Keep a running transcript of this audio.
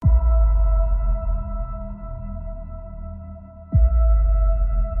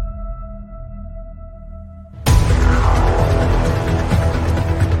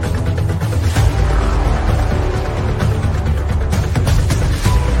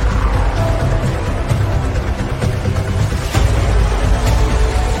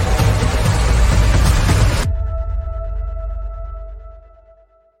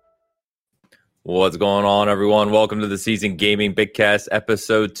What's going on, everyone? Welcome to the Season Gaming Bigcast,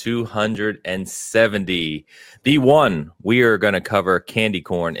 episode 270. The one we are going to cover candy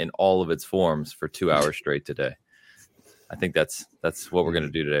corn in all of its forms for 2 hours straight today. I think that's what we're going to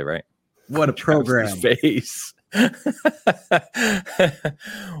do today, right? What a program. Face.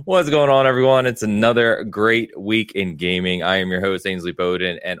 What's going on, everyone? It's another great week in gaming. I am your host, Ainsley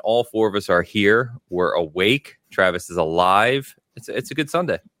Bowden, and all four of us are here. We're awake. Travis is alive. It's a good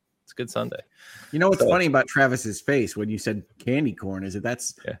Sunday. It's a good Sunday. You know what's funny about Travis's face when you said candy corn is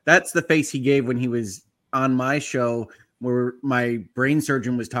that's the face he gave when he was on my show where my brain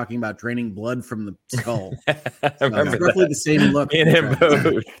surgeon was talking about draining blood from the skull. I remember it's roughly the same look. Me and him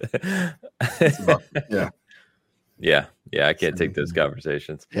both. Yeah. I can't take those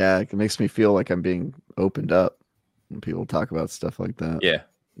conversations. Yeah, it makes me feel like I'm being opened up when people talk about stuff like that. Yeah,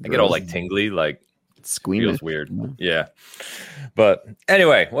 I get all like tingly, like squeamish. Feels weird. Yeah. But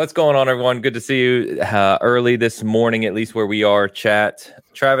anyway, what's going on, everyone? Good to see you early this morning, at least where we are. Chat.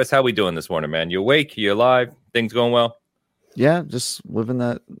 Travis, how we doing this morning, man? You awake? You alive? Things going well? Yeah, just living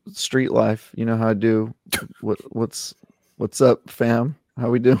that street life. You know how I do. What's up, fam? How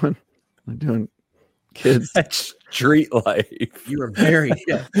we doing? I'm doing, kids. Street life. You are very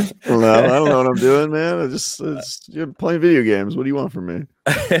Well, I don't know what I'm doing, man. You're playing video games. What do you want from me?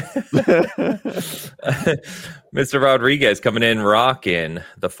 Mr. Rodriguez coming in rocking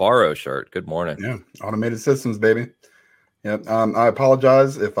the Faro shirt. Good morning. Yeah, automated systems, baby. Yep. I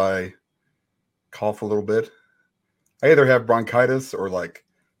apologize if I cough a little bit. I either have bronchitis or like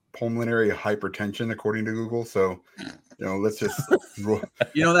pulmonary hypertension, according to Google. So, let's just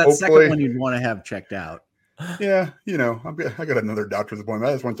that second one you'd want to have checked out. Yeah, I got another doctor's appointment.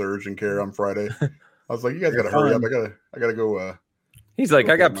 I just went to urgent care on Friday. I was like, you guys got to hurry up. I got to go. He's like,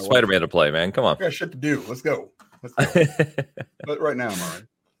 I got Spider-Man to play, man. Come on. I got shit to do. Let's go. But right now, I'm all right.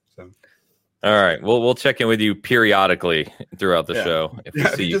 So. All right. We'll check in with you periodically throughout the show. If we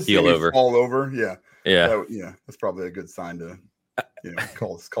see you keel over. Fall over. Yeah. Yeah. That's probably a good sign to,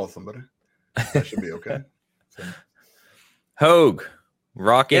 call somebody. That should be okay. So. Hogue.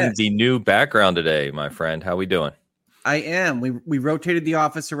 Rocking the new background today, my friend. How we doing? I am. We rotated the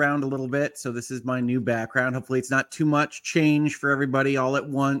office around a little bit, so this is my new background. Hopefully it's not too much change for everybody all at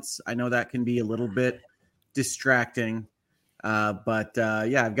once. I know that can be a little bit distracting. But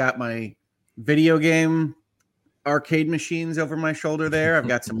I've got my video game arcade machines over my shoulder there. I've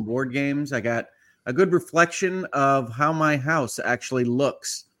got some board games. I got a good reflection of how my house actually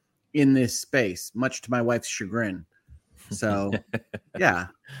looks in this space, much to my wife's chagrin. So,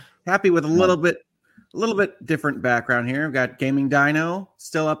 happy with a little bit different background here. I've got Gaming Dino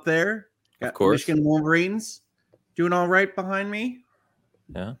still up there. Got of course. Michigan Wolverines doing all right behind me.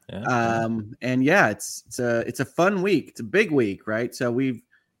 Yeah. It's a fun week. It's a big week, right? So we've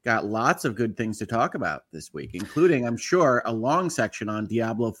got lots of good things to talk about this week, including, I'm sure, a long section on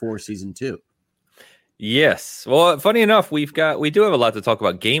Diablo 4 Season 2. Yes. Well, funny enough, we do have a lot to talk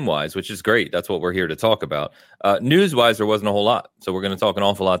about game-wise, which is great. That's what we're here to talk about. News-wise, there wasn't a whole lot. So we're going to talk an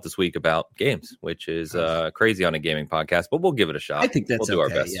awful lot this week about games, which is crazy on a gaming podcast, but we'll give it a shot. I think we'll do our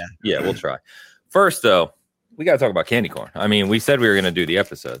best. Yeah, we'll try. First, though, we got to talk about candy corn. I mean, we said we were going to do the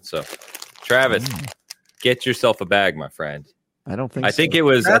episode. So, Travis, get yourself a bag, my friend. I don't think I think it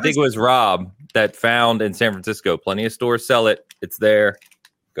was Rob that found in San Francisco. Plenty of stores sell it. It's there.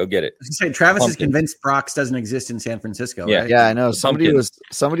 Go get it. I was gonna say, Travis is convinced Brock's doesn't exist in San Francisco. Yeah, right? Yeah, I know. Somebody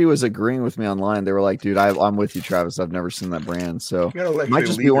was agreeing with me online. They were like, "Dude, I'm with you, Travis. I've never seen that brand." So it might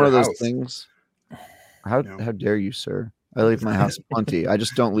just be one of those things. How dare you, sir? I leave my house plenty. I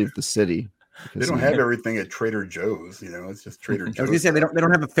just don't leave the city. They don't have everything at Trader Joe's. It's just Trader Joe's. I was gonna say they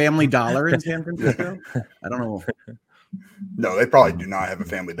don't have a Family Dollar in San Francisco. I don't know. No, they probably do not have a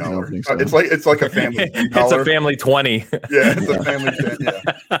Family Dollar. So. It's like a Family $10. It's a Family 20. Yeah, it's a Family 10. Yeah,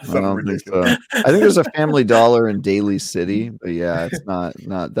 I think so. I think there's a Family Dollar in Daly City, but yeah, it's not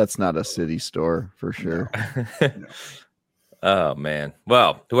that's not a city store for sure. No. Oh man.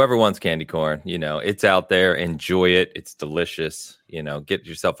 Well, whoever wants candy corn, it's out there. Enjoy it. It's delicious. Get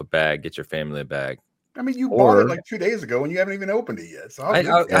yourself a bag. Get your family a bag. I mean, you bought it like 2 days ago and you haven't even opened it yet. So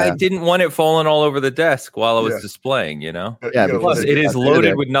I didn't want it falling all over the desk while I was displaying, Yeah, plus it is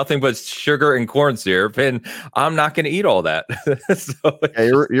loaded with nothing but sugar and corn syrup, and I'm not going to eat all that.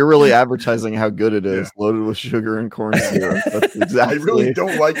 You're really advertising how good it is, loaded with sugar and corn syrup. That's exactly. I really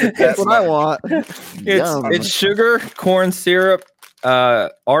don't like it. That's what I want. It's sugar, corn syrup,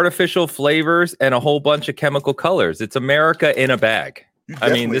 artificial flavors, and a whole bunch of chemical colors. It's America in a bag. I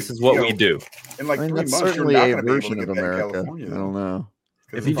mean, this is what we do. In like 3 that's months, certainly you're a not going to version be of able to get America. California, I don't know.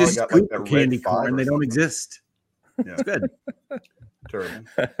 If you just scoop candy corn, they don't exist. Yeah. It's good. Terrible.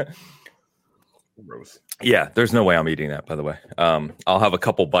 Gross. Yeah, there's no way I'm eating that, by the way. I'll have a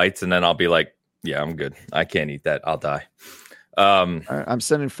couple bites and then I'll be like, yeah, I'm good. I can't eat that. I'll die. I'm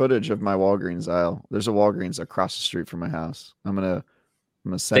sending footage of my Walgreens aisle. There's a Walgreens across the street from my house. I'm gonna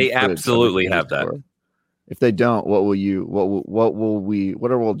send. They absolutely have that. If they don't, what are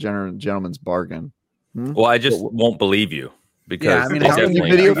gentlemen's bargain? Well, I just won't believe you because how many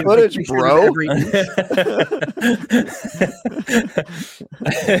video footage, bro?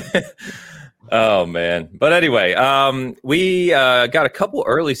 Oh man. But anyway, we got a couple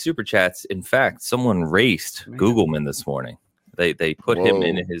early super chats. In fact, someone raced Googleman this morning. They put him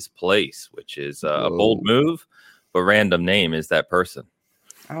in his place, which is a bold move, but random name is that person.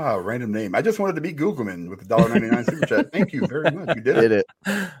 Random name. I just wanted to beat Googleman with the $1.99 super chat. Thank you very much. You did it.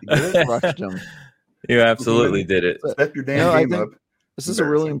 You did it. Crushed him. You absolutely did it. Step your damn game up. This is a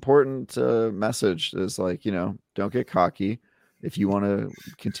really important message. Is like, don't get cocky. If you want to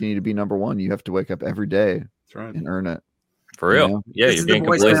continue to be number one, you have to wake up every day. That's right. And earn it. For real. Yeah, you're being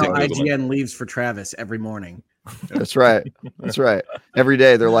complacent. IGN leaves for Travis every morning. That's right. That's right. Every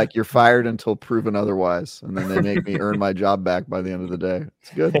day they're like, you're fired until proven otherwise. And then they make me earn my job back by the end of the day.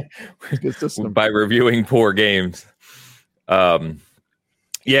 It's good. It's a good system. By reviewing poor games.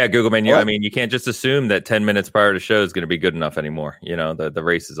 Yeah, Googleman, I mean, you can't just assume that 10 minutes prior to show is going to be good enough anymore. The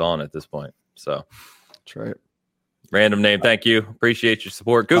race is on at this point. So that's right. Random name. Thank you. Appreciate your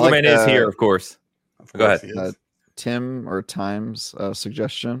support. Googleman is here, of course. Go ahead. Tim or Time's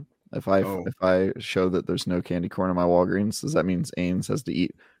suggestion. If I show that there's no candy corn in my Walgreens, does that mean Ames has to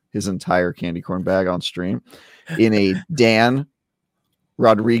eat his entire candy corn bag on stream in a Dan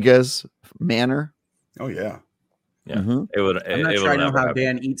Rodriguez manner? Oh yeah. Yeah, I'm not sure I know how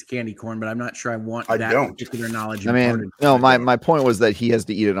Dan eats candy corn, but I'm not sure I want particular knowledge. I mean, no, my point was that he has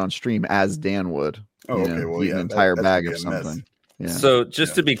to eat it on stream as Dan would. Oh, okay. Well, eat an entire bag of something. Yeah. So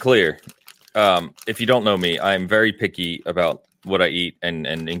just to be clear, if you don't know me, I'm very picky about what I eat and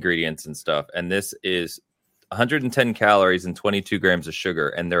ingredients and stuff. And this is 110 calories and 22 grams of sugar,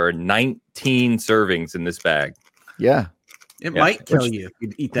 and there are 19 servings in this bag. Yeah. It might kill you if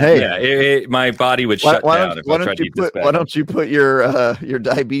you eat that. Hey, my body would shut down if I tried to eat this bag. Why don't you put your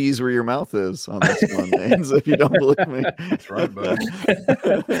diabetes where your mouth is on this one, Ains, if you don't believe me? That's right, buddy.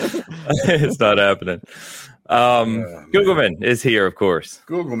 It's not happening. Googleman is here, of course.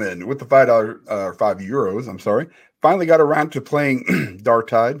 Googleman with the €5. I'm sorry. Finally got around to playing Dark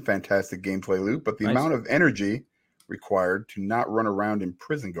Tide. Fantastic gameplay loop, but the amount of energy required to not run around in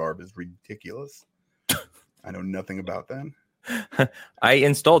prison garb is ridiculous. I know nothing about that. I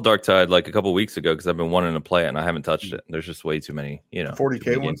installed Dark Tide like a couple weeks ago because I've been wanting to play it and I haven't touched it. There's just way too many,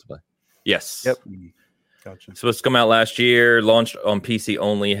 40K games to play. Yes. Yep. Gotcha. Supposed to come out last year, launched on PC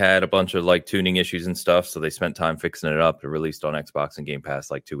only, had a bunch of like tuning issues and stuff. So they spent time fixing it up. It released on Xbox and Game Pass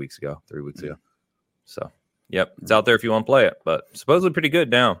like 3 weeks ago. So, yep, it's out there if you want to play it, but supposedly pretty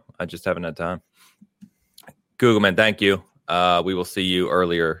good now. I just haven't had time. Googleman, thank you. We will see you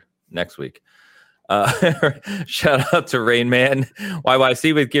earlier next week. Shout out to Rain Man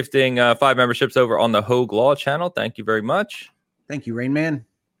YYC with gifting 5 memberships over on the Hogue Law channel. Thank you very much. Thank you, Rain Man.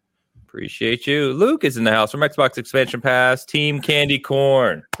 Appreciate you. Luke is in the house from Xbox Expansion Pass, Team Candy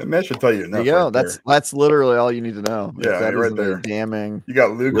Corn. That should tell you enough. There you go. That's literally all you need to know. Yeah, that right there. Damning. You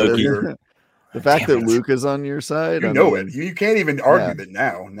got Luke over here. The fact that Luke is on your side, it. You can't even argue that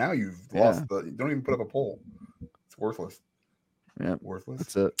now. Now you've lost. You don't even put up a poll. It's worthless. Yeah, worthless.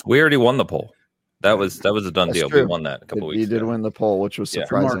 That's it. We already won the poll. That was a done deal. True. We won that a couple weeks ago. You did win the poll, which was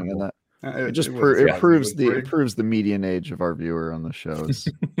surprising. And that it proves the median age of our viewer on the show is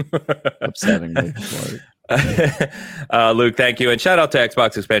upsetting me. Luke, thank you. And shout out to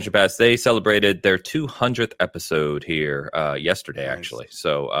Xbox Expansion Pass. They celebrated their 200th episode here yesterday, actually.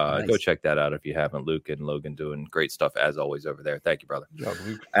 So go check that out if you haven't. Luke and Logan doing great stuff as always over there. Thank you, brother. Good job,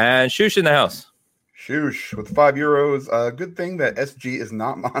 Luke. And Shush in the house. Shush with €5. Good thing that SG is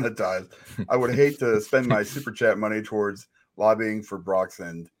not monetized. I would hate to spend my super chat money towards lobbying for Brox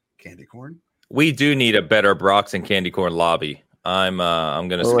and Candy Corn. We do need a better Brox and Candy Corn lobby. I'm going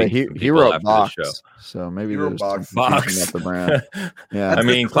to speak to he wrote after Box, the show. So maybe there's Box. The brand. Yeah, I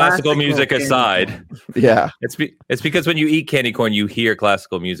mean, classical music aside. Yeah, it's because when you eat candy corn, you hear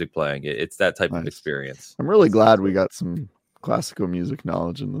classical music playing. It's that type of experience. I'm really glad we got some classical music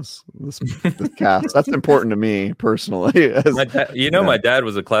knowledge in this cast. That's important to me personally. My dad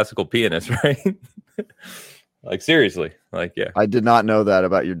was a classical pianist, right? Like seriously, like yeah. I did not know that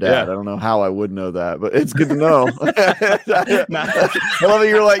about your dad. Yeah. I don't know how I would know that, but it's good to know. I love it.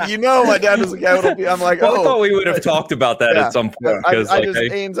 You're like, my dad was a capital P. I'm like, I thought we would have talked about that at some point.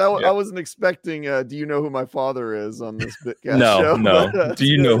 Ames, I wasn't expecting. Do you know who my father is on this Bitcast show? No. Do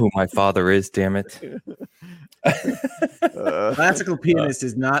you know who my father is? Damn it! Classical pianist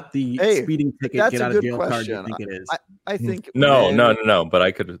is not the speeding ticket get out of jail card you think it is. I think no. But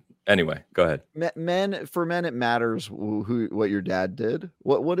I could anyway. Go ahead. Men, it matters what your dad did.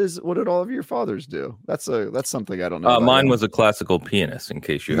 What did all of your fathers do? That's something I don't know. Mine was a classical pianist. In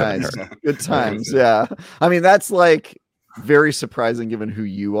case you haven't heard. Good times. Yeah, I mean that's like very surprising given who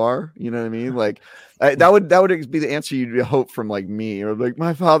you are. You know what I mean? Like. That would be the answer you'd hope from like me, or like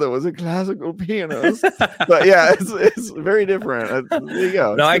my father was a classical pianist. But yeah, it's very different. There you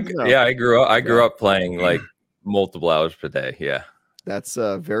go. No, I grew up playing like multiple hours per day. Yeah, that's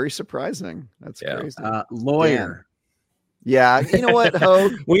very surprising. That's crazy. Lawyer. Yeah, you know what,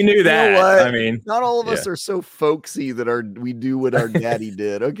 Hogue? We knew that. I mean, not all of us are so folksy that we do what our daddy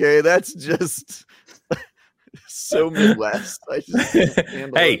did. Okay, that's just. So Midwest.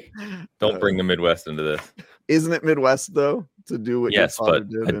 Hey, don't bring the Midwest into this. Isn't it Midwest though to do what your father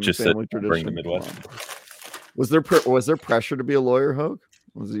did? I just said bring the Midwest. Was there pressure to be a lawyer, Hogue?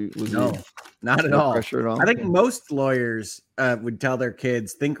 No, not at all. Pressure at all. I think most lawyers would tell their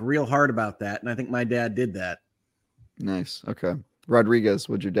kids think real hard about that, and I think my dad did that. Nice. Okay, Rodriguez,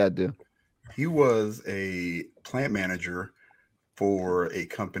 what'd your dad do? He was a plant manager for a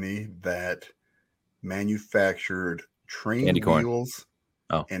company that manufactured train wheels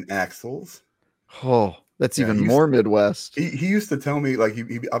and axles. Oh, that's even more Midwest. He used to tell me, like,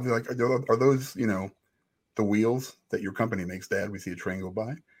 I'll be like, are those, the wheels that your company makes, Dad? We see a train go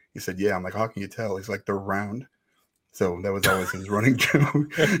by. He said, yeah. I'm like, how can you tell? He's like, they're round. So that was always his running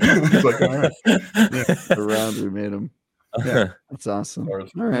joke. He's like, all right. Yeah, they're round. We made them. Yeah, that's awesome. All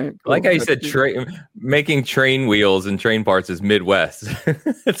right, cool. Like I said, making train wheels and train parts is Midwest.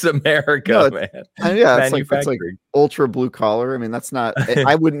 It's America, man. It's like ultra blue collar. I mean, that's not.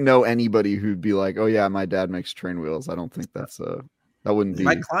 I wouldn't know anybody who'd be like, "Oh yeah, my dad makes train wheels." I don't think that wouldn't be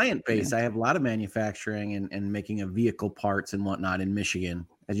my client base. I have a lot of manufacturing and making of vehicle parts and whatnot in Michigan,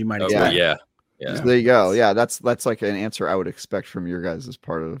 as you might expect. Yeah. So there you go. Yeah, that's like an answer I would expect from your guys as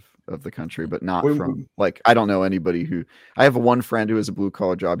part of the country, but not from like, I don't know anybody I have one friend who has a blue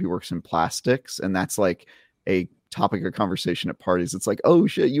collar job. He works in plastics, and that's like a topic of conversation at parties. It's like, oh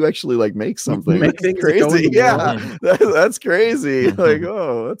shit, you actually like make something. That's crazy. Yeah, that's crazy. Like,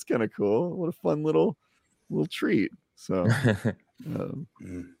 oh, that's kind of cool. What a fun little treat. So,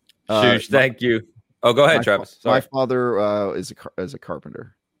 Shush, thank you. Oh, go ahead, Travis. Sorry. My father is a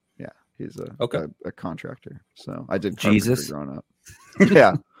carpenter. Yeah, he's a contractor. So I did carpentry growing up.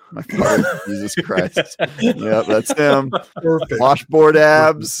 Yeah. My father, Jesus Christ. Yeah, that's him. Perfect. Washboard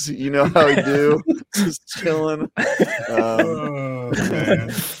abs. You know how we do. Just chilling. Oh,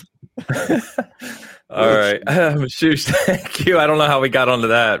 man. All right. Shush, thank you. I don't know how we got onto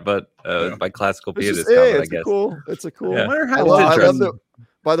that, but by classical pianist comment, I guess. It's a cool. Yeah. I love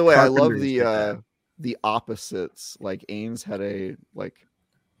by the way, I love the opposites. Like Ames had a like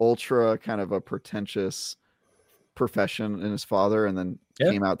ultra kind of a pretentious profession in his father, and then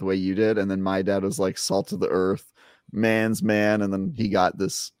came out the way you did, and then my dad was like salt of the earth, man's man, and then he got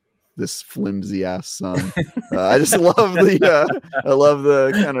this flimsy ass son. I just love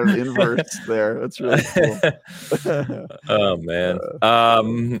the kind of inverse there. That's really cool. Oh man.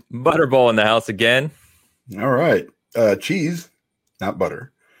 Butterball in the house again. All right. Cheese, not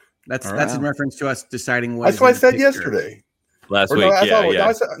butter. That's in reference to us deciding what. That's what I said yesterday. Last week.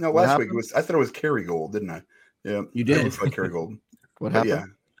 Last week I said it was Kerrygold, didn't I? Yeah, you did. It looks like Kerrygold. What happened? Yeah.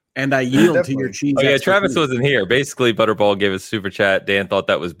 And I yield to your cheese. Oh yeah, Travis wasn't here. Basically, Butterball gave us super chat. Dan thought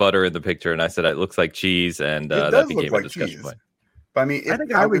that was butter in the picture, and I said it looks like cheese, and that became a discussion point. But I mean, I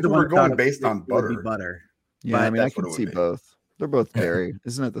think I was the one going based on butter. Butter. Yeah, I mean, I can see both. They're both dairy.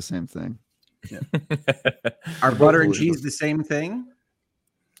 Isn't it the same thing? Yeah. Are butter and cheese the same thing?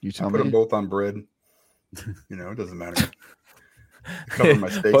 You tell me. Put them both on bread. It doesn't matter. Cover my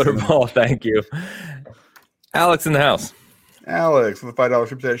steaks. Butterball, thank you. Alex in the house. Alex with the $5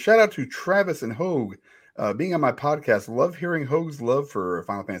 super chat. Shout out to Travis and Hogue. Being on my podcast, love hearing Hogue's love for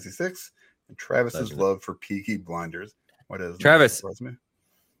Final Fantasy VI and Travis's love for Peaky Blinders. What is Travis?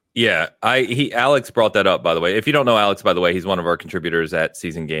 Yeah, Alex brought that up, by the way. If you don't know Alex, by the way, he's one of our contributors at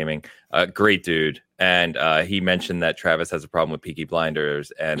Season Gaming. Great dude. And he mentioned that Travis has a problem with Peaky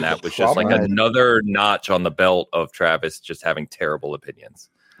Blinders, and that was just like another notch on the belt of Travis just having terrible opinions.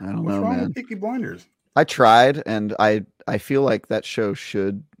 I don't know, What's wrong man. with Peaky Blinders? I tried, and I feel like that show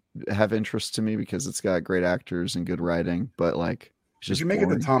should have interest to me because it's got great actors and good writing, but like, it's just did you make it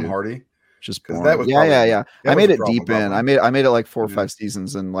to Tom Hardy? Just boring. That was yeah. I made it deep in. I made it like 4 or 5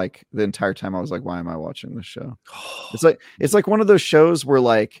 seasons, and like the entire time I was like, why am I watching this show? It's like one of those shows where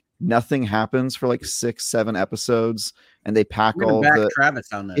like nothing happens for like 6-7 episodes, and they pack all the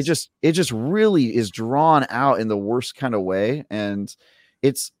Travis on this. It just really is drawn out in the worst kind of way, and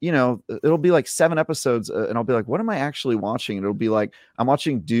it's, you know, it'll be like 7 episodes, and I'll be like, what am I actually watching? And it'll be like I'm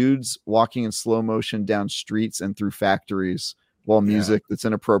watching dudes walking in slow motion down streets and through factories while music that's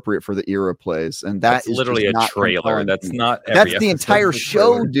inappropriate for the era plays, and that's literally a trailer. That's not. That's the entire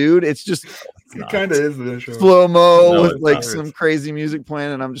show, dude. It's just it kind of is the show. Slow mo with like some crazy music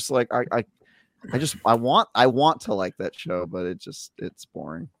playing, and I'm just like, I want to like that show, but it's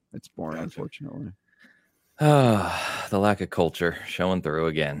boring. It's boring, unfortunately. The lack of culture showing through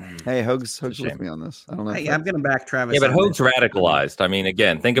again. Hey, Hoag's with me on this. I don't know. Hey, I'm gonna back Travis. Yeah, but Hoag's radicalized. I mean,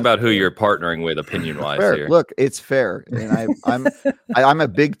 again, think about who you're partnering with opinion-wise here. Look, it's fair, and I'm a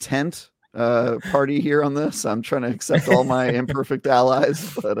big tent party here on this. I'm trying to accept all my imperfect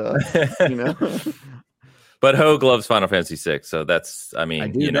allies, but you know. But Hoag loves Final Fantasy VI, so that's, I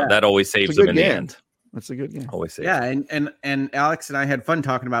mean, that always saves him in the end. That's a good game. Always saves. Yeah, and Alex and I had fun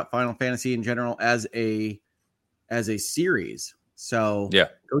talking about Final Fantasy in general as a series. So yeah,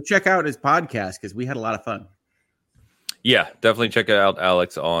 go check out his podcast because we had a lot of fun. Yeah, definitely check out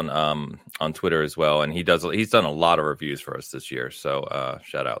Alex on Twitter as well, and he's done a lot of reviews for us this year. So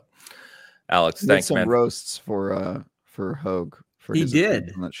shout out, Alex. Thanks, some man. Roasts for Hoag. He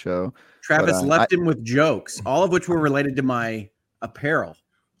did on that show. Travis left him with jokes, all of which were related to my apparel.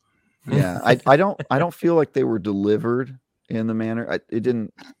 Yeah, I don't feel like they were delivered in the manner.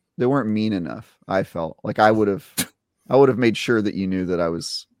 They weren't mean enough. I felt like I would have made sure that you knew that I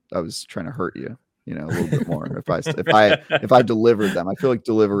was trying to hurt you, you know, a little bit more if I delivered them. I feel like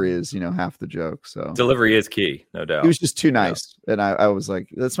delivery is, you know, half the joke. So delivery is key, no doubt. He was just too nice, and I was like,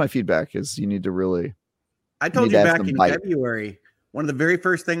 that's my feedback is you need to really. I told you back in February, one of the very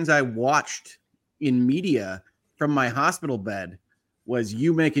first things I watched in media from my hospital bed was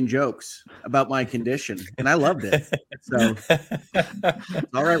you making jokes about my condition, and I loved it. So it's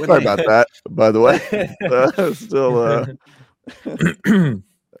all right with Sorry me. about that, by the way. Still,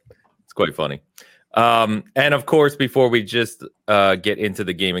 it's quite funny. And of course, before we just get into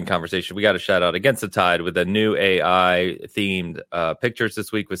the gaming conversation, we got to shout out Against the Tide with a new AI themed pictures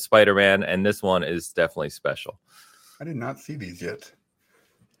this week with Spider-Man, and this one is definitely special. I did not see these yet.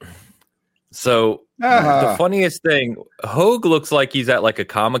 So the funniest thing, Hoag looks like he's at like a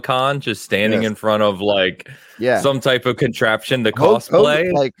Comic-Con, just standing in front of like some type of contraption to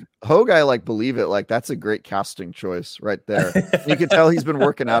cosplay. Hoag, I like believe it. Like that's a great casting choice right there. You can tell he's been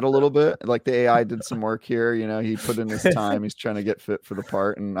working out a little bit. Like the AI did some work here. You know, he put in his time. He's trying to get fit for the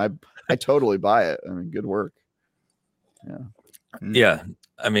part, and I totally buy it. I mean, good work. Yeah. Yeah.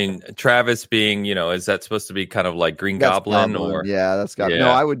 I mean, Travis being, you know, is that supposed to be kind of like Green Goblin or? Yeah, that's Goblin. No,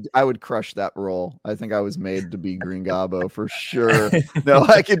 I would crush that role. I think I was made to be Green Gobbo for sure. No,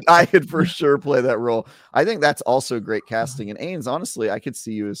 I could for sure play that role. I think that's also great casting. And Ains, honestly, I could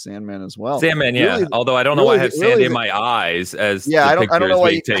see you as Sandman as well. Sandman, yeah. Really, although I don't know why I have sand in my eyes as I don't know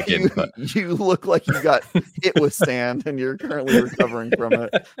why you look like you got hit with sand and you're currently recovering from it.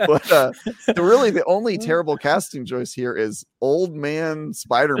 But really, the only terrible casting choice here is old man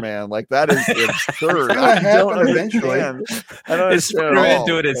Spider-Man. Like that is absurd. I don't understand. Is Spider-Man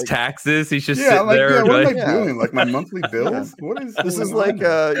doing his taxes? He's just sitting there. What am I doing? Like my monthly bills? What is this? Is like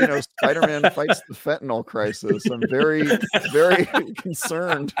you know, Spider-Man fights the fentanyl crisis. I'm very, very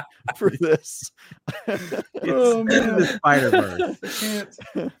concerned for this. Oh man, the Spider-Verse.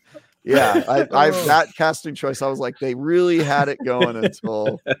 Yeah, I that casting choice. I was like, they really had it going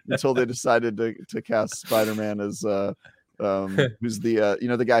until they decided to cast Spider-Man as who's the you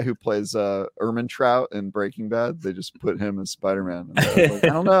know, the guy who plays Trout in Breaking Bad. They just put him as Spider-Man. I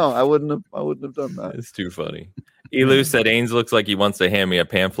don't know. I wouldn't have done that. It's too funny. Elu said Ains looks like he wants to hand me a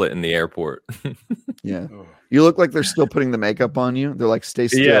pamphlet in the airport. Yeah. You look like they're still putting the makeup on you. They're like, stay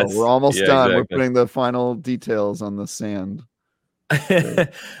still. Yes. We're almost done. Exactly. We're putting the final details on the sand.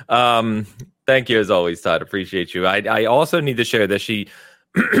 Thank you as always, Todd. Appreciate you. I also need to share that she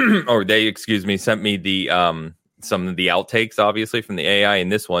or they, excuse me, sent me the some of the outtakes, obviously, from the AI,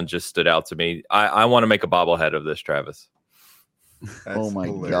 and this one just stood out to me. I want to make a bobblehead of this, Travis. Oh my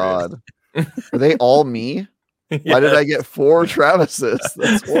God. Are they all me? Why did I get 4 Travises?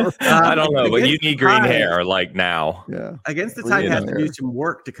 That's horrible. I don't know, but you need green hair like now. Yeah. Against the Tide has to do some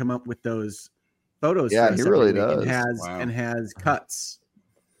work to come up with those photos. Yeah, he really does. And has cuts.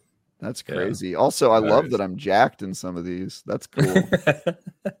 That's crazy. Also, I love that I'm jacked in some of these. That's cool.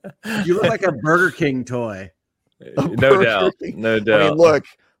 You look like a Burger King toy. No doubt. No doubt. I mean, look,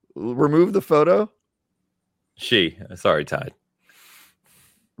 remove the photo. Sorry, Tide.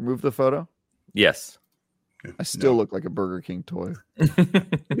 Remove the photo. Yes. I still look like a Burger King toy.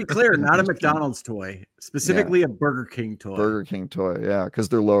 To be clear, not a McDonald's toy, specifically a Burger King toy. Burger King toy, yeah, because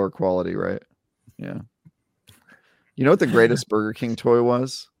they're lower quality, right? Yeah. You know what the greatest Burger King toy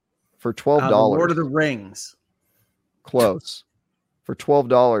was? For $12, Lord of the Rings. Close. For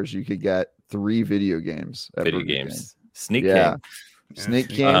 $12, you could get 3 video games. Video games. Sneak King. Sneak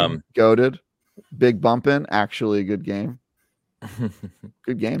King. Goated. Big Bumpin'. Actually a good game.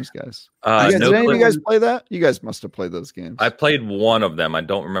 Good games, guys. Did any of you guys play that? You guys must have played those games. I played one of them. I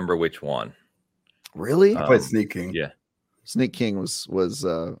don't remember which one. Really? I played Sneak King. Yeah. Sneak King was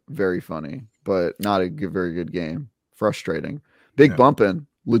very funny, but not a very good game. Frustrating. Big Bumpin'.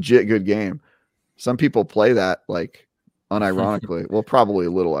 Legit good game. Some people play that like unironically. Well, probably a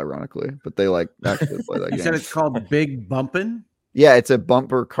little ironically, but they like actually play that game. You said it's called Big Bumpin'? Yeah, it's a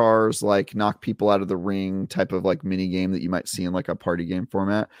bumper cars, like knock people out of the ring type of like mini game that you might see in like a party game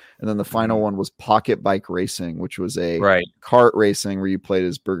format. And then the final one was Pocket Bike Racing, which was a kart racing where you played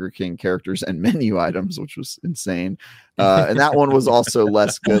as Burger King characters and menu items, which was insane. And that one was also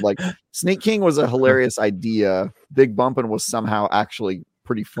less good. Like Sneak King was a hilarious idea. Big Bumpin' was somehow actually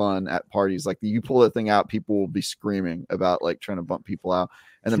pretty fun at parties. Like you pull that thing out, people will be screaming about like trying to bump people out.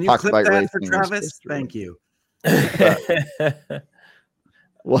 And then Pocket Bike Racing for Travis? Thank you.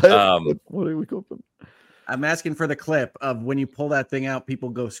 What are we clipping? I'm asking for the clip of when you pull that thing out, people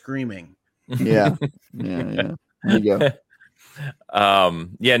go screaming. Yeah. There you go.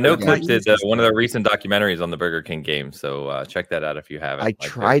 No Clip did one of the recent documentaries on the Burger King game, so check that out if you haven't. I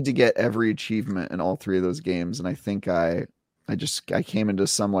tried to get every achievement in all 3 of those games, and I think I came into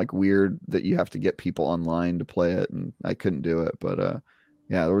some like weird that you have to get people online to play it, and I couldn't do it. But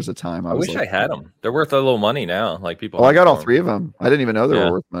yeah, there was a time I wish I had them. They're worth a little money now. Like people. Oh, I got all 3 of them. I didn't even know they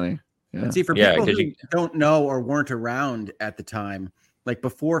were worth money. Yeah. And see, for people who don't know or weren't around at the time, like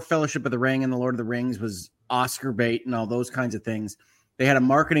before Fellowship of the Ring and the Lord of the Rings was Oscar bait and all those kinds of things, they had a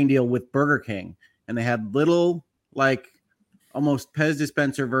marketing deal with Burger King, and they had little like almost Pez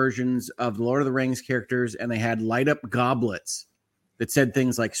dispenser versions of the Lord of the Rings characters, and they had light up goblets that said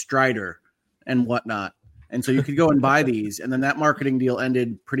things like Strider and whatnot. And so you could go and buy these, and then that marketing deal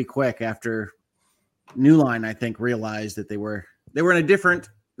ended pretty quick after New Line, I think, realized that they were in a different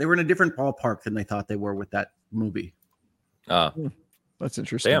ballpark than they thought they were with that movie. That's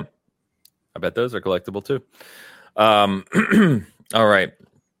interesting. Damn. I bet those are collectible too. All right.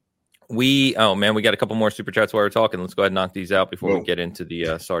 We got a couple more super chats while we're talking. Let's go ahead and knock these out before we get into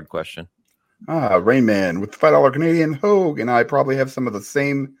the Sard question. Rain Man with the $5 Canadian. Hogue and I probably have some of the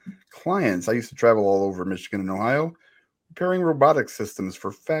same clients. I used to travel all over Michigan and Ohio repairing robotic systems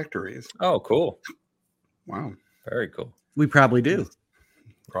for factories. Oh, cool. Wow. Very cool. We probably do.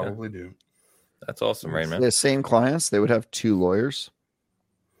 Probably do. That's awesome, Rain Man. The same clients, they would have 2 lawyers.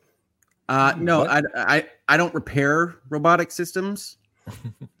 No, I don't repair robotic systems.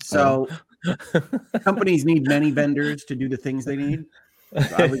 So companies need many vendors to do the things they need.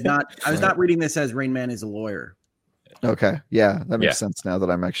 So I was not reading this as Rain Man is a lawyer. Okay. Yeah, that makes sense now that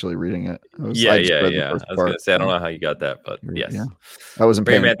I'm actually reading it. I was going to say, I don't know how you got that, but yes. Yeah. I wasn't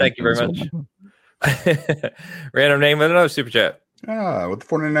paying Rain Man, thank you very much. Random name with another super chat. With the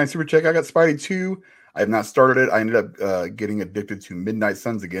 $4.99 super check, I got Spidey 2. I have not started it. I ended up getting addicted to Midnight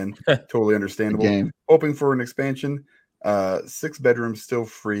Suns again. Totally understandable. Hoping for an expansion. 6 bedrooms still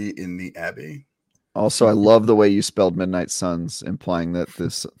free in the Abbey. Also, I love the way you spelled Midnight Suns, implying that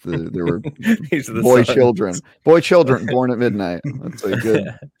there were boy children born at midnight. That's a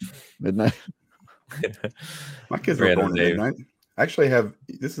good midnight. My kids were born at midnight. I actually have,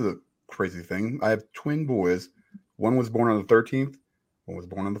 this is a crazy thing. I have twin boys. One was born on the 13th. One was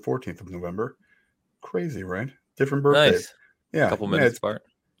born on the 14th of November. Crazy, right? Different birthdays. Nice. Yeah. A couple minutes apart.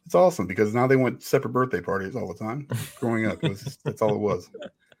 It's awesome because now they went separate birthday parties all the time. Growing up, that's all it was.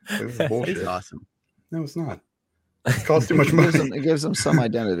 This is bullshit. It's awesome. No, it's not. It costs too much money. It gives them some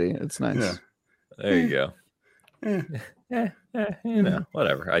identity. It's nice. Yeah. There you go.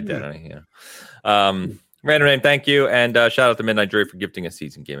 Whatever. Identity. Random name, thank you. And shout out to Midnight Drew for gifting a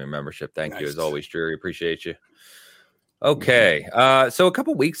season gaming membership. Thank you as always, Drew. Appreciate you. Okay. So a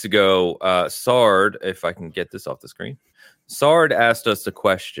couple weeks ago, Sard, if I can get this off the screen, Sard asked us a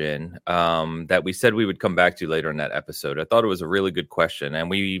question that we said we would come back to later in that episode. I thought it was a really good question, and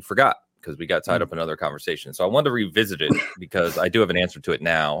we forgot because we got tied up in other conversation. So I wanted to revisit it because I do have an answer to it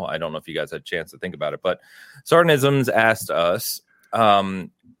now. I don't know if you guys had a chance to think about it, but Sardanisms asked us,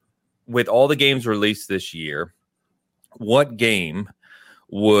 with all the games released this year, what game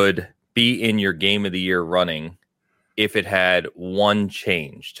would be in your game of the year running if it had one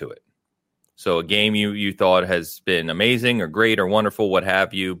change to it? So a game you thought has been amazing or great or wonderful, what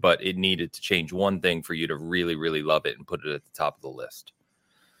have you, but it needed to change one thing for you to really, really love it and put it at the top of the list.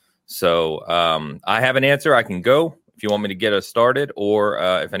 So I have an answer. I can go if you want me to get us started, or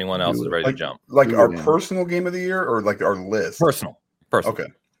if anyone else is ready to jump. Like our personal game of the year, or like our list? Personal. Okay.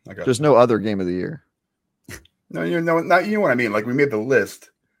 There's no other game of the year. No, you know what I mean. Like we made the list.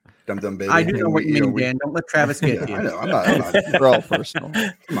 Dum baby. I do know what you mean, Dan. Don't let Travis get you. I know. I'm not. They're all personal.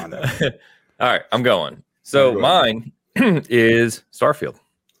 Come on now. All right, I'm going. So mine is Starfield.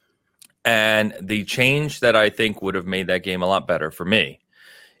 And the change that I think would have made that game a lot better for me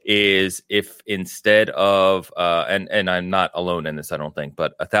is if instead of, and I'm not alone in this, I don't think,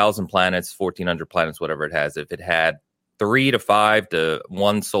 but 1,000 planets, 1,400 planets, whatever it has, if it had 3 to 5 to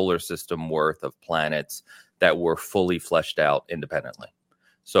 1 solar system worth of planets that were fully fleshed out independently.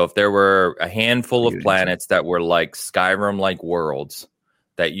 So if there were a handful of planets that were like Skyrim-like worlds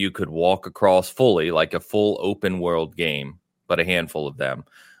that you could walk across fully, like a full open world game, but a handful of them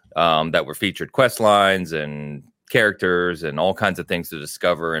that were featured quest lines and characters and all kinds of things to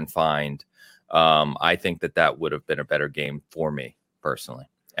discover and find. I think that would have been a better game for me personally.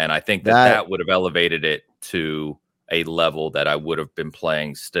 And I think that would have elevated it to a level that I would have been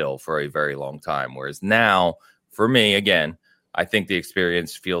playing still for a very long time. Whereas now, for me, again, I think the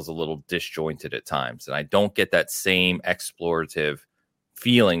experience feels a little disjointed at times. And I don't get that same explorative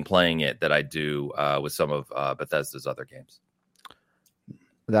feeling playing it that I do with some of Bethesda's other games.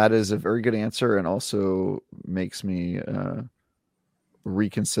 That is a very good answer, and also makes me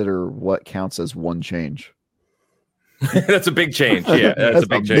reconsider what counts as one change. That's a big change. Yeah, that's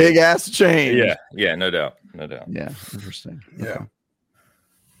a big ass change. Yeah, no doubt. Yeah, interesting. Yeah.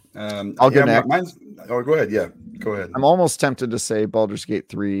 I'll go next. Go ahead. Yeah, go ahead. I'm almost tempted to say Baldur's Gate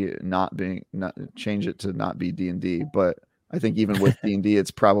 3 not change it to not be D&D, but I think even with D&D,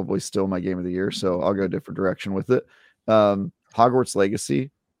 it's probably still my game of the year. So I'll go a different direction with it. Hogwarts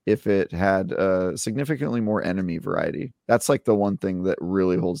Legacy, if it had significantly more enemy variety, that's like the one thing that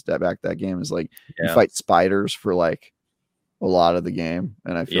really holds back that game is like you fight spiders for like a lot of the game.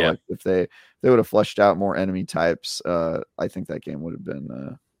 And I feel like if they would have fleshed out more enemy types, I think that game would have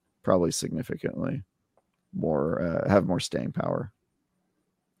been probably significantly more, have more staying power.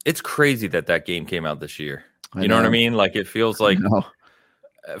 It's crazy that game came out this year. You know what I mean? Like it feels like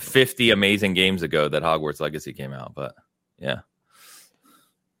 50 amazing games ago that Hogwarts Legacy came out, but yeah.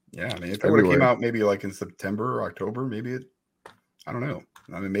 Yeah, I mean, if it would have came out maybe like in September or October, maybe I don't know.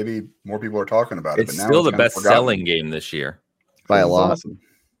 I mean, maybe more people are talking about it. It's but now still the best-selling game this year by a lot. Awesome.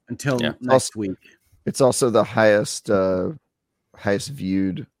 Until next week. It's also the highest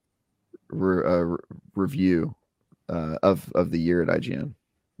viewed review of the year at IGN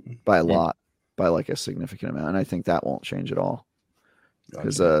by a lot, by like a significant amount, and I think that won't change at all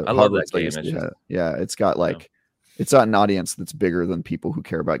because I love that game. It's got like it's got an audience that's bigger than people who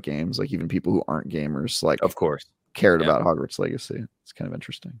care about games, like even people who aren't gamers, like of course cared about Hogwarts Legacy. It's kind of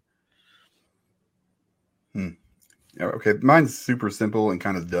interesting. Okay, mine's super simple and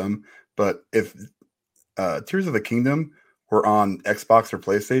kind of dumb, but if Tears of the Kingdom were on Xbox or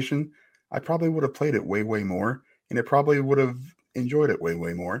PlayStation, I probably would have played it way more, and it probably would have enjoyed it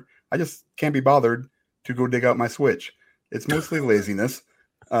way more. I just can't be bothered to go dig out my Switch. It's mostly laziness.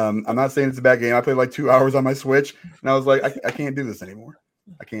 I'm not saying it's a bad game. I played like 2 hours on my Switch, and I was like, I can't do this anymore.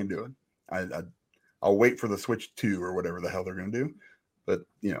 I can't do it. I'll wait for the Switch 2 or whatever the hell they're going to do. But,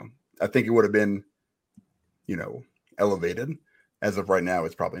 I think it would have been, elevated. As of right now,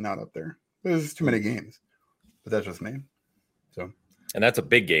 it's probably not up there. There's too many games. But that's just me. So, and that's a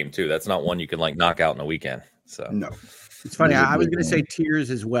big game, too. That's not one you can like knock out in a weekend. So no. It's funny. I was going to say Tears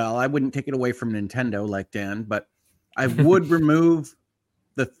as well. I wouldn't take it away from Nintendo like Dan, but I would remove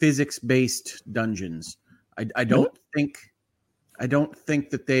the physics-based dungeons. I don't think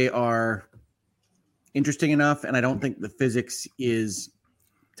that they are interesting enough, and I don't think the physics is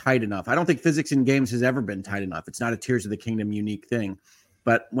tight enough. I don't think physics in games has ever been tight enough. It's not a Tears of the Kingdom unique thing.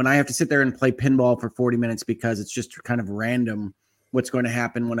 But when I have to sit there and play pinball for 40 minutes because it's just kind of random what's going to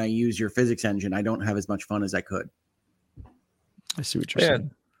happen when I use your physics engine, I don't have as much fun as I could. I see what you're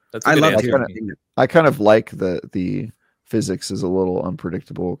saying. I love it. I kind of like the physics is a little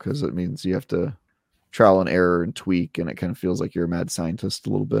unpredictable because it means you have to trial and error and tweak, and it kind of feels like you're a mad scientist a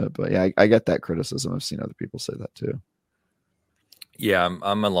little bit. But yeah, I get that criticism. I've seen other people say that too. Yeah,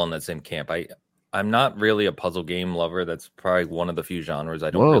 I'm along that same camp. I'm not really a puzzle game lover. That's probably one of the few genres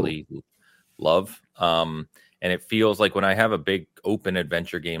I don't really love. And it feels like when I have a big open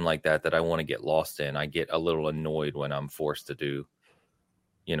adventure game like that I want to get lost in, I get a little annoyed when I'm forced to do,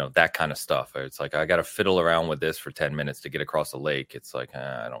 that kind of stuff. It's like I got to fiddle around with this for 10 minutes to get across the lake. It's like,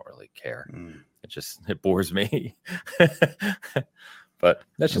 I don't really care. It bores me. But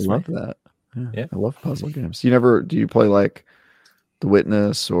that's just I love that. Yeah. I love puzzle games. Do you play like The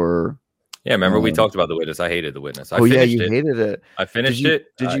Witness or? Yeah, remember we talked about The Witness. I hated The Witness. You hated it. I finished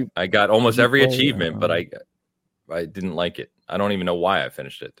it. I got almost every achievement, but I didn't like it. I don't even know why I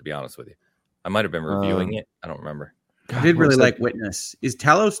finished it, to be honest with you. I might have been reviewing it. I don't remember. I did really like Witness. Is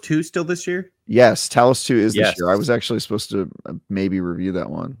Talos 2 still this year? Yes, Talos 2 is this year. I was actually supposed to maybe review that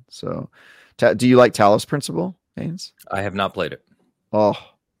one. So, do you like Talos Principle, Haynes? I have not played it. Oh,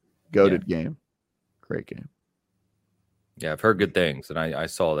 goated game. Great game. Yeah, I've heard good things, and I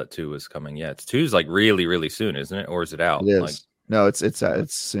saw that 2 was coming. Yeah, 2's like really, really soon, isn't it? Or is it out? It is. No, it's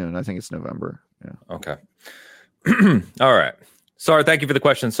soon. I think it's November. Yeah. Okay. All right. Sorry, thank you for the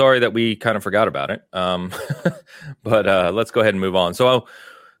question. Sorry that we kind of forgot about it. But let's go ahead and move on. So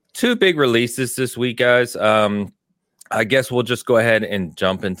 2 big releases this week, guys. I guess we'll just go ahead and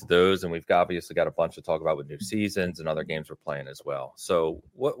jump into those. And we've obviously got a bunch to talk about with new seasons and other games we're playing as well. So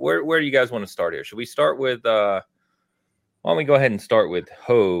where do you guys want to start here? Should we start with, why don't we go ahead and start with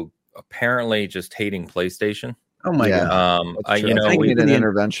Hogue apparently just hating PlayStation? Oh my God. We need an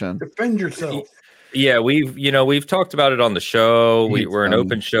intervention. Defend yourself. Yeah, we've talked about it on the show. We're an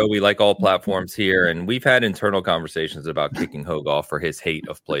open show. We like all platforms here, and we've had internal conversations about kicking Hogue off for his hate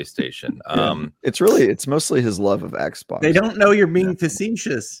of PlayStation. It's mostly his love of Xbox. They don't know you're being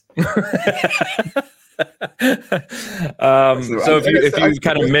facetious. So if you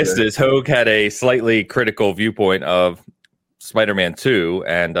kind of missed this, Hogue had a slightly critical viewpoint of Spider-Man 2,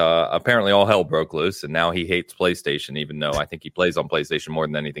 and apparently all hell broke loose, and now he hates PlayStation, even though I think he plays on PlayStation more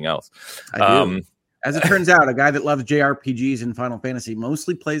than anything else. I do. As it turns out, a guy that loves JRPGs and Final Fantasy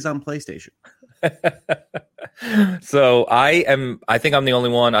mostly plays on PlayStation. So I think I'm the only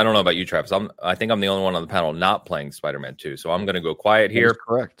one. I don't know about you, Travis. I think I'm the only one on the panel not playing Spider-Man 2. So I'm going to go quiet here.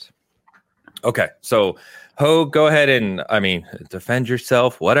 Correct. Okay. So Hogue, go ahead and, defend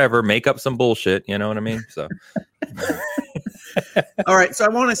yourself, whatever, make up some bullshit. You know what I mean? So. All right. So I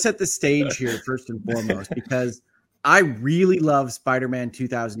want to set the stage here first and foremost, because I really love Spider-Man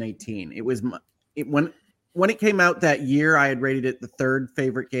 2018. It was when it came out that year, I had rated it the 3rd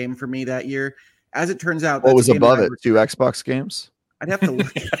favorite game for me that year. As it turns out, what was above it? 2 Xbox games? I'd have to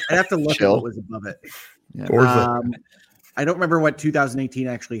look at what was above it. Yeah. I don't remember what 2018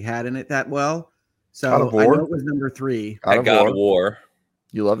 actually had in it that well. So I know it was number 3. God of War.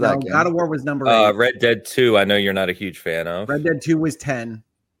 You love that game. God of War was number 8. Red Dead 2, I know you're not a huge fan of. Red Dead 2 was 10.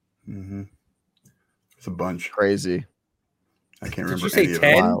 Mm-hmm. It's a bunch. Crazy. I can't remember. Did you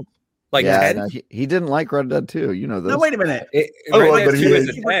say 10? Like 10? No, he didn't like Red Dead 2. You know this. No, wait a minute. Red Dead 2 is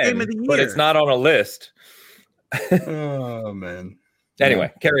a 10, but it's not on a list. Oh, man.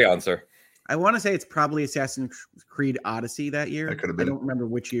 Anyway, carry on, sir. I want to say it's probably Assassin's Creed Odyssey that year. That could have been. I don't remember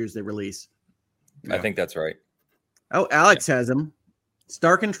which years they released. Yeah. I think that's right. Oh, Alex has them.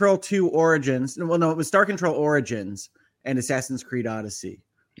 Star Control 2 Origins. Well, no, it was Star Control Origins and Assassin's Creed Odyssey.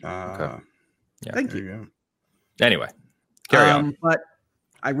 Okay. Yeah, thank you. Anyway, carry on. But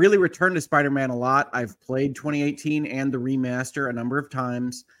I really returned to Spider-Man a lot. I've played 2018 and the remaster a number of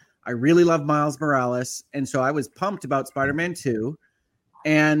times. I really love Miles Morales, and so I was pumped about Spider-Man 2.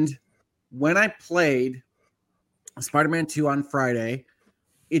 And when I played Spider-Man 2 on Friday,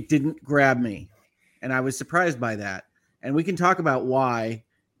 it didn't grab me, and I was surprised by that. And we can talk about why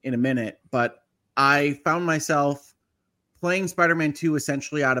in a minute, but I found myself playing Spider-Man 2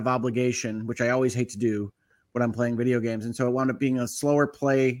 essentially out of obligation, which I always hate to do when I'm playing video games. And so it wound up being a slower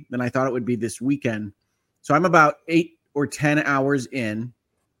play than I thought it would be this weekend. So I'm about 8 or 10 hours in,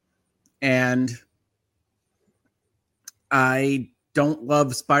 and I don't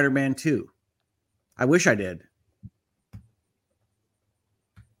love Spider-Man 2. I wish I did.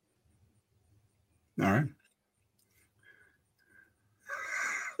 All right.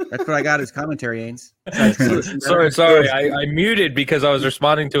 That's what I got as commentary, Ains. Sorry. I muted because I was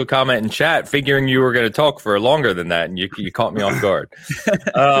responding to a comment in chat, figuring you were going to talk for longer than that, and you caught me off guard.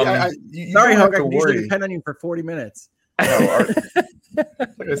 Sorry, Hogue. I can usually depend on you for 40 minutes. No,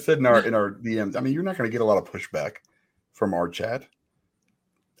 like I said in our DMs, I mean, you're not going to get a lot of pushback from our chat.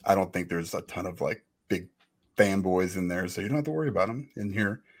 I don't think there's a ton of like big fanboys in there, so you don't have to worry about them in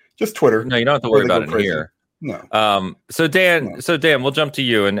here. Just Twitter. No, you don't have to worry about it in here. No. So Dan, we'll jump to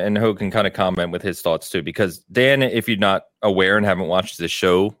you, and Hogue can kind of comment with his thoughts too, because Dan, if you're not aware and haven't watched this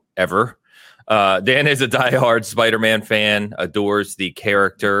show ever, Dan is a diehard Spider-Man fan, adores the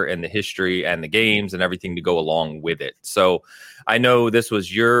character and the history and the games and everything to go along with it. So I know this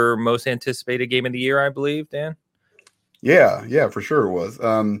was your most anticipated game of the year, I believe, Dan. Yeah, for sure it was.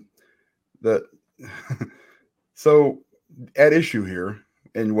 So at issue here,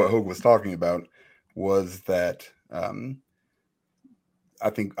 and what Hogue was talking about was that I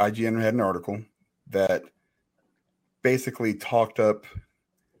think IGN had an article that basically talked up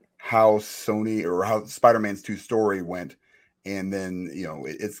how Sony or how Spider-Man's 2 story went, and then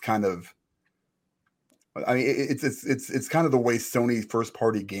it's kind of, I mean, it's kind of the way Sony first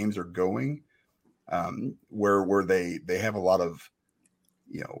party games are going, where they have a lot of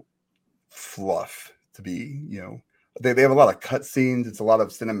fluff to be, they have a lot of cutscenes, it's a lot of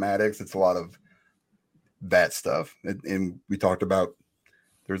cinematics, it's a lot of that stuff, and we talked about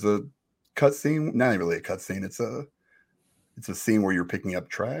there's a cutscene, not really a cutscene, it's a scene where you're picking up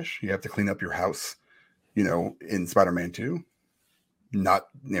trash. You have to clean up your house, in Spider-Man 2. Not,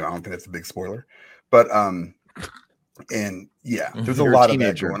 I don't think that's a big spoiler, but and yeah, there's a lot of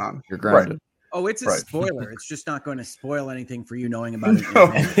that going on. You're grounded. Right. Oh, it's a spoiler. It's just not going to spoil anything for you knowing about it.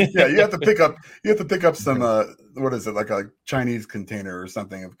 No. Yeah, you have to pick up some what is it, like a Chinese container or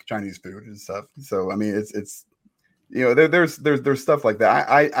something of Chinese food and stuff. So I mean, it's there's stuff like that.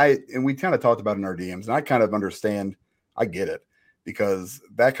 I and we kind of talked about it in our DMs, and I kind of understand. I get it, because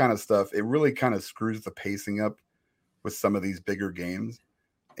that kind of stuff, it really kind of screws the pacing up with some of these bigger games.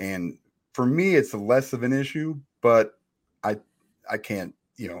 And for me, it's less of an issue, but I can't,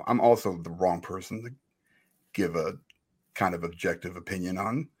 I'm also the wrong person to give a kind of objective opinion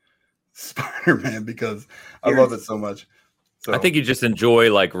on Spider-Man because I love it so much. So I think you just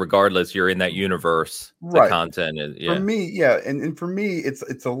enjoy, like, regardless, you're in that universe, the content is, For me, yeah. And for me,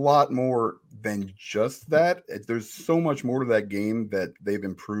 it's a lot more than just that. There's so much more to that game that they've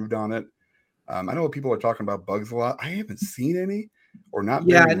improved on it. I know people are talking about bugs a lot. I haven't seen any or not.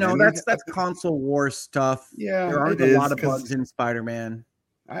 Yeah, no, that's console war stuff. Yeah, there aren't a lot of bugs in Spider-Man.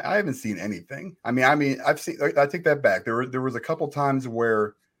 I haven't seen anything. I mean, I've seen. I take that back. There was a couple times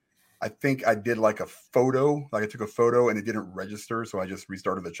where I think I did like a photo, like I took a photo and it didn't register, so I just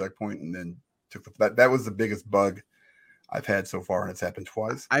restarted the checkpoint and then took that was the biggest bug I've had so far, and it's happened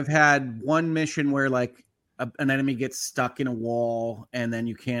twice. I've had one mission where like an enemy gets stuck in a wall and then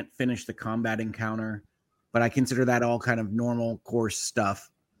you can't finish the combat encounter, but I consider that all kind of normal course stuff.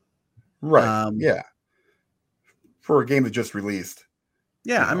 Right. Yeah. For a game that just released.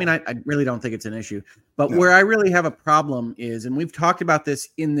 Yeah, I mean, I really don't think it's an issue. But where I really have a problem is, and we've talked about this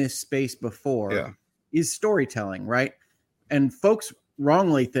in this space before, is storytelling, right? And folks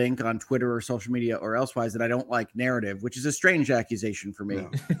wrongly think on Twitter or social media or elsewise that I don't like narrative, which is a strange accusation for me.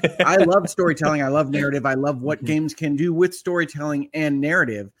 No. I love storytelling. I love narrative. I love what games can do with storytelling and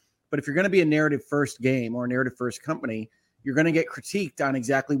narrative. But if you're going to be a narrative first game or a narrative first company, you're going to get critiqued on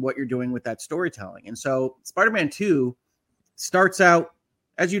exactly what you're doing with that storytelling. And so Spider-Man 2 starts out,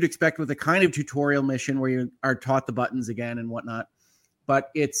 as you'd expect, with a kind of tutorial mission where you are taught the buttons again and whatnot. But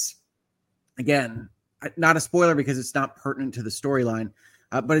it's, again, not a spoiler because it's not pertinent to the storyline,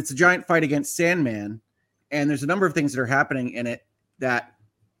 but it's a giant fight against Sandman. And there's a number of things that are happening in it that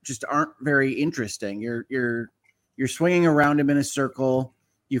just aren't very interesting. You're swinging around him in a circle.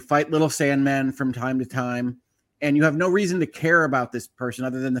 You fight little Sandmen from time to time, and you have no reason to care about this person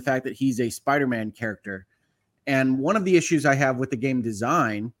other than the fact that he's a Spider-Man character. And one of the issues I have with the game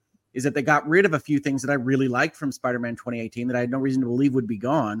design is that they got rid of a few things that I really liked from Spider-Man 2018 that I had no reason to believe would be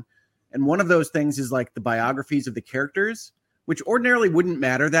gone. And one of those things is like the biographies of the characters, which ordinarily wouldn't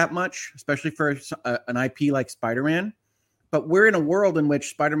matter that much, especially for an IP like Spider-Man. But we're in a world in which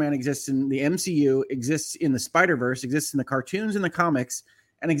Spider-Man exists in the MCU, exists in the Spider-Verse, exists in the cartoons and the comics,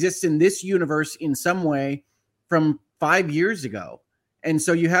 and exists in this universe in some way from 5 years ago. And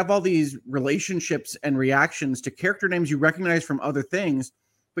so you have all these relationships and reactions to character names you recognize from other things,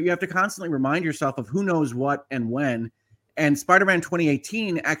 but you have to constantly remind yourself of who knows what and when. And Spider-Man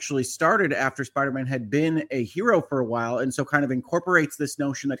 2018 actually started after Spider-Man had been a hero for a while, and so kind of incorporates this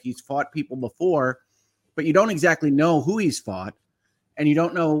notion that he's fought people before, but you don't exactly know who he's fought, and you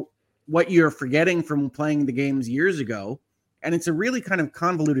don't know what you're forgetting from playing the games years ago. And it's a really kind of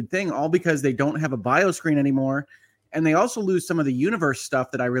convoluted thing, all because they don't have a bio screen anymore. And they also lose some of the universe stuff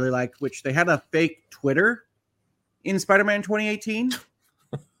that I really liked, which they had a fake Twitter in Spider-Man 2018.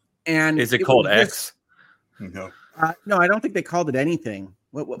 And is it called X? No. No, I don't think they called it anything.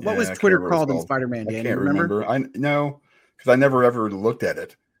 What was Twitter called in Spider-Man? Dan, I can't remember. No, because I never ever looked at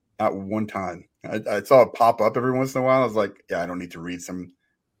it. Not one time. I saw it pop up every once in a while. I was like, yeah, I don't need to read some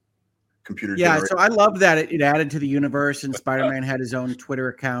computer. Yeah, so I love that it added to the universe, and Spider-Man had his own Twitter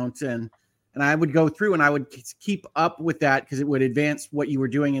account, and And I would go through and I would keep up with that because it would advance what you were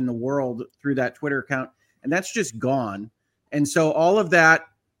doing in the world through that Twitter account. And that's just gone. And so all of that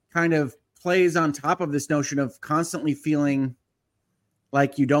kind of plays on top of this notion of constantly feeling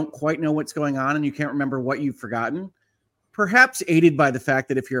like you don't quite know what's going on and you can't remember what you've forgotten. Perhaps aided by the fact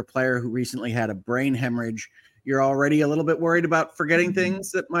that if you're a player who recently had a brain hemorrhage, you're already a little bit worried about forgetting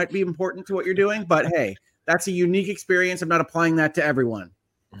things that might be important to what you're doing. But hey, that's a unique experience. I'm not applying that to everyone.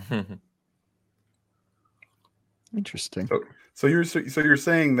 Interesting. So you're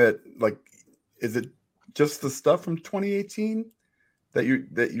saying that, like, is it just the stuff from 2018 that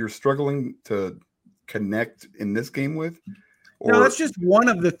you're struggling to connect in this game with? Or... No, that's just one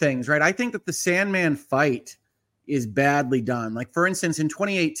of the things, right? I think that the Sandman fight is badly done. Like, for instance, in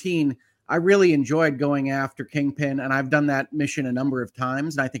 2018, I really enjoyed going after Kingpin, and I've done that mission a number of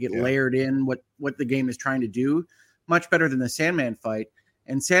times, and I think it layered in what the game is trying to do much better than the Sandman fight.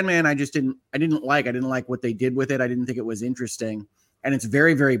 And Sandman, I didn't like what they did with it. I didn't think it was interesting. And it's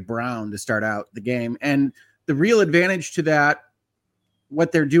very, very brown to start out the game. And the real advantage to that,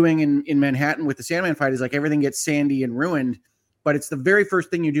 what they're doing in Manhattan with the Sandman fight, is like everything gets sandy and ruined, but it's the very first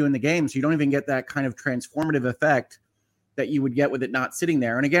thing you do in the game. So you don't even get that kind of transformative effect that you would get with it not sitting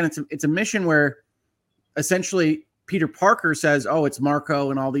there. And again, it's a mission where essentially Peter Parker says, oh, it's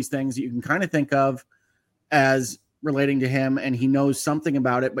Marco and all these things that you can kind of think of as relating to him, and he knows something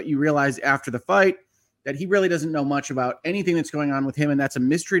about it, but you realize after the fight that he really doesn't know much about anything that's going on with him, and that's a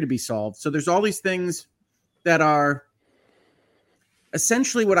mystery to be solved. So there's all these things that are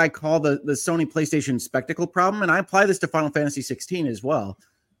essentially what I call the Sony PlayStation spectacle problem, and I apply this to Final Fantasy 16 as well,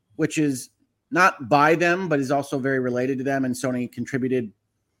 which is not by them, but is also very related to them, and Sony contributed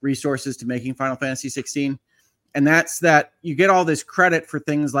resources to making Final Fantasy 16, and that's that you get all this credit for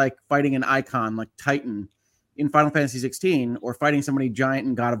things like fighting an icon like Titan in Final Fantasy 16 or fighting somebody giant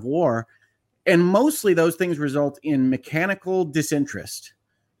in God of War. And mostly those things result in mechanical disinterest,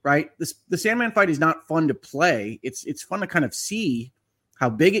 right? The Sandman fight is not fun to play. It's fun to kind of see how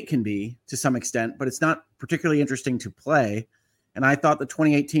big it can be to some extent, but it's not particularly interesting to play. And I thought the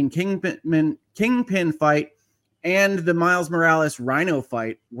 2018 Kingpin fight and the Miles Morales Rhino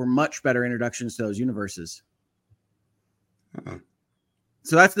fight were much better introductions to those universes. Uh-huh.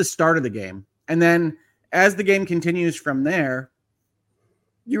 So that's the start of the game. And then as the game continues from there,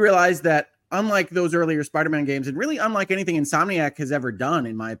 you realize that unlike those earlier Spider-Man games, and really unlike anything Insomniac has ever done,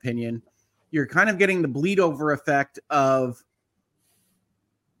 in my opinion, you're kind of getting the bleed over effect of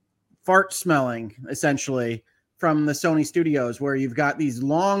fart smelling, essentially, from the Sony studios, where you've got these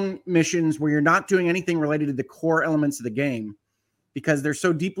long missions where you're not doing anything related to the core elements of the game because they're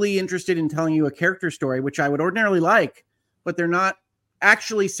so deeply interested in telling you a character story, which I would ordinarily like, but they're not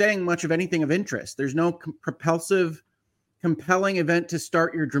actually saying much of anything of interest. There's no propulsive, compelling event to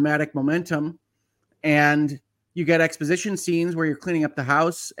start your dramatic momentum. And you get exposition scenes where you're cleaning up the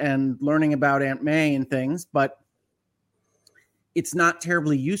house and learning about Aunt May and things, but it's not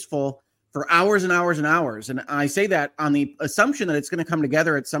terribly useful for hours and hours and hours. And I say that on the assumption that it's going to come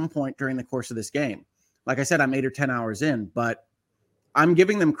together at some point during the course of this game. Like I said, I'm 8 or 10 hours in, but I'm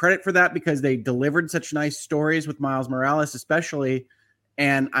giving them credit for that because they delivered such nice stories with Miles Morales, especially.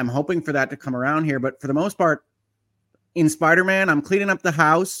 And I'm hoping for that to come around here. But for the most part, in Spider-Man, I'm cleaning up the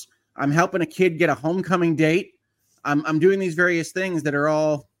house. I'm helping a kid get a homecoming date. I'm doing these various things that are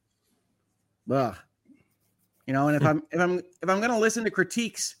all, and if I'm going to listen to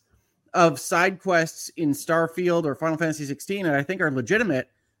critiques of side quests in Starfield or Final Fantasy 16 that I think are legitimate,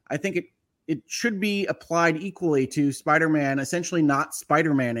 I think it should be applied equally to Spider-Man, essentially not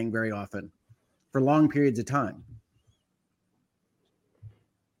Spider-Manning very often for long periods of time.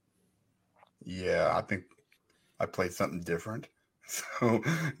 Yeah, I think I played something different. So,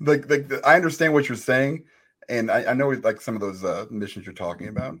 like I understand what you're saying, and I know like some of those missions you're talking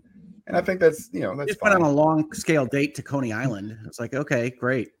about, and I think that's that's just fine. Went on a long scale date to Coney Island. It's like, okay,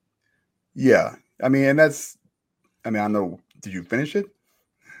 great. Yeah, I I know. Did you finish it?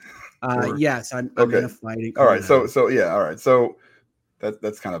 Yes, I'm okay. in a fighting. All right, so all right, so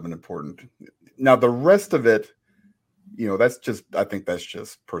that's kind of an important. Now the rest of it, I think that's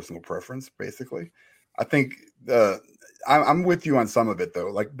just personal preference, basically. I think I'm with you on some of it though,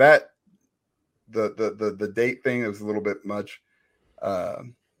 like that the date thing was a little bit much,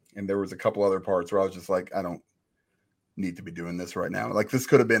 and there was a couple other parts where I was just like, I don't need to be doing this right now. Like this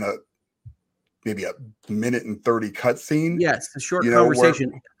could have been maybe a minute and 30 cutscene. Yes, a short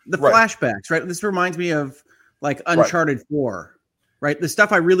conversation. Flashbacks, right? This reminds me of like Uncharted 4. Right. The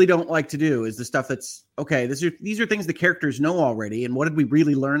stuff I really don't like to do is the stuff that's okay. These are things the characters know already. And what did we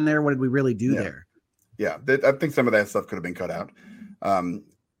really learn there? What did we really do there? Yeah. I think some of that stuff could have been cut out.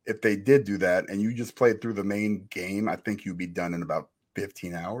 if they did do that and you just played through the main game, I think you'd be done in about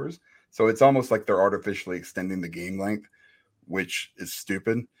 15 hours. So it's almost like they're artificially extending the game length, which is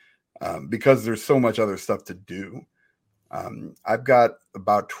stupid because there's so much other stuff to do. I've got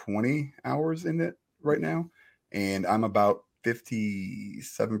about 20 hours in it right now, and I'm about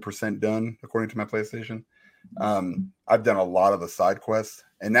 57% done according to my PlayStation. I've done a lot of the side quests,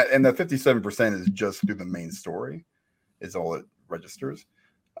 and the 57% is just through the main story, is all it registers.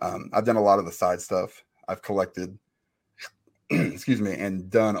 I've done a lot of the side stuff. I've collected, excuse me, and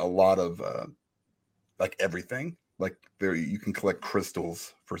done a lot of like everything. Like there, you can collect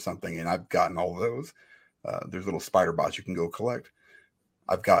crystals for something, and I've gotten all those. There's little spider bots you can go collect.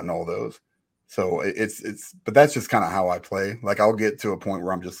 I've gotten all those. So but that's just kind of how I play. Like I'll get to a point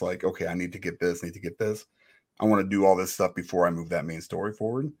where I'm just like, okay, I need to get this, I want to do all this stuff before I move that main story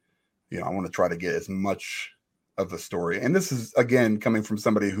forward. I want to try to get as much of the story. And this is, again, coming from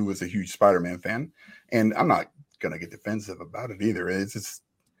somebody who is a huge Spider-Man fan. And I'm not going to get defensive about it either. It's just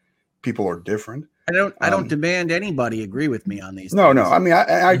people are different. I don't demand anybody agree with me on these. No. I mean,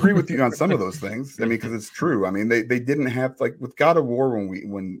 I agree with you on some of those things. I mean, because it's true. I mean, they didn't have, like with God of War,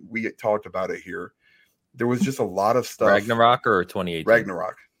 when we talked about it here, there was just a lot of stuff. Ragnarok or 2018?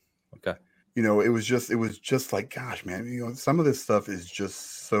 Ragnarok. Okay. It was just like, gosh, man, some of this stuff is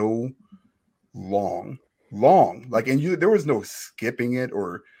just so long. Like, and there was no skipping it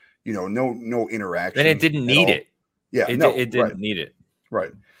or, no interaction. And it didn't need it. Yeah. It didn't need it.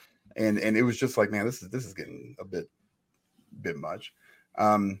 Right. And it was just like, man, this is getting a bit much.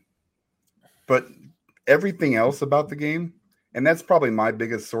 But everything else about the game, and that's probably my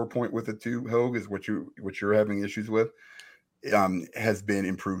biggest sore point with it too, Hogue, is what you're having issues with, has been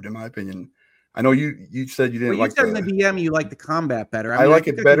improved in my opinion. I know you said you didn't like the DM. You like the combat better. I like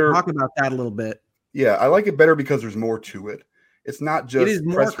it better. Talk about that a little bit. Yeah, I like it better because there's more to it. It's not just it is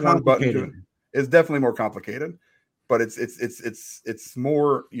more press one button to it. It's definitely more complicated, but it's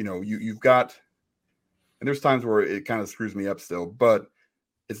more. You've got, and there's times where it kind of screws me up still, but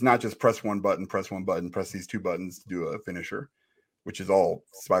it's not just press one button, press these two buttons to do a finisher, which is all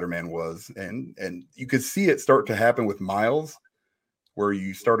Spider-Man was, and you could see it start to happen with Miles, where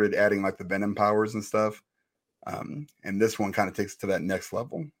you started adding like the Venom powers and stuff. And this one kind of takes it to that next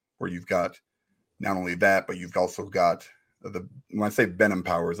level where you've got not only that, but you've also got when I say Venom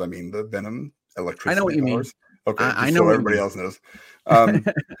powers, I mean the Venom electricity. I know what you powers. mean. Okay. I know so everybody else knows.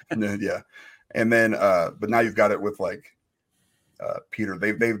 Yeah. And then, but now you've got it with like Peter.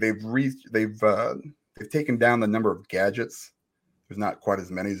 They've taken down the number of gadgets. There's not quite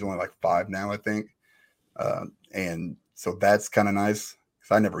as many. There's only like 5 now, I think. And so that's kind of nice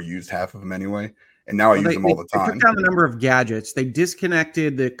because I never used half of them anyway. And now I use them all the time. They took down the number of gadgets. They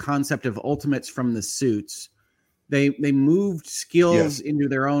disconnected the concept of ultimates from the suits. They moved skills into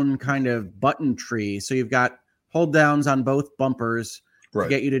their own kind of button tree. So you've got hold downs on both bumpers to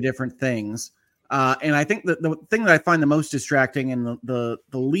get you to different things. And I think that the thing that I find the most distracting and the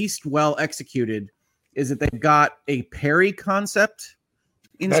least well executed is that they've got a parry concept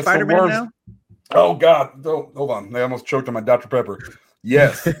in Spider-Man now. Oh, God. Hold on. I almost choked on my Dr. Pepper.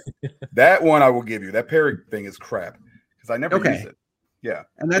 Yes. That one I will give you. That parry thing is crap because I never use it. Yeah.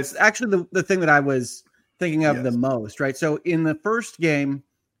 And that's actually the thing that I was thinking of the most, right? So in the first game,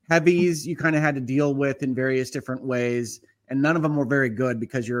 heavies you kind of had to deal with in various different ways, and none of them were very good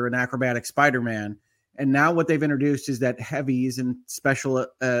because you're an acrobatic Spider-Man. And now what they've introduced is that heavies and special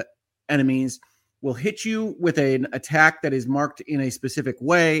enemies will hit you with an attack that is marked in a specific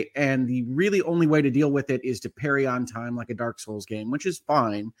way, and the really only way to deal with it is to parry on time like a Dark Souls game, which is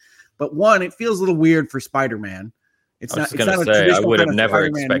fine. But one, it feels a little weird for Spider-Man. It's not I would have never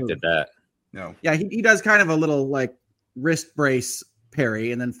expected that. No. Yeah, he does kind of a little like wrist brace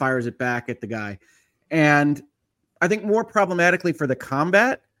parry and then fires it back at the guy. And I think more problematically for the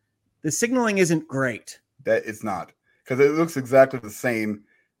combat, the signaling isn't great. That it's not, because it looks exactly the same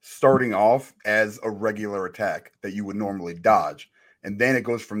starting off as a regular attack that you would normally dodge. And then it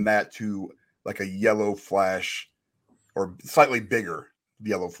goes from that to like a yellow flash or slightly bigger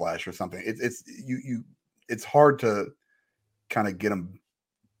yellow flash or something. It's hard to kind of get them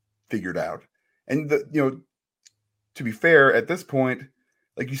figured out. And to be fair, at this point,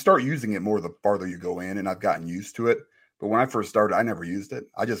 like you start using it more the farther you go in, and I've gotten used to it. But when I first started, I never used it.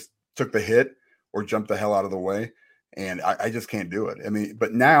 I just took the hit or jumped the hell out of the way. And I just can't do it. I mean,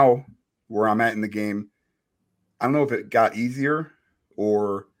 but now where I'm at in the game, I don't know if it got easier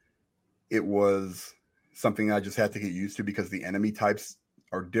or it was something I just had to get used to because the enemy types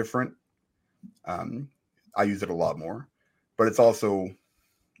are different. I use it a lot more, but it's also,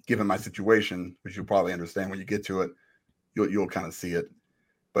 given my situation, which you'll probably understand when you get to it, you'll kind of see it.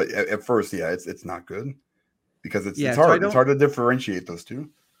 But at first, yeah, it's not good because it's so hard. It's hard to differentiate those two.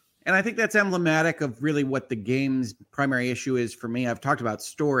 And I think that's emblematic of really what the game's primary issue is for me. I've talked about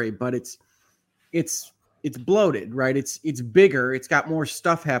story, but it's bloated, right? It's bigger. It's got more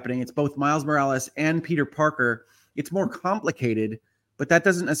stuff happening. It's both Miles Morales and Peter Parker. It's more complicated, but that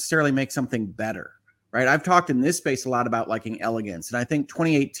doesn't necessarily make something better, right? I've talked in this space a lot about liking elegance, and I think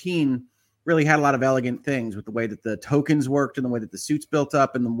 2018 really had a lot of elegant things with the way that the tokens worked and the way that the suits built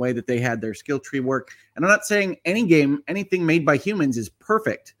up and the way that they had their skill tree work. And I'm not saying anything made by humans is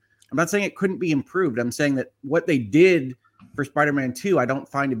perfect. I'm not saying it couldn't be improved. I'm saying that what they did for Spider-Man 2, I don't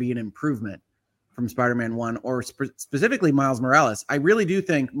find to be an improvement from Spider-Man 1 or specifically Miles Morales. I really do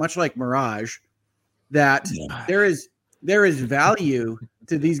think, much like Mirage, that there is value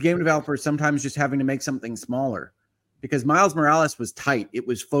to these game developers sometimes just having to make something smaller, because Miles Morales was tight. It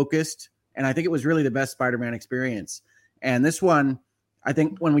was focused. And I think it was really the best Spider-Man experience. And this one, I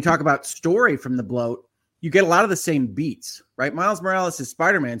think when we talk about story from the bloat, you get a lot of the same beats, right? Miles Morales is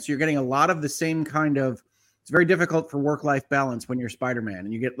Spider-Man, so you're getting a lot of the same kind of, it's very difficult for work-life balance when you're Spider-Man.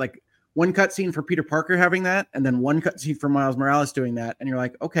 And you get like one cutscene for Peter Parker having that, and then one cutscene for Miles Morales doing that. And you're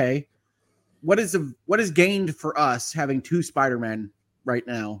like, okay, what is gained for us having two Spider-Men right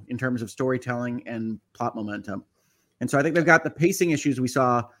now in terms of storytelling and plot momentum? And so I think they've got the pacing issues we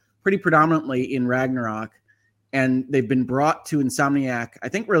saw pretty predominantly in Ragnarok, and they've been brought to Insomniac, I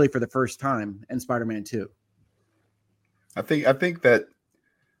think, really for the first time in Spider-Man 2. I think that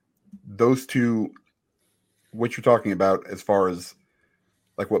those two, what you're talking about as far as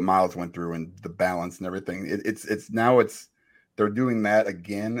like what Miles went through and the balance and everything, they're doing that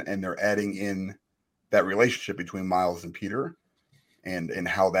again, and they're adding in that relationship between Miles and Peter and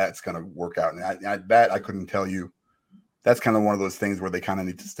how that's going to work out. And I couldn't tell you. That's kind of one of those things where they kind of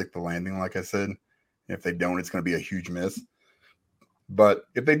need to stick the landing, like I said. If they don't, it's going to be a huge miss. But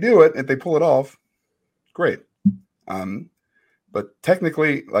if they do it, if they pull it off, great. But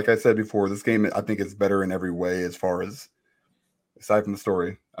technically, like I said before, this game, I think is better in every way as far as, aside from the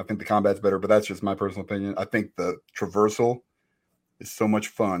story. I think the combat's better, but that's just my personal opinion. I think the traversal is so much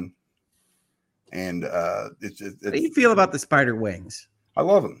fun. And how do you feel about the spider wings? I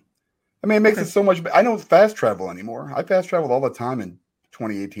love them. I mean, it makes it so much better. I don't fast travel anymore. I fast traveled all the time in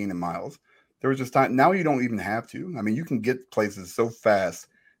 2018 in Miles. There was just time. Now you don't even have to. I mean, you can get places so fast.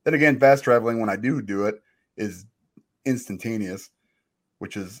 Then again, fast traveling, when I do it, is instantaneous,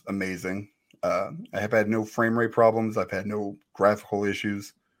 which is amazing. I have had no frame rate problems. I've had no graphical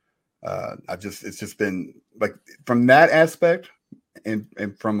issues. It's just been like, from that aspect and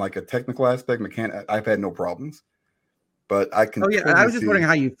from like a technical aspect, I've had no problems. But I can. I was just wondering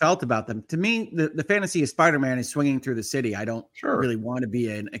how you felt about them. To me, the fantasy of Spider-Man is swinging through the city. I don't really want to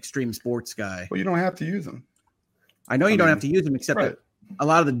be an extreme sports guy. Well, you don't have to use them. I know you don't have to use them, except that a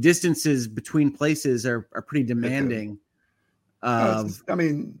lot of the distances between places are pretty demanding.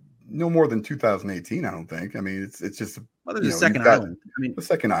 No more than 2018. I don't think. I mean, it's just. Well, there's a second island. The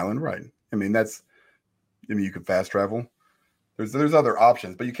second island, right? I mean, you could fast travel. There's other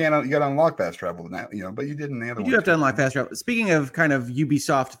options, but you got to unlock fast travel now, but you didn't. You do have to unlock fast travel. Speaking of kind of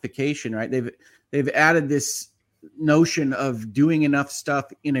Ubisoftification, right? They've added this notion of doing enough stuff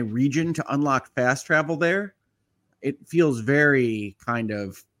in a region to unlock fast travel there. It feels very kind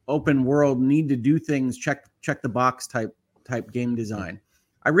of open world, need to do things, check the box type game design.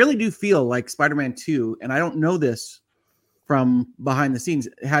 I really do feel like Spider-Man 2, and I don't know this from behind the scenes,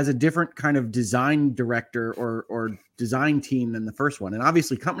 has a different kind of design director or design team than the first one. And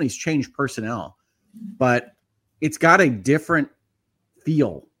obviously companies change personnel, but it's got a different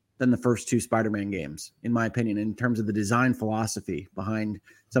feel than the first two Spider-Man games, in my opinion, in terms of the design philosophy behind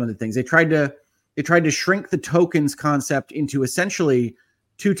some of the things. They tried to shrink the tokens concept into essentially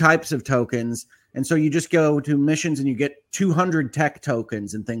two types of tokens. And so you just go to missions and you get 200 tech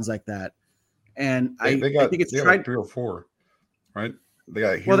tokens and things like that. And I think it's tried like 3 or 4. Right? They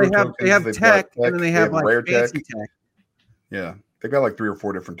got they have tech, and then they have like rare fancy tech. Yeah, they've got like 3 or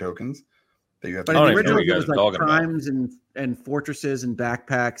 4 different tokens that you have. But in the original, it was like crimes and fortresses and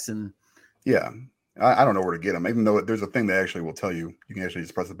backpacks and. Yeah, I don't know where to get them. Even though there's a thing that actually will tell you, you can actually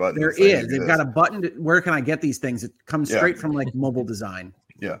just press a button. There is. They've got a button. Where can I get these things? It comes straight from like mobile design.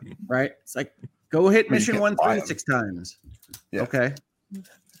 Yeah. Right. It's like go hit mission 1 3 6 times. Yeah. Okay. It's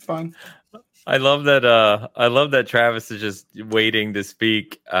fine. I love that Travis is just waiting to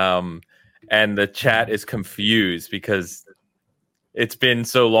speak, and the chat is confused because it's been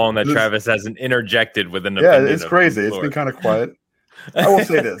so long that Travis hasn't interjected with an opinion. Yeah, it's crazy. It's been kind of quiet. I will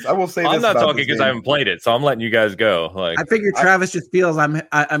say this. I'm not talking because I haven't played it, so I'm letting you guys go. Like, I figure Travis just feels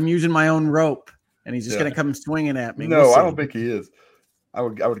I'm using my own rope, and he's just going to come swinging at me. No, I don't think he is. I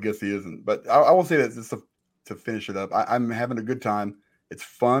would guess he isn't. But I will say that just to finish it up, I'm having a good time. It's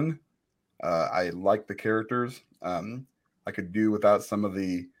fun. I like the characters. I could do without some of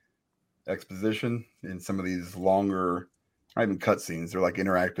the exposition in some of these longer, not even cutscenes. They're like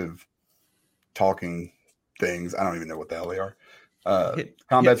interactive talking things. I don't even know what the hell they are.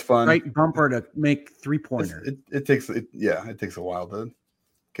 Combat's fun. Right bumper to make 3-pointer. It takes a while to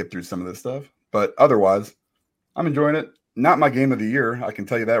get through some of this stuff, but otherwise, I'm enjoying it. Not my game of the year. I can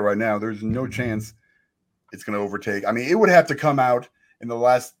tell you that right now. There's no chance it's going to overtake. I mean, it would have to come out in the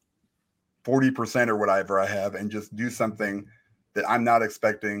last 40% or whatever I have and just do something that I'm not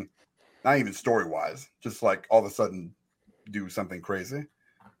expecting, not even story-wise, just like all of a sudden do something crazy.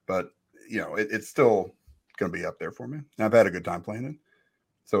 But, it's still going to be up there for me. And I've had a good time playing it.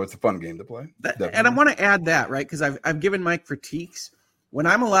 So it's a fun game to play. And I want to add that, right? Because I've given Mike critiques. When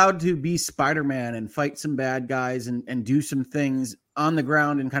I'm allowed to be Spider-Man and fight some bad guys and do some things on the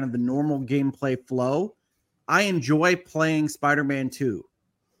ground in kind of the normal gameplay flow, I enjoy playing Spider-Man 2.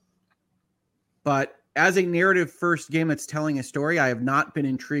 But as a narrative first game that's telling a story, I have not been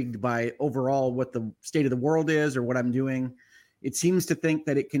intrigued by overall what the state of the world is or what I'm doing. It seems to think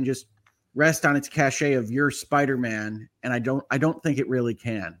that it can just rest on its cachet of your Spider-Man, and I don't think it really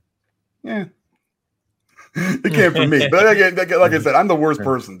can. Yeah. It can't for me. But again, like I said, I'm the worst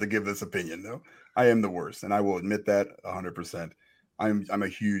person to give this opinion, though. I am the worst, and I will admit that 100%. I'm a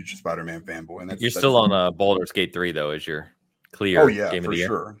huge Spider-Man fanboy, and you're still on Baldur's Gate 3 though, is your clear game of the year.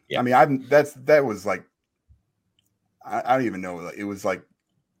 Sure. Yeah. I mean, that was like I don't even know. It was like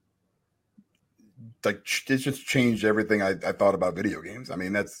it just changed everything I thought about video games. I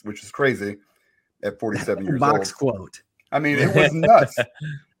mean, which is crazy at 47 years old. Box quote. I mean, it was nuts.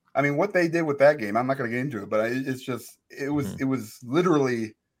 I mean, what they did with that game, I'm not going to get into it, but it was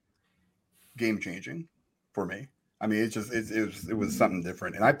literally game changing for me. I mean, it was something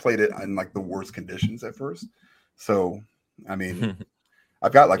different, and I played it in like the worst conditions at first. So, I mean,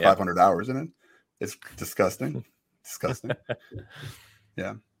 I've got like 500 hours in it. It's disgusting.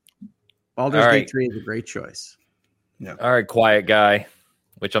 Yeah. Baldur's Gate 3 is a great choice. Yeah. All right, quiet guy,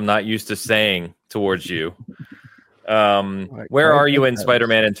 which I'm not used to saying towards you. Where are you in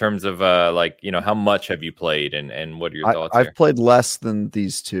Spider-Man in terms of how much have you played and what are your thoughts? I've played less than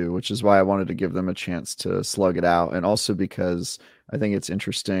these two, which is why I wanted to give them a chance to slug it out, and also because I think it's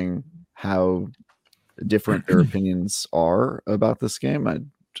interesting how different their opinions are about this game.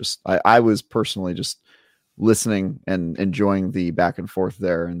 I was personally just listening and enjoying the back and forth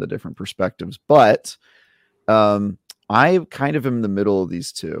there and the different perspectives, but I kind of am in the middle of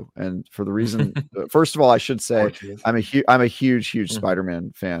these two, and for the reason, first of all, I should say I'm a huge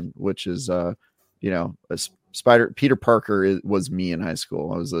Spider-Man fan, which is Peter Parker was me in high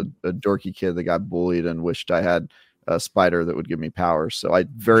school. I was a dorky kid that got bullied and wished I had a spider that would give me powers. So I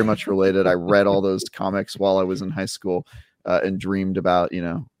very much related. I read all those comics while I was in high school and dreamed about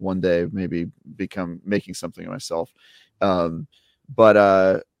one day maybe making something of myself.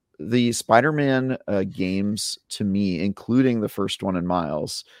 But the Spider-Man games, to me, including the first one in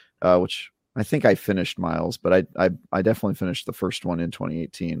Miles, which I think I finished Miles, but I definitely finished the first one in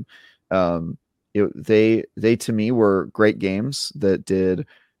 2018. They to me were great games that did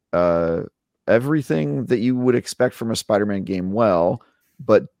everything that you would expect from a Spider-Man game well,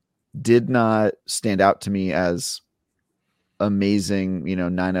 but did not stand out to me as amazing,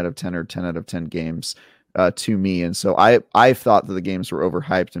 9 out of 10 or 10 out of 10 games to me. And so I thought that the games were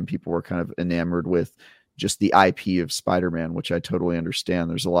overhyped and people were kind of enamored with just the IP of Spider-Man, which I totally understand.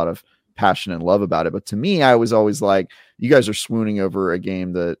 There's a lot of passion and love about it. But to me, I was always like, you guys are swooning over a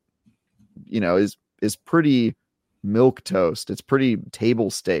game that, is pretty milk toast. It's pretty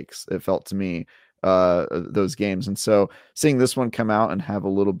table stakes. It felt to me, those games. And so seeing this one come out and have a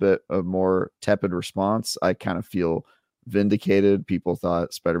little bit of more tepid response, I kind of feel vindicated. People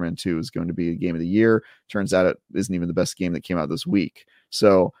thought Spider-Man 2 was going to be a game of the year. Turns out it isn't even the best game that came out this week.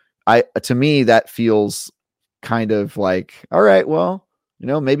 So to me, that feels kind of like, all right, well,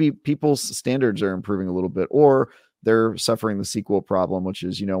 maybe people's standards are improving a little bit, or they're suffering the sequel problem, which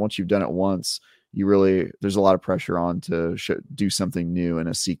is, once you've done it once, there's a lot of pressure on to do something new in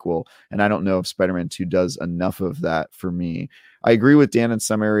a sequel. And I don't know if Spider-Man 2 does enough of that for me. I agree with Dan in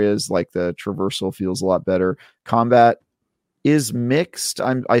some areas, like the traversal feels a lot better. Combat is mixed.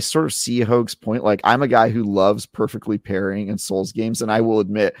 I sort of see Hoag's point. Like, I'm a guy who loves perfectly parrying in Souls games, and I will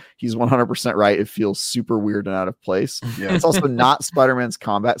admit he's 100% right. It feels super weird and out of place. Yeah. It's also not Spider-Man's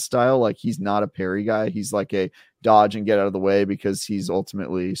combat style. Like, he's not a parry guy. He's like a dodge and get out of the way because he's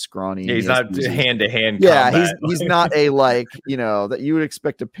ultimately scrawny. Yeah, he's not hand-to-hand yeah, combat. He's not a that you would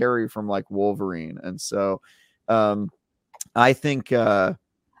expect a parry from like Wolverine. And so I think yeah,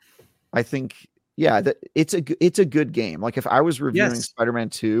 that it's a good game. Like if I was reviewing Spider-Man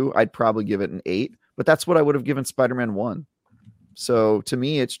 2, I'd probably give it an 8, but that's what I would have given Spider-Man 1. So to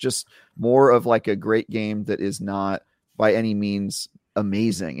me, it's just more of like a great game that is not by any means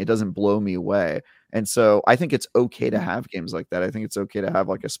amazing. It doesn't blow me away. And so I think it's okay to have games like that. I think it's okay to have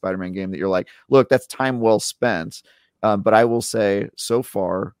like a Spider-Man game that you're like, look, that's time well spent. But I will say so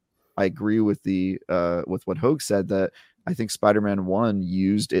far, I agree with with what Hogue said, that I think Spider-Man 1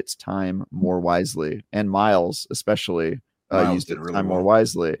 used its time more wisely, and Miles especially used its time more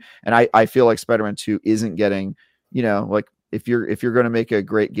wisely. And I feel like Spider-Man 2 isn't getting, like if you're going to make a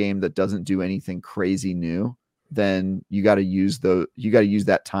great game that doesn't do anything crazy new, then you got to use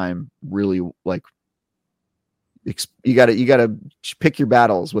that time really, like you got to pick your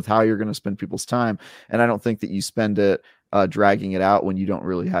battles with how you're going to spend people's time. And I don't think that you spend it dragging it out when you don't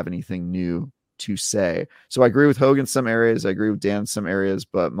really have anything new to say. So I agree with Hogue in some areas. I agree with Dan in some areas,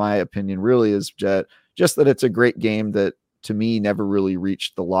 but my opinion really is just that it's a great game that to me never really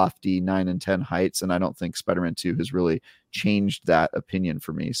reached the lofty 9 and 10 heights. And I don't think Spider-Man 2 has really changed that opinion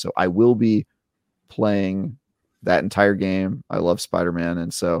for me. So I will be playing that entire game. I love Spider-Man,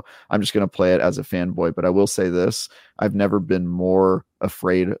 and so I'm just going to play it as a fanboy. But I will say this: I've never been more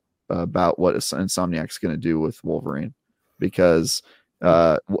afraid about what Insomniac's going to do with Wolverine, because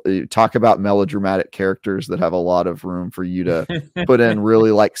talk about melodramatic characters that have a lot of room for you to put in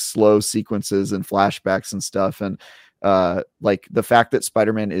really like slow sequences and flashbacks and stuff. And like the fact that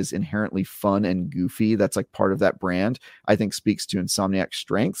Spider-Man is inherently fun and goofy, that's like part of that brand, I think speaks to Insomniac's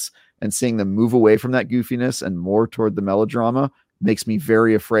strengths. And seeing them move away from that goofiness and more toward the melodrama makes me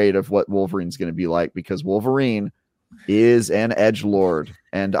very afraid of what Wolverine's going to be like, because Wolverine is an edgelord,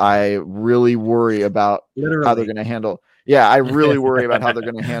 and I really worry about how they're going to handle. Yeah, I really worry about how they're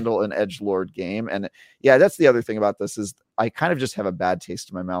going to handle an edgelord game. And yeah, that's the other thing about this is I kind of just have a bad taste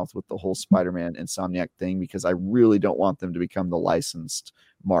in my mouth with the whole Spider-Man Insomniac thing, because I really don't want them to become the licensed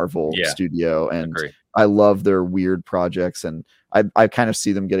Marvel studio. And I love their weird projects, and I kind of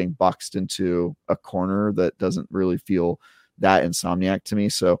see them getting boxed into a corner that doesn't really feel that Insomniac to me.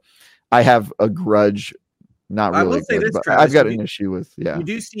 So I have a grudge. Not really. I will say this, Travis, I've got an issue with, You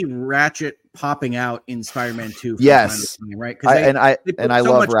do see Ratchet popping out in Spider-Man 2. Yes. Time, right? I so love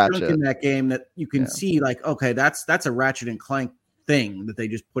much Ratchet in that game that you can see like, okay, that's a Ratchet and Clank thing that they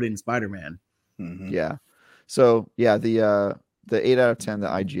just put in Spider-Man. Mm-hmm. Yeah. So yeah, the 8 out of 10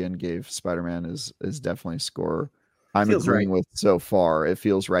 that IGN gave Spider-Man is definitely a score I'm agreeing with so far. It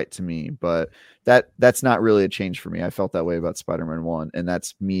feels right to me, but that's not really a change for me. I felt that way about Spider-Man 1, and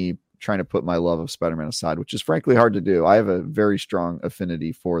that's me trying to put my love of Spider-Man aside, which is frankly hard to do. I have a very strong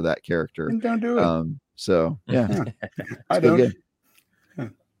affinity for that character. And don't do it. So yeah, I don't.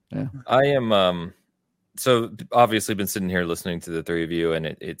 Yeah. I am. So obviously been sitting here listening to the three of you,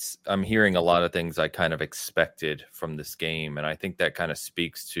 and I'm hearing a lot of things I kind of expected from this game. And I think that kind of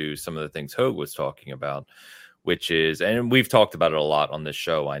speaks to some of the things Hogue was talking about, which is, and we've talked about it a lot on this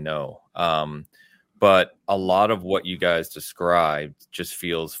show, I know. But a lot of what you guys described just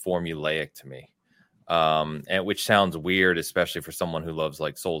feels formulaic to me. And which sounds weird, especially for someone who loves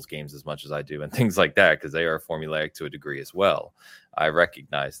like Souls games as much as I do and things like that, because they are formulaic to a degree as well. I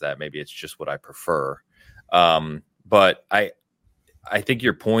recognize that. Maybe it's just what I prefer. But I think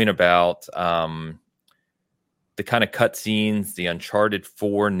your point about the kind of cutscenes, the Uncharted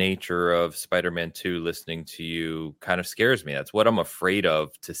 4 nature of Spider-Man 2 listening to you kind of scares me. That's what I'm afraid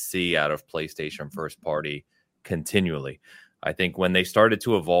of to see out of PlayStation first party continually. I think when they started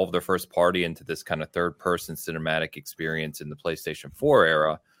to evolve their first party into this kind of third person cinematic experience in the PlayStation 4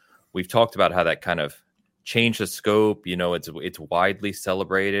 era, we've talked about how that kind of changed the scope. You know, it's widely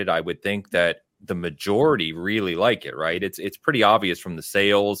celebrated. I would think that the majority really like it, right? It's pretty obvious from the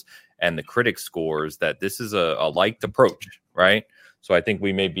sales and the critic scores that this is a liked approach, right? So I think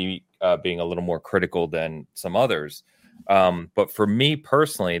we may be being a little more critical than some others. But for me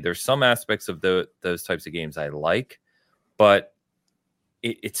personally, there's some aspects of those types of games I like, but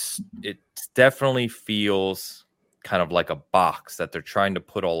it definitely feels kind of like a box that they're trying to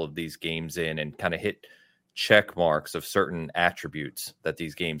put all of these games in and kind of hit check marks of certain attributes that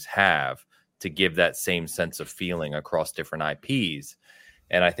these games have to give that same sense of feeling across different IPs.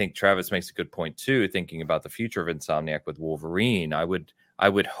 And I think Travis makes a good point too, thinking about the future of Insomniac with Wolverine. I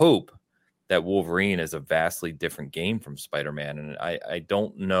would hope that Wolverine is a vastly different game from Spider-Man. And I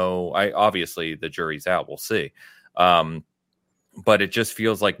don't know. Obviously the jury's out. We'll see. But it just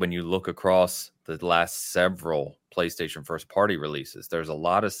feels like when you look across the last several PlayStation first party releases, there's a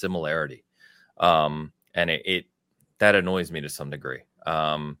lot of similarity. And it that annoys me to some degree.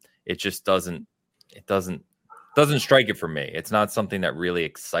 It just doesn't doesn't strike it for me. It's not something that really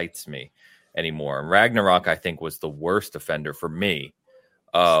excites me anymore. And Ragnarok, I think, was the worst offender for me.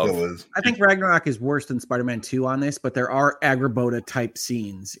 Still is. I think Ragnarok is worse than Spider-Man 2 on this, but there are Agrabota type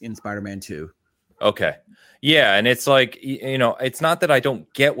scenes in Spider-Man 2. Okay. Yeah. And it's like, it's not that I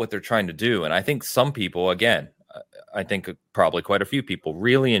don't get what they're trying to do. And I think some people, again, I think probably quite a few people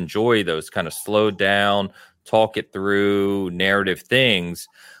really enjoy those kind of slowed down, talk it through narrative things.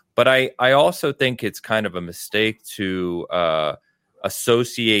 But I also think it's kind of a mistake to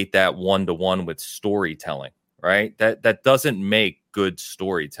associate that one-to-one with storytelling, right? That doesn't make good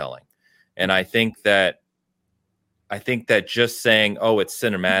storytelling. And I think that just saying, oh, it's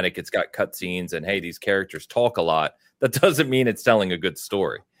cinematic, it's got cutscenes, and hey, these characters talk a lot, that doesn't mean it's telling a good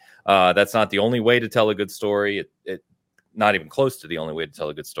story. That's not the only way to tell a good story. It not even close to the only way to tell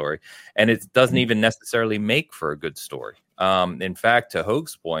a good story. And it doesn't even necessarily make for a good story. In fact, to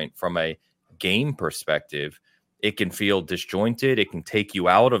Hoag's point, from a game perspective, it can feel disjointed. It can take you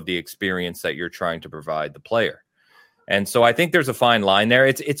out of the experience that you're trying to provide the player. And so I think there's a fine line there.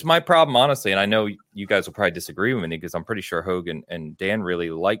 It's my problem, honestly. And I know you guys will probably disagree with me because I'm pretty sure Hogan and Dan really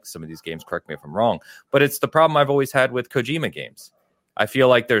like some of these games. Correct me if I'm wrong. But it's the problem I've always had with Kojima games. I feel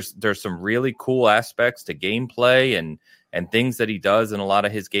like there's some really cool aspects to gameplay and things that he does in a lot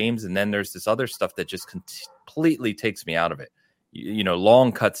of his games. And then there's this other stuff that just completely takes me out of it.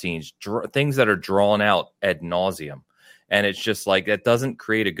 Long cutscenes, things that are drawn out ad nauseum. And it's just like, that doesn't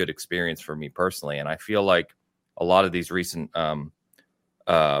create a good experience for me personally. And I feel like a lot of these recent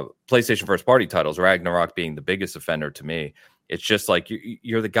PlayStation first party titles, Ragnarok being the biggest offender to me, it's just like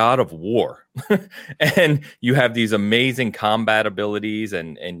you're the god of war and you have these amazing combat abilities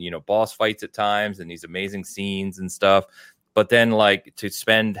and boss fights at times and these amazing scenes and stuff. But then like to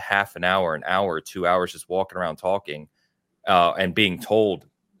spend half an hour, 2 hours just walking around talking and being told,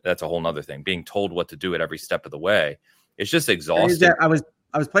 that's a whole nother thing, being told what to do at every step of the way. It's just exhausting. I was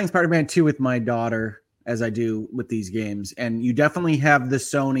playing Spider-Man 2 with my daughter, as I do with these games. And you definitely have the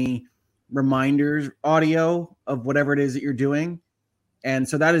Sony reminders audio of whatever it is that you're doing. And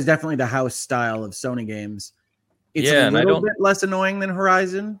so that is definitely the house style of Sony games. It's a little bit less annoying than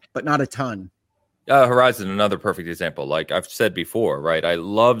Horizon, but not a ton. Horizon, another perfect example. Like I've said before, right? I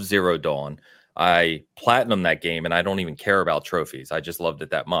love Zero Dawn. I platinum that game and I don't even care about trophies. I just loved it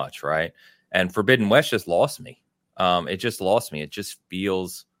that much, right? And Forbidden West just lost me. It just lost me. It just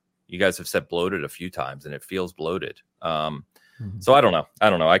feels... You guys have said bloated a few times, and it feels bloated. So I don't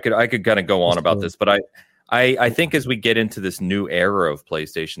know. I could kind of go on about this, but I think as we get into this new era of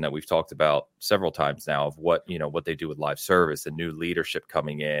PlayStation that we've talked about several times now, of what they do with live service and new leadership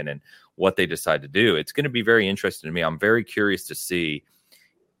coming in and what they decide to do, it's going to be very interesting to me. I'm very curious to see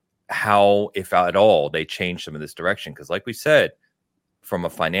how, if at all, they change some of this direction. Because, like we said, from a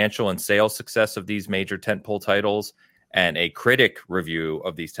financial and sales success of these major tentpole titles and a critic review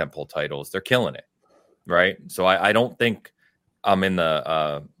of these tentpole titles, they're killing it, right? So I don't think I'm in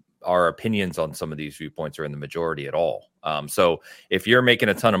the our opinions on some of these viewpoints are in the majority at all. So if you're making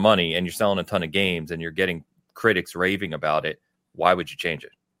a ton of money and you're selling a ton of games and you're getting critics raving about it, why would you change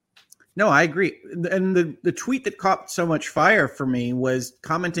it? No, I agree. And the tweet that caught so much fire for me was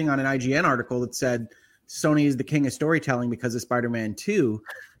commenting on an IGN article that said Sony is the king of storytelling because of Spider-Man 2.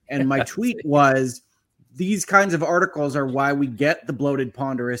 And my tweet was, these kinds of articles are why we get the bloated,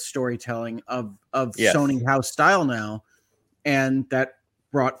 ponderous storytelling of yes. Sony house style now. And that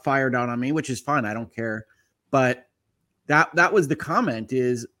brought fire down on me, which is fine. I don't care. But that was the comment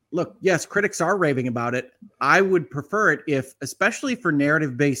is, look, yes, critics are raving about it. I would prefer it if, especially for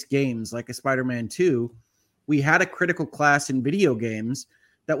narrative-based games like a Spider-Man 2, we had a critical class in video games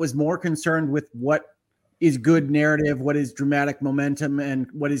that was more concerned with what is good narrative, what is dramatic momentum, and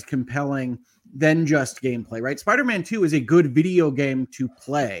what is compelling than just gameplay, right? Spider-Man 2 is a good video game to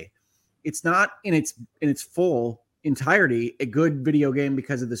play. It's not in its full entirety a good video game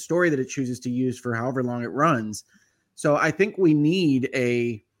because of the story that it chooses to use for however long it runs. So I think we need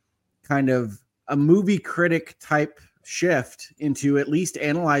a kind of a movie critic type shift into at least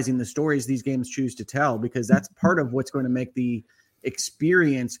analyzing the stories these games choose to tell, because that's part of what's going to make the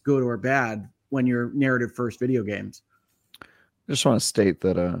experience good or bad when you're narrative first video games. I just want to state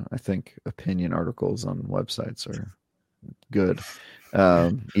that I think opinion articles on websites are good,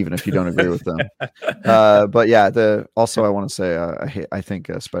 even if you don't agree with them. But yeah, also I want to say I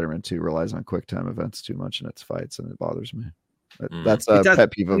think Spider-Man 2 relies on QuickTime events too much in its fights, and it bothers me. That's a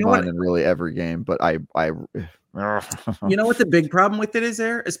pet peeve of mine in really every game. But I you know what the big problem with it is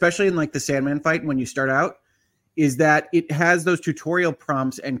there, especially in like the Sandman fight when you start out, is that it has those tutorial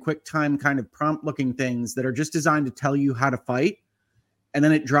prompts and QuickTime kind of prompt looking things that are just designed to tell you how to fight. And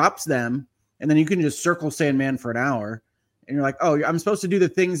then it drops them. and then you can just circle Sandman for an hour. And you're like, oh, I'm supposed to do the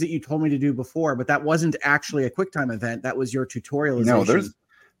things that you told me to do before, but that wasn't actually a QuickTime event. That was your tutorialization. No,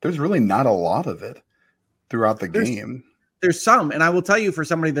 there's really not a lot of it throughout the game. There's some, and I will tell you, for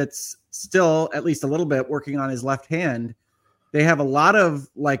somebody that's still at least a little bit working on his left hand, they have a lot of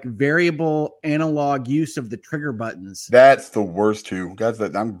like variable analog use of the trigger buttons. That's the worst too, guys.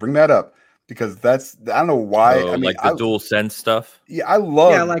 Bring that up because I don't know why. I mean, like the dual sense stuff. Yeah, I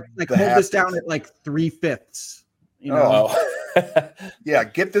love. Yeah, like hold this down at like 3/5. You know, yeah,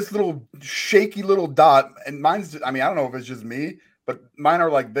 get this little shaky little dot, and mine's. I mean, I don't know if it's just me, but mine are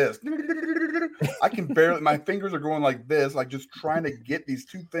like this. I can barely. My fingers are going like this, like just trying to get these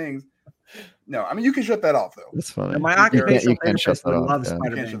two things. No, I mean you can shut that off though. That's funny. And my occupational therapist would love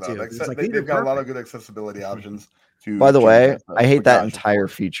Spider-Man too. They've got a lot of good accessibility options. By the way, I hate that entire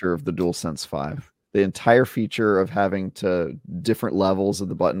feature of the DualSense 5. The entire feature of having to different levels of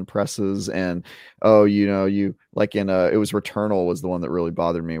the button presses, and you like in it was Returnal was the one that really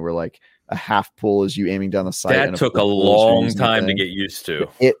bothered me, where like a half pull is you aiming down the sight. That took a long time to get used to.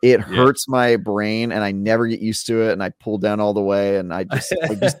 It hurts my brain, and I never get used to it. And I pull down all the way, and I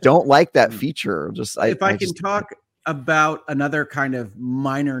just don't like that feature. If I can talk about another kind of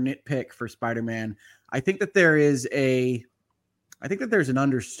minor nitpick for Spider-Man, I think that there's an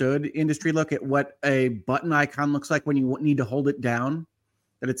understood industry look at what a button icon looks like when you need to hold it down.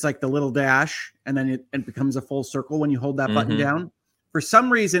 That it's like the little dash, and then it becomes a full circle when you hold that button down. For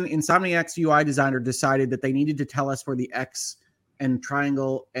some reason, Insomniac's UI designer decided that they needed to tell us where the X and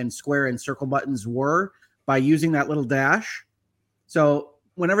triangle and square and circle buttons were by using that little dash. So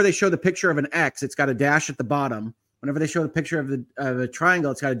whenever they show the picture of an X, it's got a dash at the bottom. Whenever they show the picture of a triangle,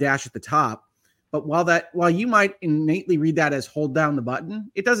 it's got a dash at the top. But while you might innately read that as hold down the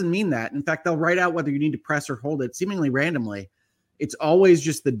button, it doesn't mean that. In fact, they'll write out whether you need to press or hold it seemingly randomly. It's always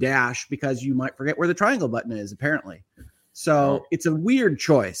just the dash because you might forget where the triangle button is, apparently. So it's a weird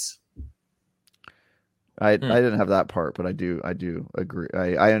choice. I didn't have that part, but I do agree.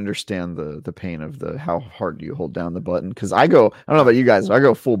 I understand the pain of how hard do you hold down the button, because I don't know about you guys, I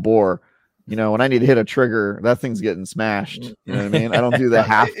go full bore. When I need to hit a trigger, that thing's getting smashed. You know what I mean? I don't do the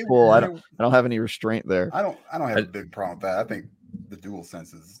half pull. I don't have any restraint there. I don't have a big problem with that. I think the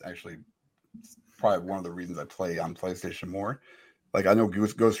DualSense is actually probably one of the reasons I play on PlayStation more. Like I know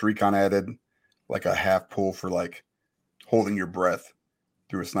Ghost Recon added like a half pull for like holding your breath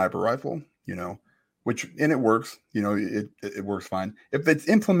through a sniper rifle, and it works, it works fine. If it's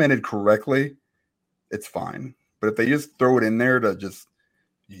implemented correctly, it's fine. But if they just throw it in there to just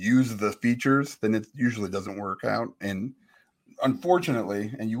use the features, then it usually doesn't work out. And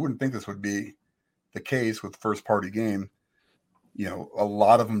unfortunately, and you wouldn't think this would be the case with first party game, a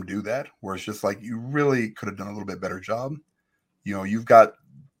lot of them do that, where it's just like, you really could have done a little bit better job. You've got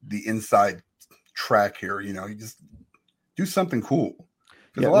the inside track here, you just do something cool.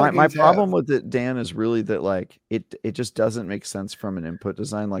 Yeah, my problem with it, Dan, is really that like it just doesn't make sense from an input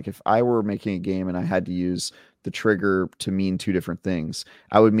design. Like if I were making a game and I had to use the trigger to mean two different things,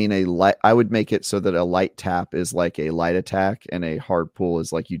 I would make it so that a light tap is like a light attack and a hard pull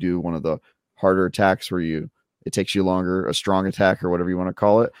is like you do one of the harder attacks where it takes you longer, a strong attack or whatever you want to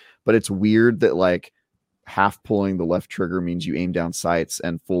call it. But it's weird that like half pulling the left trigger means you aim down sights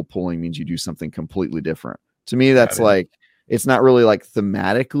and full pulling means you do something completely different. To me, that's like, it's not really like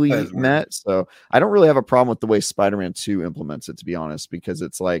thematically met. So I don't really have a problem with the way Spider-Man 2 implements it, to be honest, because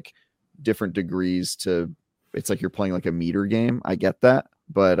it's like different degrees it's like you're playing like a meter game. I get that.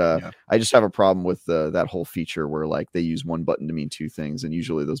 But I just have a problem with that whole feature where like they use one button to mean two things. And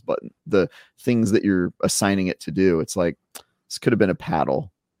usually the things that you're assigning it to do, it's like, this could have been a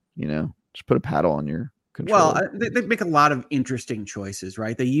paddle, just put a paddle on your controller. Well, they make a lot of interesting choices,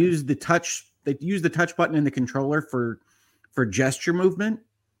 right? They use the touch button in the controller for gesture movement,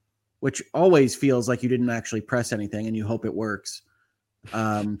 which always feels like you didn't actually press anything and you hope it works.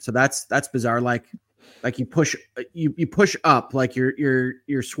 So that's bizarre. Like you push up, like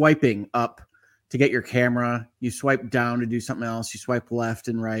you're swiping up to get your camera. You swipe down to do something else. You swipe left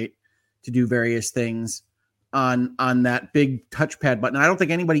and right to do various things on that big touchpad button. I don't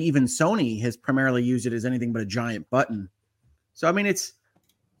think anybody, even Sony, has primarily used it as anything but a giant button. So, I mean, it's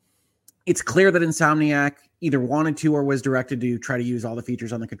clear that Insomniac either wanted to or was directed to try to use all the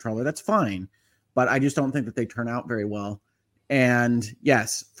features on the controller. That's fine. But I just don't think that they turn out very well. And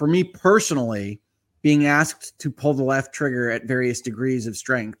yes, for me personally, being asked to pull the left trigger at various degrees of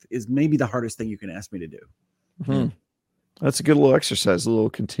strength is maybe the hardest thing you can ask me to do. Mm-hmm. That's a good little exercise, a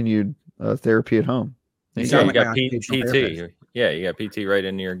little continued therapy at home. You got PT. Yeah, you got PT right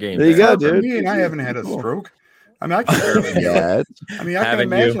into your game. There you go, dude. I haven't had a stroke. I mean, I can barely do it. I mean, I can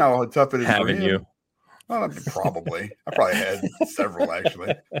imagine how tough it is for him. You? Well, probably. I probably had several,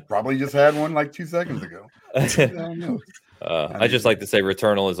 actually. Probably just had one like 2 seconds ago. I just like to say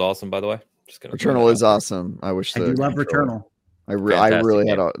Returnal is awesome, by the way. Returnal is awesome. I wish I do love Returnal. I really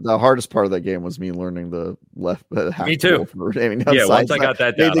had the hardest part of that game was me learning the left. Me too. Yeah, once I got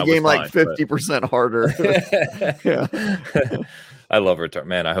that down, made the game like 50% harder. Yeah, I love Return.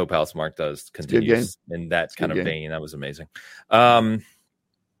 Man, I hope Housemarque does continue in that kind of vein. That was amazing.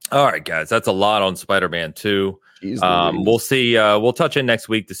 All right, guys, that's a lot on Spider-Man 2. We'll see. We'll touch in next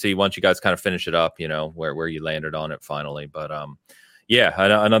week to see once you guys kind of finish it up. You know where you landed on it finally, but yeah,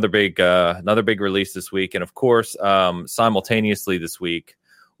 another big release this week, and of course, simultaneously this week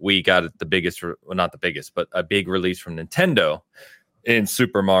we got the biggest, well, not the biggest, but a big release from Nintendo in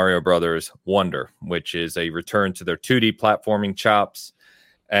Super Mario Brothers Wonder, which is a return to their 2D platforming chops.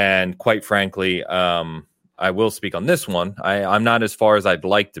 And quite frankly, I will speak on this one. I'm not as far as I'd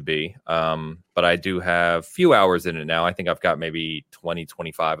like to be, but I do have a few hours in it now. I think I've got maybe 20,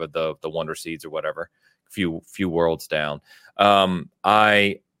 25 of the Wonder Seeds or whatever, few worlds down.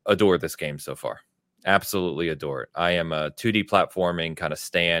 I adore this game so far. Absolutely adore it. I am a 2D platforming kind of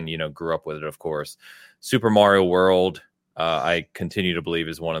stan, grew up with it, of course. Super Mario World, I continue to believe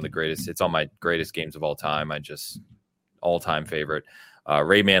is one of the greatest. It's on my greatest games of all time. All-time favorite.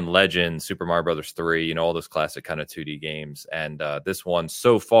 Rayman Legends, Super Mario Brothers 3, all those classic kind of 2D games. And this one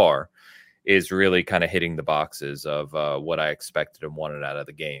so far is really kind of hitting the boxes of what I expected and wanted out of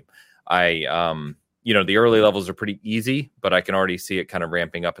the game. The early levels are pretty easy, but I can already see it kind of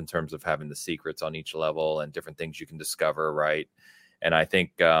ramping up in terms of having the secrets on each level and different things you can discover, right? And I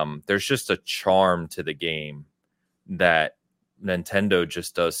think there's just a charm to the game that Nintendo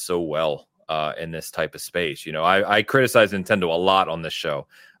just does so well in this type of space. I criticize Nintendo a lot on this show.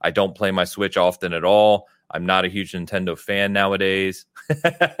 I don't play my Switch often at all. I'm not a huge Nintendo fan nowadays,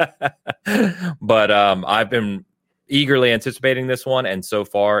 but I've been eagerly anticipating this one, and so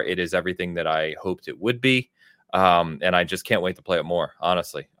far it is everything that I hoped it would be. And I just can't wait to play it more,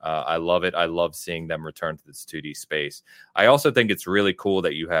 honestly. I love it. I love seeing them return to this 2D space. I also think it's really cool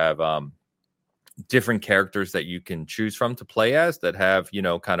that you have different characters that you can choose from to play as that have,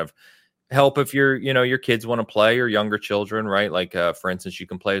 kind of help if your kids want to play or younger children, right? Like, for instance, you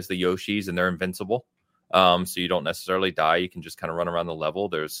can play as the Yoshis and they're invincible. So you don't necessarily die. You can just kind of run around the level.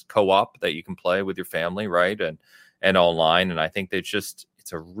 There's co-op that you can play with your family, right? And online. And I think it's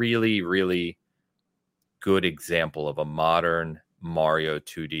a really, really good example of a modern Mario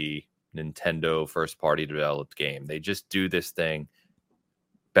 2D Nintendo first party developed game. They just do this thing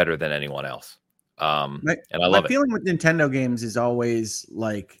better than anyone else. And I love it. My feeling with Nintendo games is always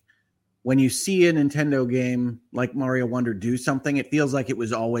like, when you see a Nintendo game like Mario Wonder do something, it feels like it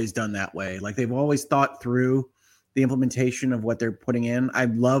was always done that way. Like they've always thought through the implementation of what they're putting in. I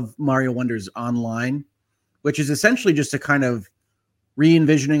love Mario Wonder's online, which is essentially just a kind of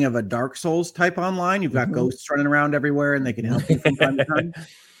re-envisioning of a Dark Souls type online. You've got ghosts running around everywhere and they can help you from time to time.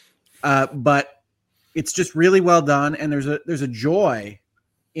 But it's just really well done. And there's a joy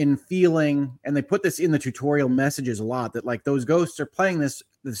in feeling, and they put this in the tutorial messages a lot, that like those ghosts are playing this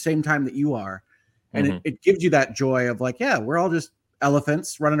at the same time that you are. And it gives you that joy of like, yeah, we're all just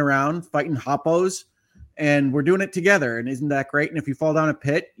elephants running around fighting hoppos and we're doing it together. And isn't that great? And if you fall down a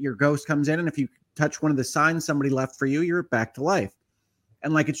pit, your ghost comes in. And if you touch one of the signs somebody left for you, you're back to life.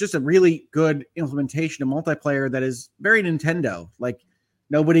 And like, it's just a really good implementation of multiplayer that is very Nintendo. Like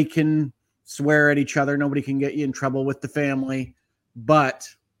nobody can swear at each other. Nobody can get you in trouble with the family, but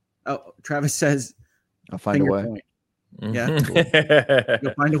Travis says, I'll find a way. Point. Yeah.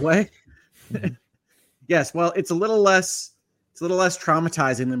 You'll find a way. Yes. Well, it's a little less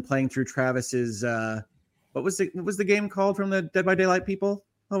traumatizing than playing through Travis's, what was the game called from the Dead by Daylight people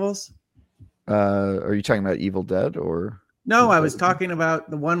levels? Are you talking about Evil Dead or? No, I was talking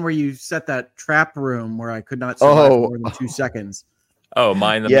about the one where you set that trap room where I could not survive more than 2 seconds. Oh,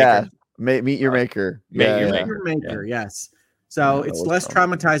 Mind the Maker. Meet Your Maker. Meet Your Maker. Yes. So it's less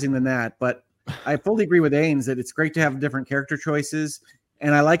traumatizing than that, but I fully agree with Ains that it's great to have different character choices,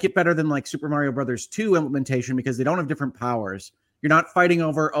 and I like it better than like Super Mario Brothers 2 implementation because they don't have different powers. You're not fighting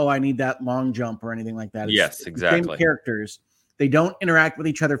over, I need that long jump or anything like that. Yes, exactly. Same characters. They don't interact with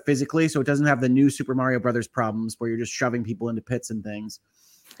each other physically, so it doesn't have the new Super Mario Brothers problems where you're just shoving people into pits and things.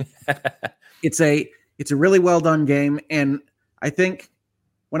 It's a really well done game, and I think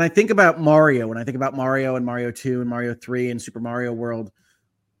when I think about Mario and Mario 2 and Mario 3 and Super Mario World,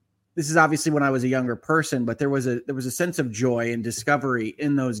 this is obviously when I was a younger person, but there was a sense of joy and discovery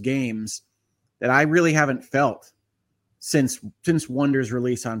in those games that I really haven't felt since Wonder's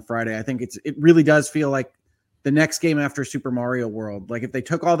release on Friday. I think it really does feel like the next game after Super Mario World. Like if they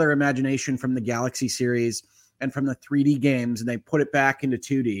took all their imagination from the Galaxy series and from the 3D games and they put it back into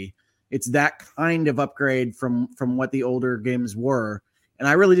 2D, it's that kind of upgrade from what the older games were. And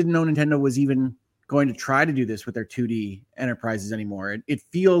I really didn't know Nintendo was even going to try to do this with their 2D enterprises anymore. It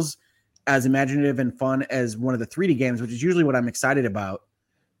feels as imaginative and fun as one of the 3D games, which is usually what I'm excited about.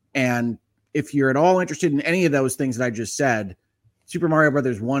 And if you're at all interested in any of those things that I just said, Super Mario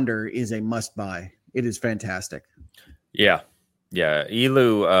Brothers Wonder is a must buy. It is fantastic. Yeah.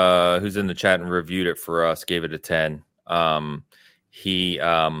 Elu, who's in the chat and reviewed it for us, gave it a 10. He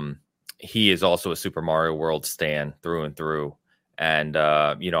is also a Super Mario World stan through and through. And,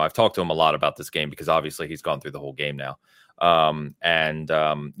 I've talked to him a lot about this game because obviously he's gone through the whole game now. The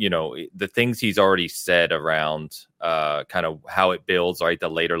things he's already said around kind of how it builds, right? The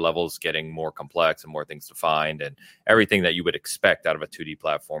later levels getting more complex and more things to find and everything that you would expect out of a 2D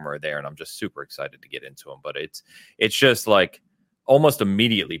platformer are there. And I'm just super excited to get into them. But it's just like almost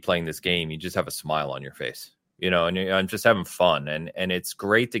immediately playing this game, you just have a smile on your face. And I'm just having fun. And it's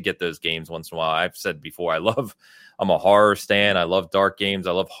great to get those games once in a while. I've said before, I'm a horror stan. I love dark games.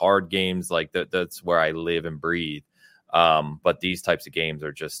 I love hard games. Like that's where I live and breathe. But these types of games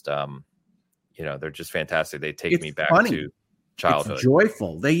are just, they're just fantastic. They take me back to childhood. It's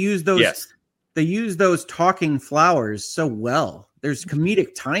joyful. They use those. Yes. They use those talking flowers so well. There's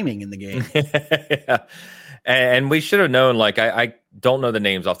comedic timing in the game. Yeah. And we should have known, like, I don't know the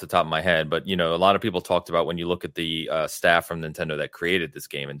names off the top of my head, but, a lot of people talked about when you look at the staff from Nintendo that created this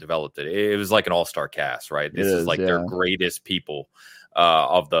game and developed it, it was like an all-star cast, right? This is like their greatest people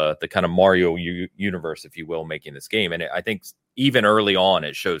of the kind of Mario universe, if you will, making this game. And I think even early on,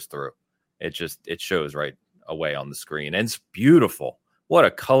 it shows through. It shows right away on the screen. And it's beautiful. What a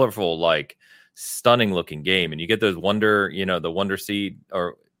colorful, like, stunning looking game. And you get those the Wonder Seed,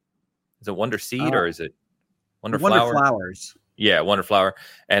 or is it Wonder Seed or is it Wonder Flowers? Yeah, Wonder Flower.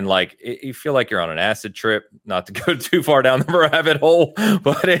 And like you feel like you're on an acid trip, not to go too far down the rabbit hole,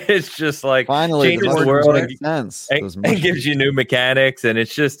 but it's just like finally changes the world and gives you new mechanics, and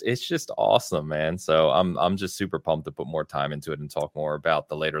it's just awesome, man. So I'm just super pumped to put more time into it and talk more about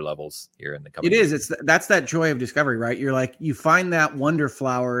the later levels here in the coming years. That's that joy of discovery, right? You're like, you find that Wonder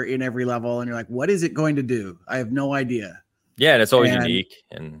Flower in every level and you're like, what is it going to do? I have no idea. Yeah, and it's always unique,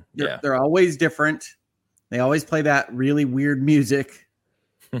 and they're always different. They always play that really weird music,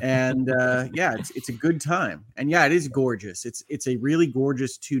 and it's a good time. And it is gorgeous. It's a really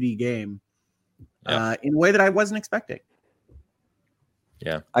gorgeous 2D game in a way that I wasn't expecting.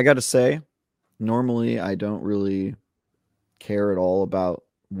 Yeah, I got to say, normally I don't really care at all about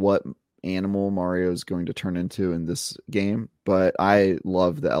what animal Mario is going to turn into in this game, but I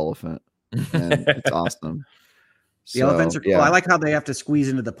love the elephant, and it's awesome. The elephants are cool. I like how they have to squeeze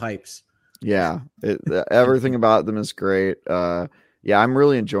into the pipes. Yeah, everything about them is great. I'm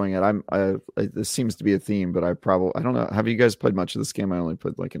really enjoying it. This seems to be a theme, but I don't know. Have you guys played much of this game? I only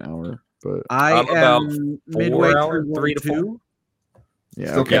played like an hour, but I'm about midway through 3 to 4.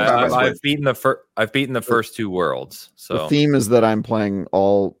 Yeah, I've beaten the first 2 worlds. So the theme is that I'm playing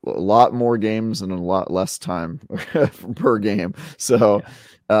a lot more games in a lot less time per game. So.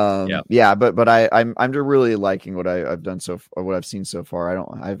 But I'm really liking what I've done what I've seen so far.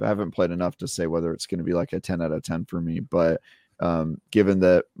 I haven't played enough to say whether it's going to be like a 10 out of 10 for me, but given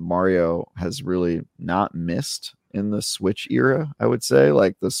that Mario has really not missed in the Switch era, I would say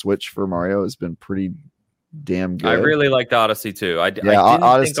like the Switch for Mario has been pretty damn good. I really liked Odyssey too. I didn't think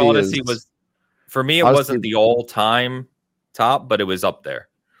Odyssey was, for me, it wasn't the all-time top, but it was up there.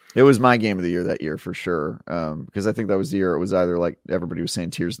 It was my game of the year that year for sure. Because I think that was the year it was either like everybody was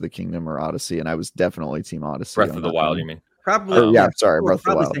saying Tears of the Kingdom or Odyssey, and I was definitely Team Odyssey. Breath of the Wild, you mean? Probably. Breath of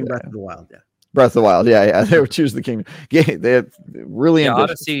the Wild. Breath of the Wild, yeah. Breath of the Wild, yeah. They were Tears of the Kingdom. Yeah, they had really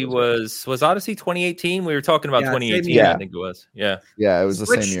ambitious. Odyssey was Odyssey 2018? We were talking about 2018, I think it was. Yeah. Yeah, it was the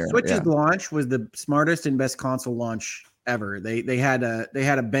same year. Switch's launch was the smartest and best console launch ever. They had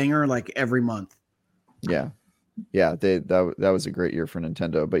a banger like every month. Yeah. Yeah, that was a great year for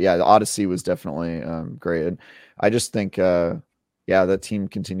Nintendo. But yeah, the Odyssey was definitely great. And I just think that team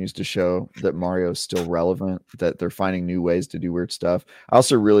continues to show that Mario is still relevant, that they're finding new ways to do weird stuff. I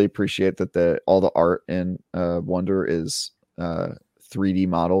also really appreciate that all the art in Wonder is 3D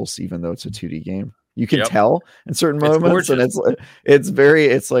models, even though it's a 2D game. You can tell in certain moments, and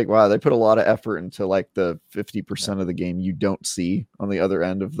it's like, wow, they put a lot of effort into like the 50% of the game you don't see on the other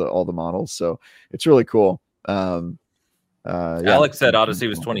end of all the models. So it's really cool. Alex said Odyssey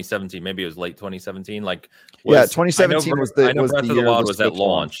was 2017. Maybe it was late 2017. 2017 was the Breath of the Wild was at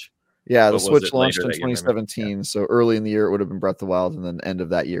launch. Yeah, the Switch launched in 2017. So early in the year it would have been Breath of the Wild, and then end of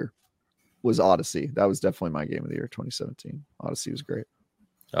that year. was Odyssey. That was definitely my game of the year, 2017. Odyssey was great.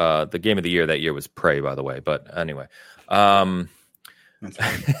 The game of the year that year was Prey, by the way. But anyway, not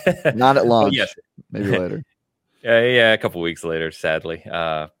at launch. Yes. Maybe later. Yeah, a couple weeks later, sadly.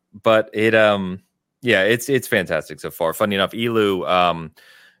 But it, it's fantastic so far. Funny enough, Elu,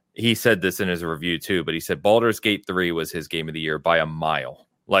 he said this in his review too, but he said Baldur's Gate 3 was his game of the year by a mile.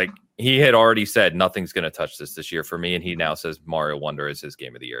 Like, he had already said nothing's going to touch this year for me, and he now says Mario Wonder is his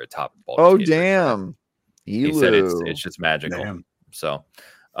game of the year at top. Baldur's Gate damn! He said it's just magical. Damn. So,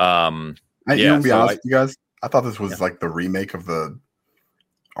 to be honest with you guys, I thought this was like the remake of the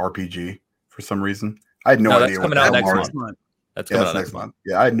RPG for some reason. I had no idea what that was. Next month. That's next month.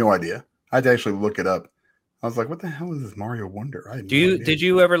 Yeah, I had no idea. I had to actually look it up. I was like, "What the hell is this Mario Wonder?" Did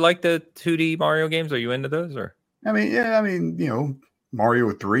you ever like the 2D Mario games? Are you into those? Or I mean,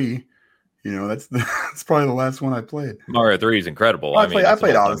 Mario 3. That's probably the last one I played. Mario 3 is incredible. I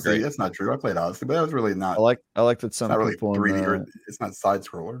played Odyssey. That's not true. I played Odyssey, but that was really not. I like that some not really people 3D it's not side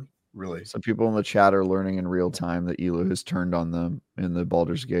scroller, really. Some people in the chat are learning in real time that Elu has turned on them in the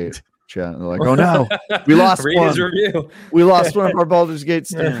Baldur's Gate chat. And they're like, "Oh no, we lost one. His review. We lost one of our Baldur's Gate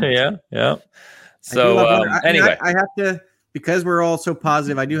stands." Yeah. So anyway, I have to, because we're all so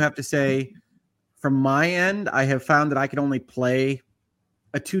positive, I do have to say, from my end, I have found that I can only play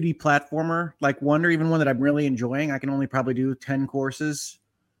a 2D platformer like Wonder, even one that I'm really enjoying. I can only probably do 10 courses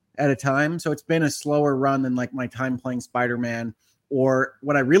at a time. So it's been a slower run than like my time playing Spider-Man or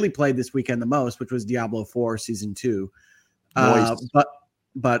what I really played this weekend the most, which was Diablo 4 Season 2. Nice.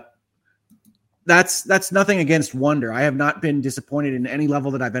 But that's nothing against Wonder. I have not been disappointed in any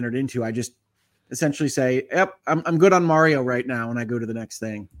level that I've entered into. I just essentially say, "Yep, I'm good on Mario right now," and I go to the next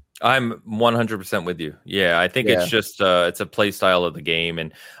thing. I'm 100% with you. Yeah, I think it's just it's a play style of the game,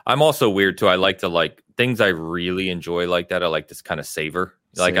 and I'm also weird too. I like to things I really enjoy like that. I like to kind of savor.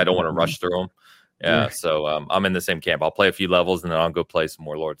 I don't want to rush through them. Yeah, so I'm in the same camp. I'll play a few levels and then I'll go play some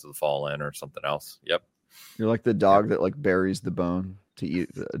more Lords of the Fallen or something else. Yep. You're like the dog that like buries the bone to eat,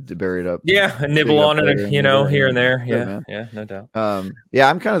 to bury it up. Yeah, and nibble on it, here and there. Yeah, no doubt.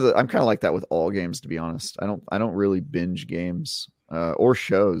 I'm kind of like that with all games, to be honest. I don't really binge games or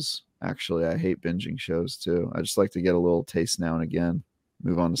shows. Actually, I hate binging shows too. I just like to get a little taste now and again,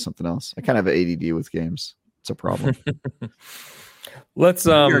 move on to something else. I kind of have ADD with games. It's a problem. Let's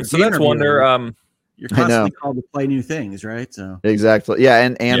that's Wonder. You're constantly called to play new things, right? So exactly, yeah.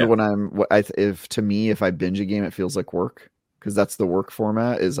 And when if I binge a game, it feels like work, because that's the work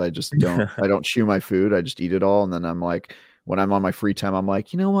format. Is I just don't I don't chew my food. I just eat it all, and then I'm like, when I'm on my free time, I'm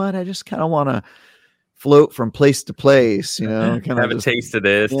like, you know what? I just kind of want to float from place to place. Kind of have a taste of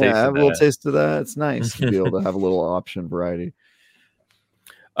this. Have a little taste of that. It's nice to be able to have a little option variety.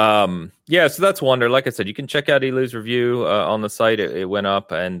 So that's Wonder. Like I said, you can check out Elu's review on the site. It went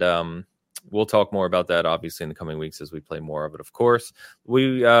up, and we'll talk more about that obviously in the coming weeks as we play more of it. Of course,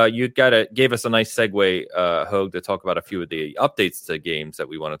 you gave us a nice segue, Hogue, to talk about a few of the updates to games that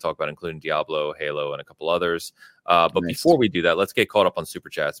we want to talk about, including Diablo, Halo, and a couple others. But before we do that, let's get caught up on Super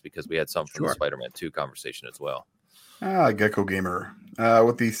Chats, because we had some from the Spider-Man 2 conversation as well. Gecko Gamer,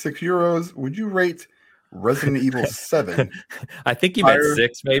 with the €6, would you rate Resident Evil 7? I think you meant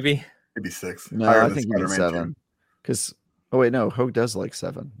 6, maybe 6. No, I think you meant 7. Because Hogue does like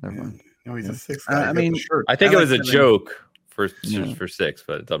 7. Never mind. No, he's a 6 guy. I think it was a joke for 6,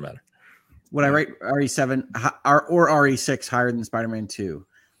 but it doesn't matter. Would I rate RE7 or RE6 higher than Spider-Man 2?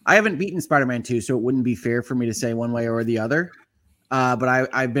 I haven't beaten Spider-Man 2, so it wouldn't be fair for me to say one way or the other. But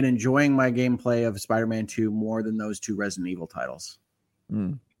I've been enjoying my gameplay of Spider-Man 2 more than those 2 Resident Evil titles.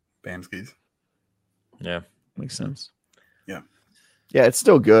 Bamskis. Yeah, makes sense. Yeah, it's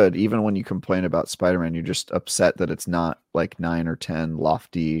still good. Even when you complain about Spider-Man, you're just upset that it's not like 9 or 10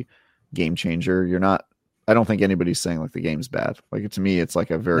 lofty game changer. I don't think anybody's saying like the game's bad. Like, to me, it's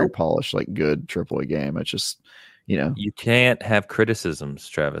like a very polished, like good AAA game. It's just, you can't have criticisms,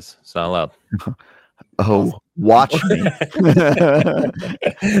 Travis. It's not allowed. Oh, watch me.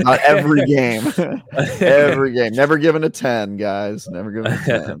 Not every game. Every game. Never given a 10, guys. Never given a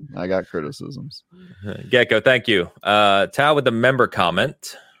 10. I got criticisms. Gecko, thank you. Tao with the member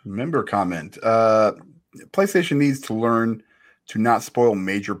comment. PlayStation needs to learn to not spoil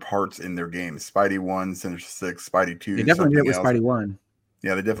major parts in their games. Spidey 1, Sinister 6, Spidey 2. They definitely did it with Spidey 1.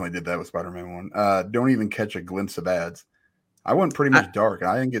 Yeah, they definitely did that with Spider-Man 1. Don't even catch a glimpse of ads. I went pretty much dark.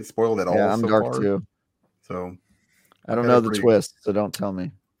 I didn't get spoiled at all. Yeah, I'm dark too. So I don't know the twist, so don't tell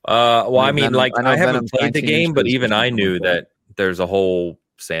me. I haven't played the game, but even I knew that there's a whole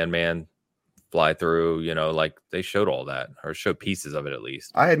Sandman fly through. Like they showed all that, or showed pieces of it at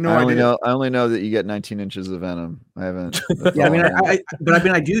least. I had no idea. I only know that you get 19 inches of venom. I haven't. Yeah,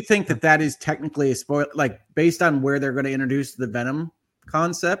 I do think that is technically a spoiler. Like based on where they're going to introduce the venom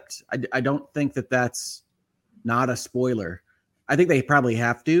concept, I don't think that's not a spoiler. I think they probably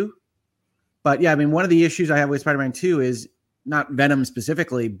have to. But yeah, I mean, one of the issues I have with Spider-Man 2 is not venom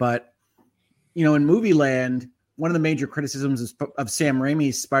specifically, but in movie land, one of the major criticisms of Sam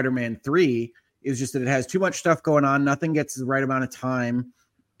Raimi's Spider-Man 3 is just that it has too much stuff going on. Nothing gets the right amount of time.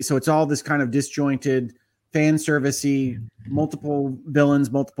 So it's all this kind of disjointed, fan servicey, multiple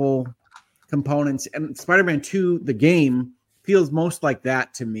villains, multiple components. And Spider-Man 2, the game, feels most like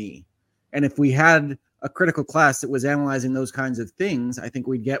that to me. And if we had a critical class that was analyzing those kinds of things, I think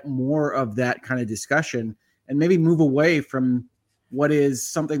we'd get more of that kind of discussion and maybe move away from what is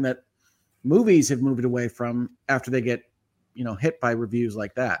something that movies have moved away from after they get, hit by reviews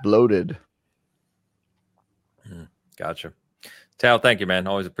like that. Bloated. Gotcha. Tal, thank you, man.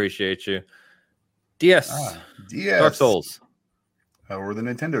 Always appreciate you. DS. Dark Souls. Or the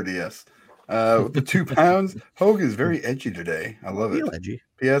Nintendo DS. With the 2 pounds, Hogue is very edgy today. I love it. Edgy.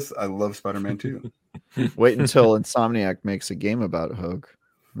 P.S. I love Spider-Man 2. Wait until Insomniac makes a game about Hogue.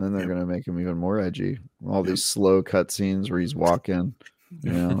 Then they're going to make him even more edgy. All these slow cutscenes where he's walking,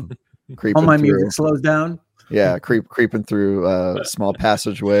 creeping all my through. music slows down. Yeah, creeping through small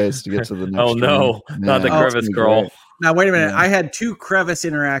passageways to get to the next. Oh no, not the crevice crawl. Now wait a minute. Yeah. I had 2 crevice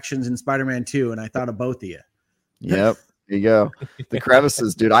interactions in Spider-Man 2, and I thought of both of you. Yep. There you go. The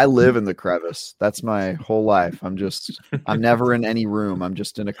crevices, dude. I live in the crevice. That's my whole life. I'm never in any room. I'm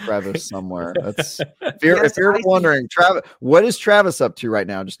just in a crevice somewhere. That's if you're wondering, Travis, what is Travis up to right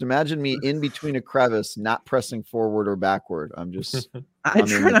now? Just imagine me in between a crevice, not pressing forward or backward. I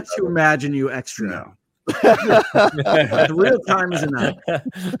try not to imagine you extra. No. The real time is enough.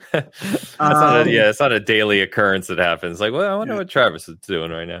 It's not a daily occurrence that happens. Like, well, I wonder what Travis is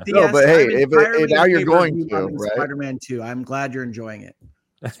doing right now. No, but hey, if now you're going to, right? Spider-Man 2. I'm glad you're enjoying it.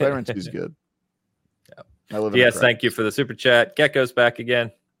 Spider-Man 2 is good. Yeah. I live in thank you for the super chat. Gecko's back again.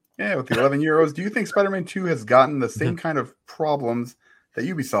 Yeah, with the 11 euros. Do you think Spider-Man 2 has gotten the same kind of problems that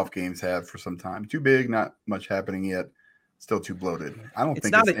Ubisoft games have for some time? Too big, not much happening yet, still too bloated. I don't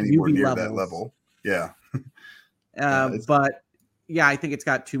think it's anywhere near that level. Yeah. But yeah, I think it's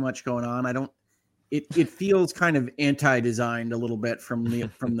got too much going on. It feels kind of anti-designed a little bit from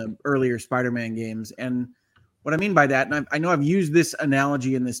the earlier Spider-Man games. And what I mean by that, and I know I've used this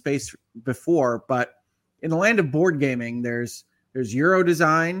analogy in this space before, but in the land of board gaming, there's Euro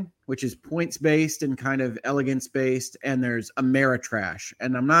design, which is points based and kind of elegance based, and there's Ameritrash.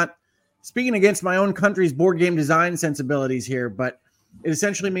 And I'm not speaking against my own country's board game design sensibilities here, but it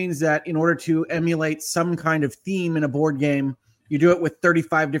essentially means that in order to emulate some kind of theme in a board game, you do it with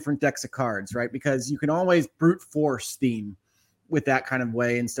 35 different decks of cards, right? Because you can always brute force theme with that kind of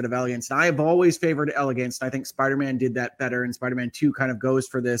way instead of elegance. And I have always favored elegance. And I think Spider-Man did that better. And Spider-Man 2 kind of goes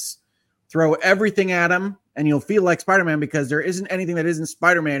for this, throw everything at him and you'll feel like Spider-Man because there isn't anything that isn't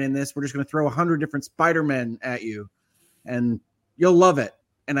Spider-Man in this. We're just going to throw 100 different Spider-Men at you and you'll love it.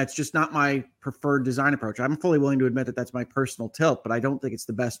 And that's just not my preferred design approach. I'm fully willing to admit that that's my personal tilt, but I don't think it's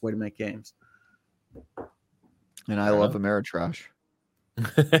the best way to make games. And I love Ameritrash.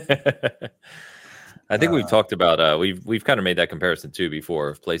 I think we've talked about we've kind of made that comparison too before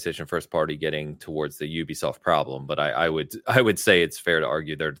of PlayStation first party getting towards the Ubisoft problem, but I would say it's fair to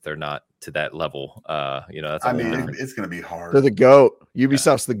argue they're not to that level. That's it's going to be hard. They're the GOAT.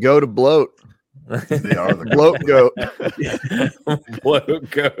 Ubisoft's the GOAT of bloat. They are the bloat goat.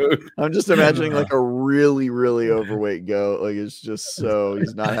 Bloat goat. I'm just imagining like a really, really overweight goat. Like it's just so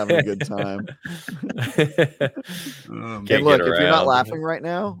he's not having a good time. And look, if you're not laughing right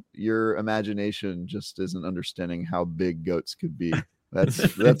now, your imagination just isn't understanding how big goats could be.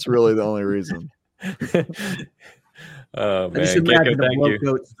 That's really the only reason. Oh man, I just imagine the bloat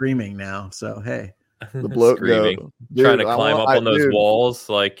goat screaming now. So hey. The bloat goat. Dude, trying to climb up on those walls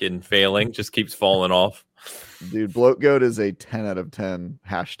like and failing, just keeps falling off. Dude, bloat goat is a 10 out of 10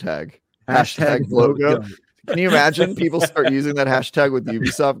 hashtag. Hashtag bloat goat. Can you imagine people start using that hashtag with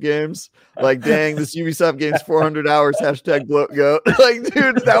Ubisoft games? Like, dang, this Ubisoft game's 400 hours, hashtag bloat goat. Like,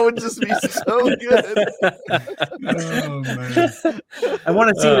 dude, that would just be so good. Oh, man. I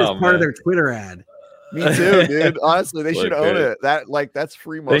want to see it as part of their Twitter ad. Me too, dude. Honestly, they should own it. That's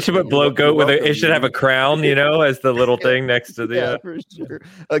free marketing. They should put bloat goat with it. It should have a crown, as the little thing next to the for sure.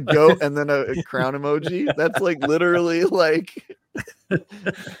 A goat and then a crown emoji. That's like literally like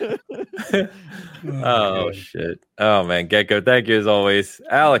oh shit. Oh man, Gecko, thank you as always.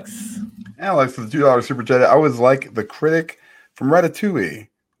 Alex with the $2 super chat. I was like the critic from Ratatouille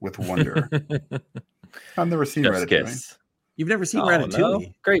with wonder. I've never seen Chef's Ratatouille. Kiss. You've never seen Ratatouille? No?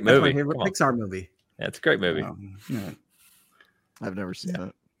 Great That's movie. my favorite Pixar movie. Yeah, it's a great movie. Yeah. I've never seen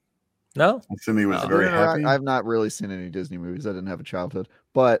it. No? Assuming he was very happy. I've not really seen any Disney movies. I didn't have a childhood,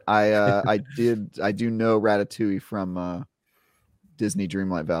 but I do know Ratatouille from Disney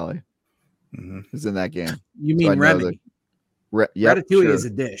Dreamlight Valley. Is in that game. You mean Remy? Yep, Ratatouille sure. is a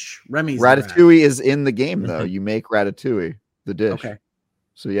dish. Remy's Ratatouille is in the game though. You make Ratatouille, the dish. Okay.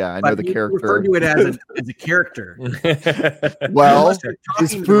 So yeah, I know the character. Refer to it as a character. Well,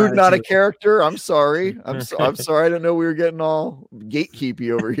 is food not a character? I'm sorry. I'm sorry. I didn't know we were getting all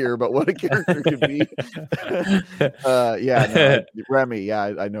gatekeepy over here, but what a character could be. Remy.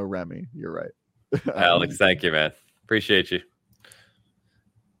 Yeah, I know Remy. You're right. Alex, thank you, man. Appreciate you.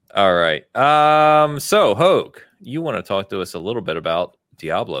 All right. So Hogue, you want to talk to us a little bit about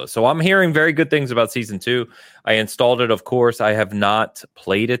Diablo. So I'm hearing very good things about season 2. I installed it, of course. I have not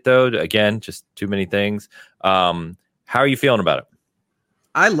played it though. Again, just too many things. How are you feeling about it?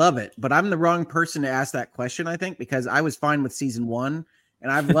 I love it, but I'm the wrong person to ask that question, I think, because I was fine with season 1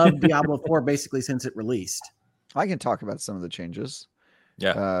 and I've loved Diablo 4 basically since it released. I can talk about some of the changes.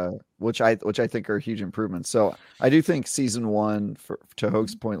 Yeah. Which I think are huge improvements. So I do think season 1, to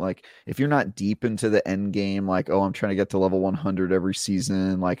Hogue's point, like if you're not deep into the end game, like, oh, I'm trying to get to level 100 every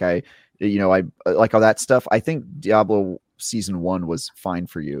season, like I like all that stuff. I think Diablo season 1 was fine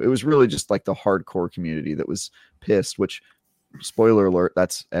for you. It was really just like the hardcore community that was pissed, which, spoiler alert,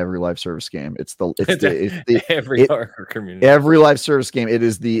 that's every live service game. It's every hardcore community. Every live service game. It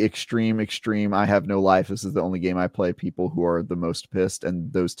is the extreme. I have no life. This is the only game I play. People who are the most pissed,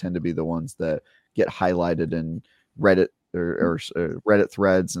 and those tend to be the ones that get highlighted in Reddit or Reddit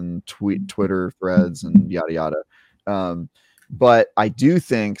threads and Twitter threads and yada yada. But I do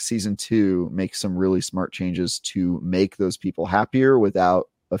think season 2 makes some really smart changes to make those people happier without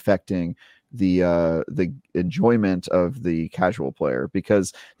affecting the enjoyment of the casual player,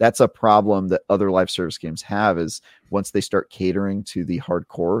 because that's a problem that other live service games have. Is once they start catering to the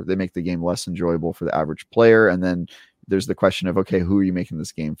hardcore, they make the game less enjoyable for the average player. And then there's the question of, okay, who are you making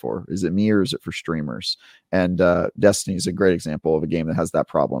this game for? Is it me or is it for streamers? And Destiny is a great example of a game that has that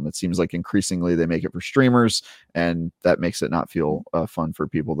problem. It seems like increasingly they make it for streamers, and that makes it not feel fun for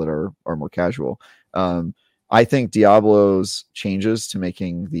people that are more casual. I think Diablo's changes to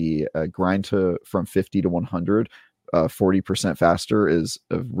making the grind from 50 to 100 40% faster is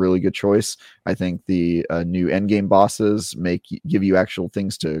a really good choice. I think the new endgame bosses give you actual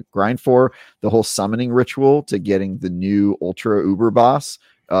things to grind for. The whole summoning ritual to getting the new ultra uber boss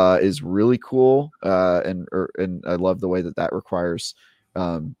is really cool, and I love the way that requires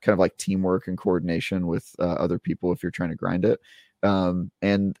kind of like teamwork and coordination with other people if you're trying to grind it. And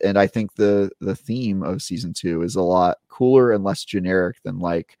I think the theme of season 2 is a lot cooler and less generic than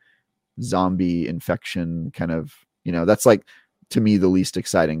like zombie infection kind of, that's like, to me, the least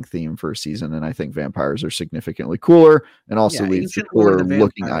exciting theme for a season. And I think vampires are significantly cooler and also leads to cooler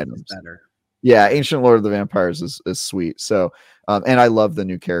looking items. Yeah, Ancient Lord of the Vampires is sweet. So, and I love the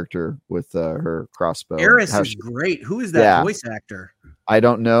new character with her crossbow. Eris is great. Who is that voice actor? I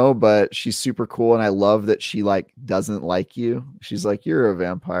don't know, but she's super cool, and I love that she like doesn't like you. She's like, "You're a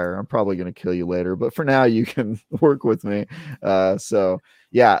vampire. I'm probably gonna kill you later, but for now, you can work with me." I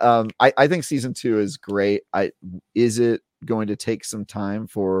think season 2 is great. Is it going to take some time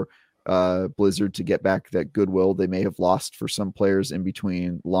for Blizzard to get back that goodwill they may have lost for some players in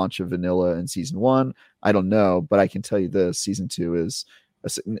between launch of vanilla and season 1? I don't know, but I can tell you this: season 2 is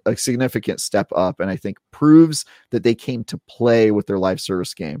a significant step up, and I think proves that they came to play with their live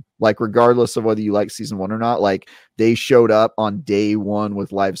service game. Like, regardless of whether you like season 1 or not, like they showed up on day 1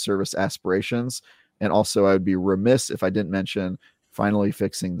 with live service aspirations. And also, I would be remiss if I didn't mention finally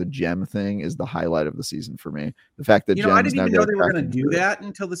fixing the gem thing is the highlight of the season for me. The fact that I didn't even know they were going to do that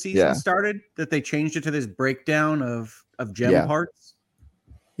until the season started, that they changed it to this breakdown of gem parts.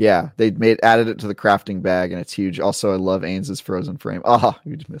 Yeah, they added it to the crafting bag, and it's huge. Also, I love Ains's frozen frame. Oh,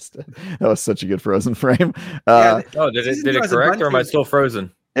 you just missed it. That was such a good frozen frame. Did it correct, or am I still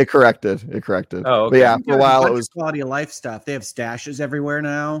frozen? It corrected. Oh, okay. But yeah, for a while it was quality of life stuff. They have stashes everywhere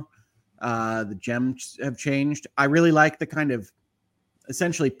now. The gems have changed. I really like the kind of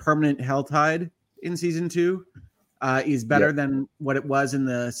essentially permanent Helltide in season 2. Is better than what it was in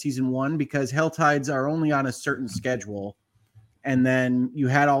the season 1, because Helltides are only on a certain schedule. And then you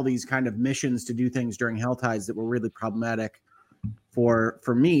had all these kind of missions to do things during Helltides that were really problematic for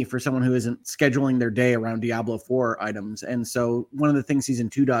me, for someone who isn't scheduling their day around Diablo 4 items. And so one of the things season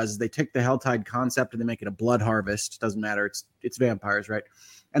 2 does is they take the Helltide concept and they make it a blood harvest. Doesn't matter. It's vampires, right?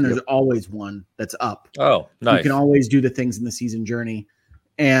 And there's always one that's up. Oh, nice. You can always do the things in the season journey.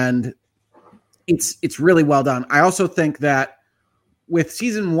 and it's really well done. I also think that with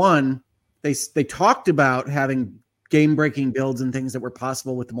season 1, they talked about having game-breaking builds and things that were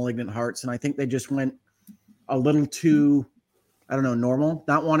possible with the Malignant Hearts, and I think they just went a little too, I don't know, normal,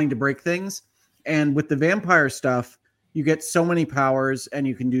 not wanting to break things. And with the vampire stuff, you get so many powers and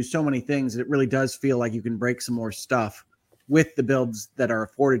you can do so many things. It really does feel like you can break some more stuff with the builds that are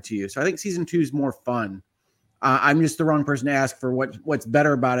afforded to you. So I think season 2 is more fun. I'm just the wrong person to ask for what's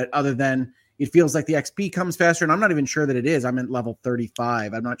better about it, other than it feels like the XP comes faster. And I'm not even sure that it is. I'm at level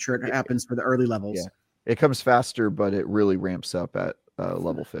 35. I'm not sure it happens for the early levels. Yeah. It comes faster, but it really ramps up at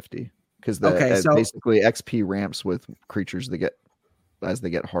level 50 because basically XP ramps with creatures that get as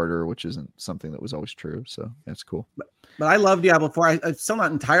they get harder, which isn't something that was always true. So that's cool. But I love Diablo 4. I'm still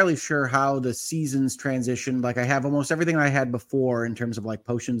not entirely sure how the seasons transitioned. Like I have almost everything I had before in terms of like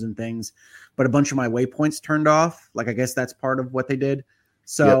potions and things, but a bunch of my waypoints turned off. Like I guess that's part of what they did.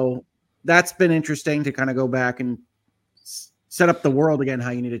 So that's been interesting to kind of go back and set up the world again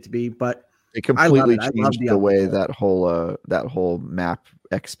how you need it to be. But it completely changed the way that whole map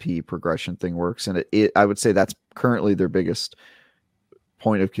XP progression thing works. And I would say that's currently their biggest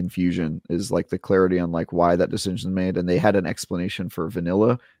point of confusion, is like the clarity on like why that decision made. And they had an explanation for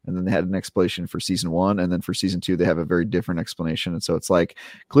vanilla, and then they had an explanation for season 1, and then for season 2 they have a very different explanation. And so it's like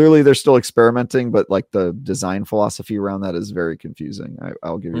clearly they're still experimenting, but like the design philosophy around that is very confusing.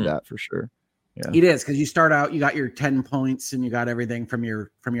 I'll give you that for sure. Yeah, it is, because you start out, you got your 10 points and you got everything from your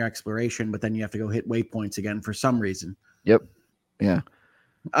exploration, but then you have to go hit waypoints again for some reason. Yep. Yeah.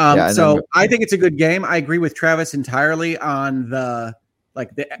 So I think it's a good game. I agree with Travis entirely on the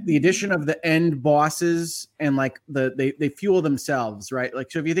addition of the end bosses, and like they fuel themselves, right? Like,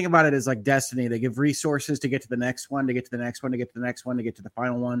 so if you think about it as like Destiny, they give resources to get to the next one, to get to the next one, to get to the next one, to get to the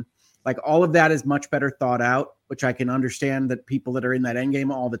final one. Like all of that is much better thought out, which I can understand that people that are in that end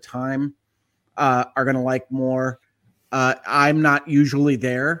game all the time are going to like more. I'm not usually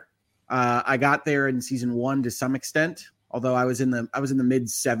there. I got there in season 1 to some extent, although I was in the mid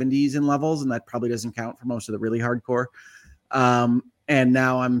 70s in levels, and that probably doesn't count for most of the really hardcore. And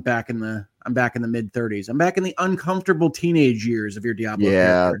now I'm back in the mid 30s. I'm back in the uncomfortable teenage years of your Diablo. Yeah,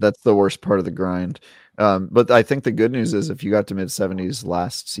 character. That's the worst part of the grind. But I think the good news is if you got to mid 70s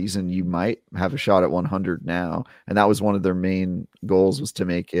last season, you might have a shot at 100 now. And that was one of their main goals, was to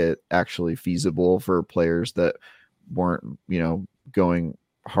make it actually feasible for players that weren't, going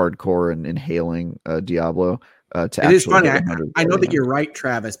hardcore and inhaling Diablo. It is funny. I know that you're right,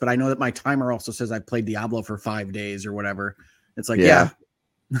 Travis, but I know that my timer also says I've played Diablo for 5 days or whatever. It's like, yeah.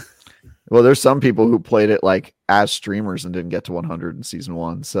 Well, there's some people who played it like as streamers and didn't get to 100 in season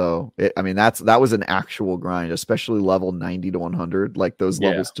 1. So that was an actual grind, especially level 90 to 100. Like those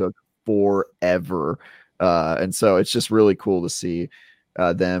levels took forever. And so it's just really cool to see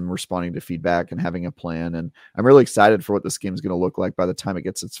them responding to feedback and having a plan. And I'm really excited for what this game's going to look like by the time it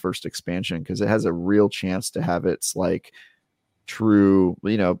gets its first expansion, because it has a real chance to have its like true,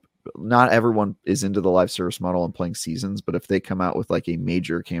 not everyone is into the live service model and playing seasons, but if they come out with like a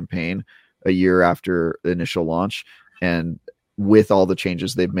major campaign a year after the initial launch, and with all the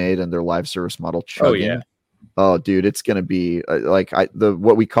changes they've made and their live service model chugging, oh dude, it's going to be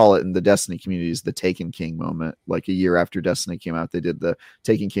what we call it in the Destiny community is the Taken King moment. Like a year after Destiny came out, they did the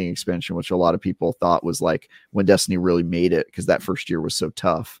Taken King expansion, which a lot of people thought was like when Destiny really made it, because that first year was so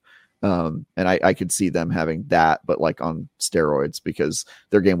tough. And I could see them having that, but like on steroids, because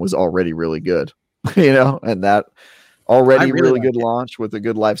their game was already really good, and that already really good launch with a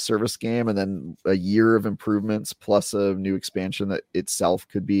good live service game, and then a year of improvements plus a new expansion that itself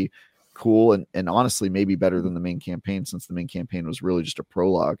could be cool and honestly maybe better than the main campaign, since the main campaign was really just a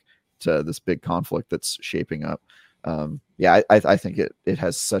prologue to this big conflict that's shaping up. I think it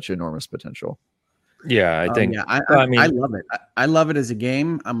has such enormous potential. Yeah, I think. I love it. I love it as a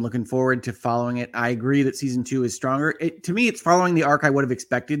game. I'm looking forward to following it. I agree that season 2 is stronger. To me, it's following the arc I would have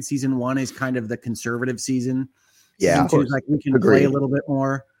expected. Season 1 is kind of the conservative season. Season 2 is like we can play a little bit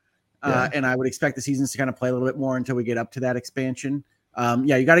more, and I would expect the seasons to kind of play a little bit more until we get up to that expansion.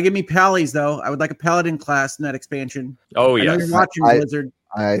 You got to give me Pallies though. I would like a Paladin class in that expansion. Oh yeah, you're watching Blizzard.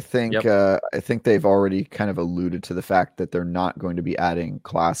 I think they've already kind of alluded to the fact that they're not going to be adding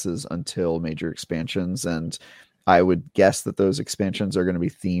classes until major expansions, and I would guess that those expansions are going to be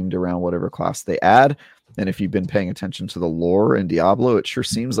themed around whatever class they add. And if you've been paying attention to the lore in Diablo, it sure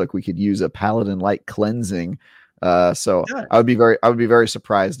seems like we could use a Paladin-like cleansing. So yeah. I would be very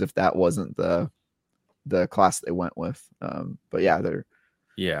surprised if that wasn't the class they went with. But yeah,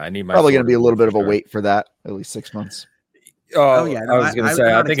 I need my probably going to be a little bit of a wait for that, at least 6 months. I was going to say,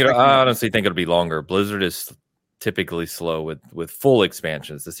 I honestly think it'll be longer. Blizzard is typically slow with full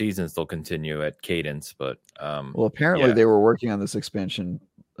expansions. The seasons they'll continue at cadence, but well, apparently they were working on this expansion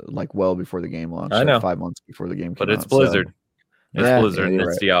like well before the game launched. I know, 5 months before the game came but out. it's Blizzard. So. It's Blizzard and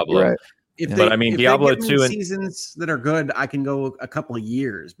it's Diablo. Right. But I mean, Diablo 2 and seasons that are good, I can go a couple of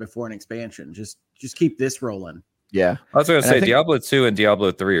years before an expansion. Just keep this rolling. Yeah, I was going to say Diablo 2 and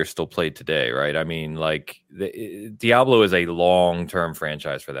Diablo 3 are still played today, right? I mean, like Diablo is a long-term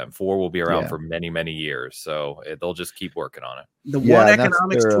franchise for them. 4 will be around for many, many years, so they'll just keep working on it. The one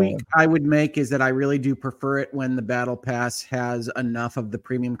economics tweak I would make is that I really do prefer it when the battle pass has enough of the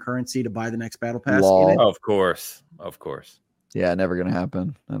premium currency to buy the next battle pass. In it. Of course. Yeah, never going to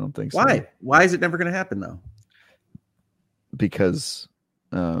happen. I don't think so. Why? Why is it never going to happen though? Because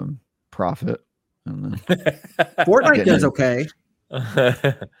profit. Fortnite does okay.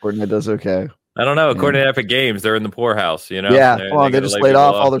 Fortnite does okay. I don't know. According to Epic Games, they're in the poorhouse. You know. Yeah. They just laid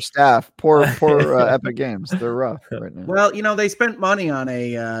off all their staff. Poor Epic Games. They're rough right now. Well, they spent money on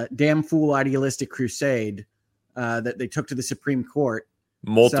a damn fool idealistic crusade that they took to the Supreme Court.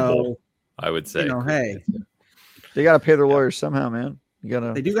 Multiple, I would say. Hey, they got to pay their lawyers somehow, man.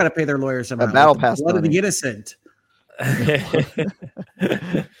 They do got to pay their lawyers somehow. A battle pass. Blood of the innocent.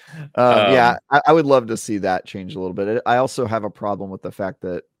 I would love to see that change a little bit. I also have a problem with the fact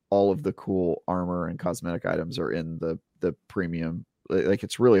that all of the cool armor and cosmetic items are in the premium. Like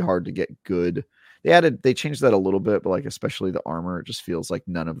it's really hard to get good. They changed that a little bit, but like especially the armor, it just feels like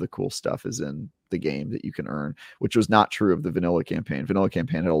none of the cool stuff is in the game that you can earn, which was not true of the vanilla campaign. Vanilla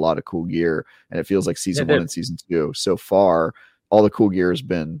campaign had a lot of cool gear, and it feels like season 1 and season 2 so far, all the cool gear has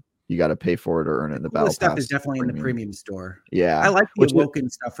been you got to pay for it or earn it in the battle pass. Stuff is definitely in the premium store. Yeah, I like the Awoken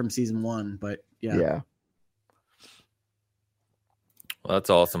stuff from season 1, but yeah. Well, that's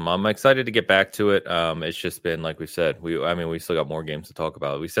awesome. I'm excited to get back to it. It's just been like we said. We still got more games to talk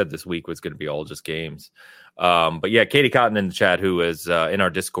about. We said this week was going to be all just games. But yeah, Katie Cotton in the chat, who is in our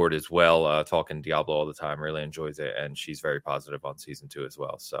Discord as well, talking Diablo all the time, really enjoys it, and she's very positive on season 2 as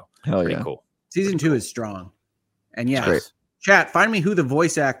well. So pretty cool. Season 2 is strong, and great. Chat, find me who the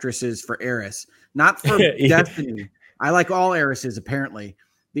voice actress is for Eris, not for Destiny. I like all Erises, apparently.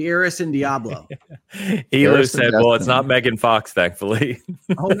 The Eris in Diablo. Elu said, well, it's not Megan Fox, thankfully.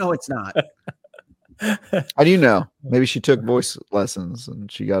 Oh, no, it's not. How do you know? Maybe she took voice lessons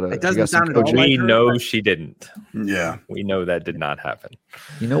and she got a. It doesn't sound at all We know she didn't. Yeah. We know that did not happen.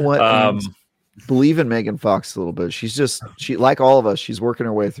 You know what? Believe in Megan Fox a little bit. She like all of us, she's working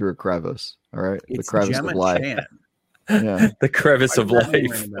her way through a crevice. All right. It's the crevice Gemma of life. Chan. Yeah. The crevice of life.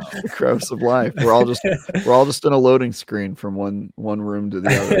 The crevice of life. We're all just in a loading screen from one room to the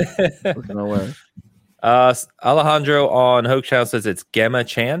other. Working our way. Alejandro on Hoaxhound says it's Gemma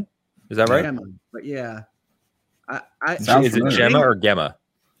Chan. Is that right? Gemma, but yeah. Is it Gemma or Gemma?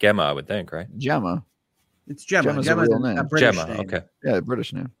 Gemma, I would think, right? Gemma. It's Gemma. Gemma's a real name. Gemma. Name. Okay. Yeah,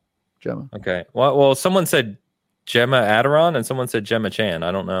 British name. Gemma. Okay. Well, someone said Gemma Aderon and someone said Gemma Chan.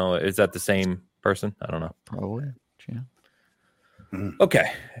 I don't know. Is that the same person? I don't know. Probably. Chan.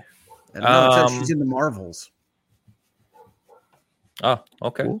 Okay. It says she's in the Marvels. Oh,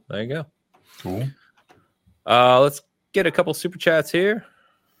 okay. Cool. There you go. Cool. Let's get a couple super chats here.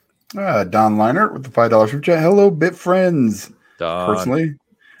 Don Leinert with the $5 super chat. Hello, Bit Friends. Don. Personally,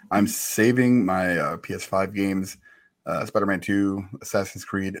 I'm saving my PS5 games, Spider-Man 2, Assassin's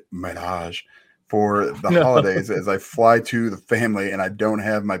Creed Mirage, for the holidays as I fly to the family and I don't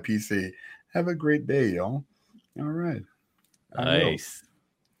have my PC. Have a great day, y'all. All right. Nice.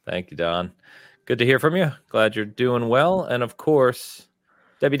 Thank you, Don. Good to hear from you. Glad you're doing well. And of course,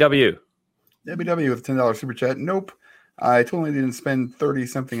 Debbie W. Debbie W with a $10 super chat. Nope. I totally didn't spend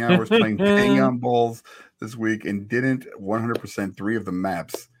 30-something hours playing Bang on Balls this week and didn't 100% 3 of the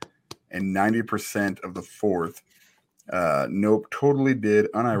maps and 90% of the 4th. Nope. Totally did.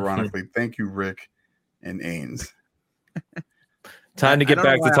 Unironically. Thank you, Rick and Ains. Time to get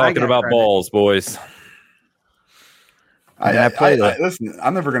back to talking about balls, boys. Listen,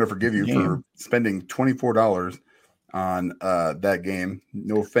 I'm never going to forgive you for spending $24 on that game.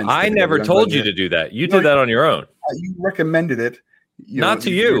 No offense. I never told you to do that. You did that on your own. You recommended it. Not to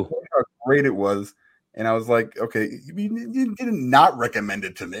you. How great it was. And I was like, okay, you did not recommend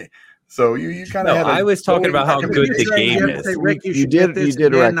it to me. So you kind of had I was talking about how good the game is. Say, Rick, you did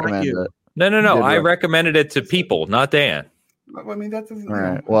recommend it. No. I recommended it to people, not Dan. I mean, that doesn't. All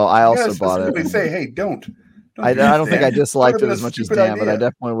right. Well, I also bought it. Say, hey, don't I don't think I disliked it as much as Dan, but I idea.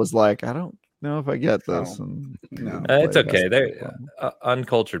 definitely was like, I don't know if I get this. And it's okay. They're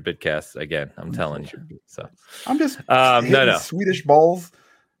uncultured bitcasts again. I'm telling you. So I'm just no. Swedish balls.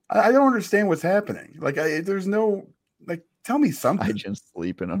 I don't understand what's happening. Like, there's no like Tell me something. I just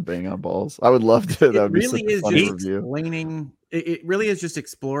sleeping on Bang on Balls. I would love to. That would be such a funny review. Explaining. It really is just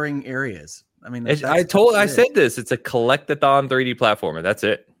exploring areas. I mean, I said this. It's a collectathon 3D platformer. That's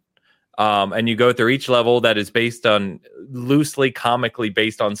it. And you go through each level that is based on loosely comically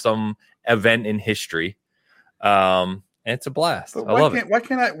based on some event in history. And it's a blast. I love it.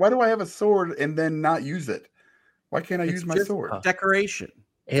 Why do I have a sword and then not use it? Why can't I use my sword? Decoration.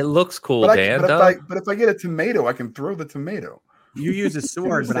 It looks cool, Dan. But if I get a tomato, I can throw the tomato. You use a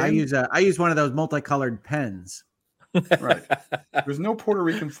sword, but I use one of those multicolored pens. Right. There's no Puerto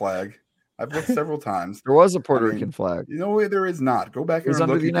Rican flag. I've looked several times. There was a Puerto Rican flag. You know, there is not. Go back and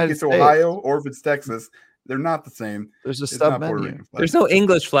look. If it's Ohio or if it's Texas, they're not the same. There's a sub menu. There's no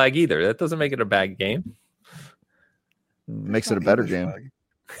English flag either. That doesn't make it a bad game. Makes it a better game.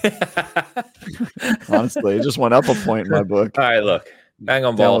 Honestly, it just went up a point in my book. All right, look. Bang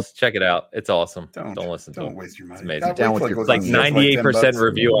on Balls. Check it out. It's awesome. Don't listen to it. Don't waste your money. It's amazing. It's like 98%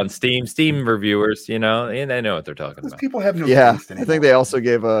 review on Steam. Steam reviewers, you know, and they know what they're talking about. People have no taste anymore. I think they also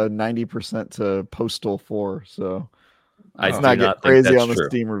gave a 90% to Postal 4. So it's not get crazy on the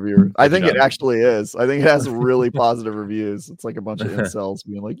Steam reviewer. I think it actually is. I think it has really positive reviews. It's like a bunch of incels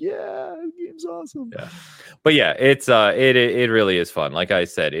being like, "Yeah, the game's awesome." Yeah, but yeah, it's it really is fun. Like I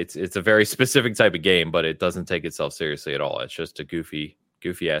said, it's a very specific type of game, but it doesn't take itself seriously at all. It's just a goofy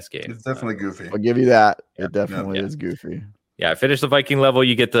ass game. It's definitely goofy. I'll give you that. It definitely is goofy. Yeah, I finished the Viking level.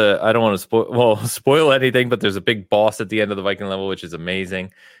 You get I don't want to spoil anything, but there's a big boss at the end of the Viking level, which is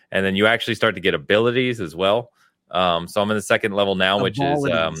amazing. And then you actually start to get abilities as well. So I'm in the second level now, which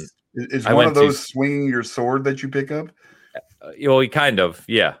is one of those swinging your sword that you pick up. Well, kind of,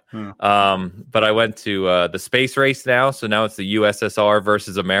 yeah. But I went to the space race now, so now it's the USSR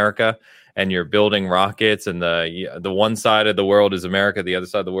versus America, and you're building rockets, and the one side of the world is America, the other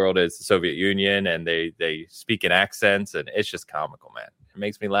side of the world is the Soviet Union, and they speak in accents, and it's just comical, man. It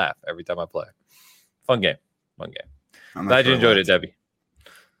makes me laugh every time I play. Fun game. Glad you enjoyed it, Debbie.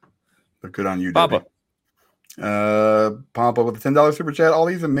 But good on you, Papa. Debbie. Papa with a $10 super chat. All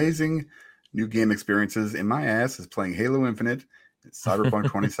these amazing new game experiences in my ass is playing Halo Infinite, Cyberpunk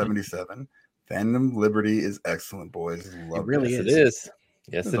 2077. Phantom Liberty is excellent, boys. Love it really is. It is.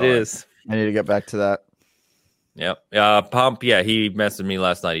 Yes, it is. I need to get back to that. Yep. Pomp, yeah, he messaged me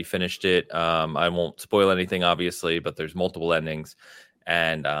last night. He finished it. I won't spoil anything, obviously, but there's multiple endings.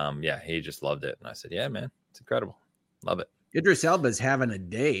 And yeah, he just loved it. And I said, yeah, man, it's incredible. Love it. Idris Elba's having a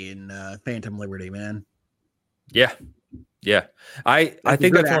day in Phantom Liberty, man. Yeah. I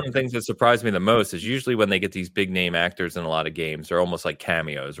think that's one of the things that surprised me the most is usually when they get these big name actors in a lot of games, they're almost like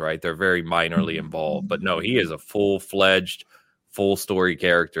cameos, right? They're very minorly involved. But no, he is a full-fledged, full story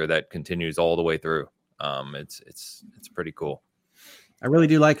character that continues all the way through. It's pretty cool. I really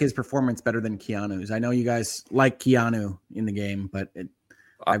do like his performance better than Keanu's. I know you guys like Keanu in the game, but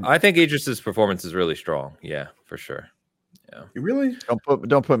I think Idris's performance is really strong. Yeah, for sure. Yeah. You really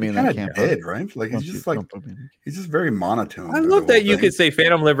don't put me in that camp. Dead, right? Like he's just very monotone. I love that you could say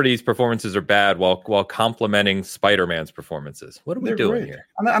Phantom Liberty's performances are bad while complimenting Spider-Man's performances. What are we doing here?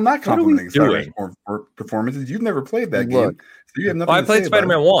 I'm not complimenting Spider-Man's performances. You've never played that game, so you have nothing. I played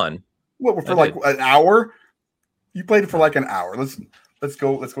Spider-Man 1. What for like an hour? You played it for like an hour. Let's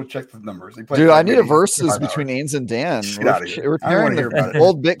go check the numbers. Dude, I need a versus between Ains and Dan. We're tearing the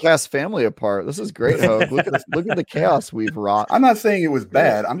old Bitcast family apart. This is great, Hope. Look at the chaos we've wrought. I'm not saying it was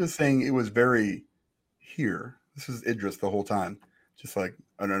bad. I'm just saying it was very here. This is Idris the whole time. Just like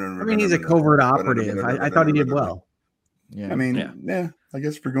I mean, he's a covert operative. I thought he did well. Yeah. I mean, yeah. I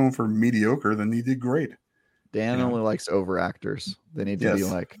guess if you're going for mediocre, then he did great. Dan only likes over actors. They need to be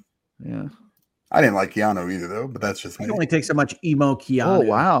like, yeah. I didn't like Keanu either, though, but that's just me. It only takes so much emo Keanu. Oh,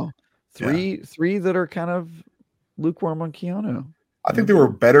 wow. Three that are kind of lukewarm on Keanu. I think there were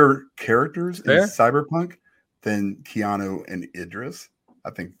better characters in Cyberpunk than Keanu and Idris.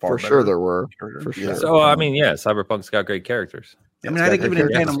 I think for sure there were. For sure. So, I mean, Cyberpunk's got great characters. I mean, I think even in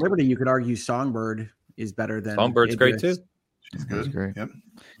Phantom Liberty, you could argue Songbird is better than Songbird's Idris. great, too. She's good. She's great. Yep.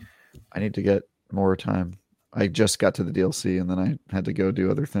 I need to get more time. I just got to the DLC and then I had to go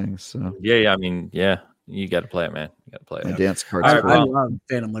do other things. So I mean, you got to play it, man. You got to play it. My dance cards. I love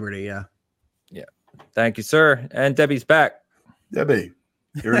Phantom Liberty. Yeah. Thank you, sir. And Debbie's back. Debbie,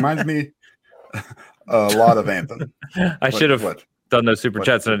 it reminds me a lot of Anthem. I should have done those super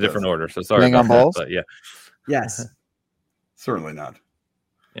chats in a different order. So sorry. Bang on balls. But yeah. Yes. Certainly not.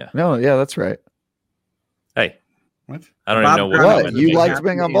 Yeah. No. Yeah, that's right. Hey. What? I don't even know what you liked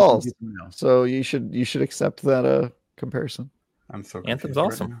Bang on Balls, so you should accept that comparison. I'm so Anthem's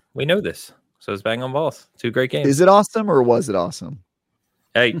awesome. Right, we know this. So is Bang on Balls. 2 great games. Is it awesome or was it awesome?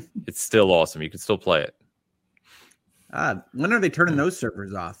 Hey, it's still awesome. You can still play it. When are they turning those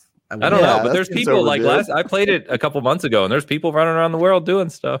servers off? I don't know, but there's people like I played it a couple months ago, and there's people running around the world doing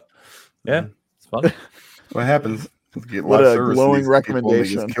stuff. Yeah, it's fun. What happens? What a glowing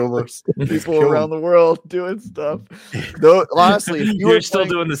recommendation. People around the world doing stuff. Though, honestly, if you're still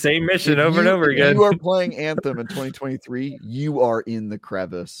doing the same mission over and over again. If you are playing Anthem in 2023, you are in the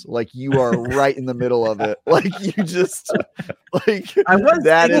crevice. Like you are right in the middle of it. Like you just like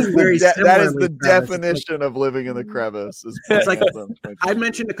that is the definition of living in the crevice. It's like I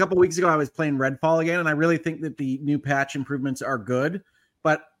mentioned a couple weeks ago I was playing Redfall again, and I really think that the new patch improvements are good.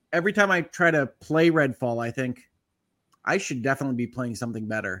 But every time I try to play Redfall, I think I should definitely be playing something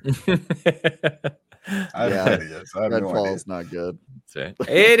better. Redfall is not good.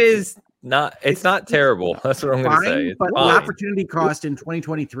 It is not. It's not terrible. That's what I'm going to say. But the opportunity cost in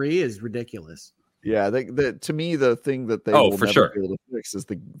 2023 is ridiculous. Yeah, to me, the thing that they will never be able to fix is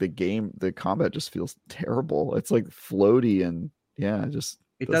the game. The combat just feels terrible. It's like floaty and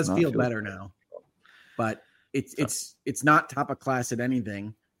it does feel better now, but it's not top of class at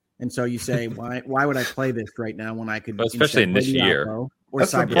anything. And so you say, why would I play this right now when I could, especially in this year?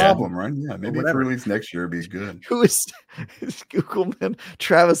 That's the problem, right? Yeah, maybe if release next year, it'd be good. Who is Google man?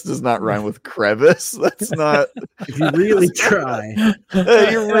 Travis does not rhyme with crevice. That's not. If you really try,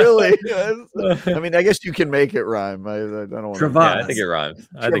 you really. I mean, I guess you can make it rhyme. I don't want to. I think it rhymes.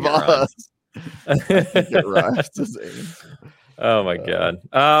 I think it rhymes. Oh my god.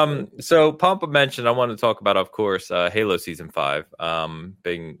 So Pompa mentioned I want to talk about, of course, Halo Season 5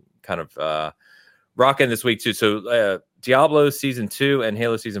 being kind of rocking this week too. So Diablo Season 2 and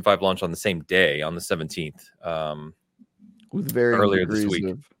Halo Season 5 launch on the same day on the 17th. With varying earlier degrees this week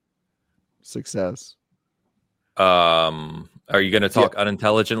of success. Are you going to talk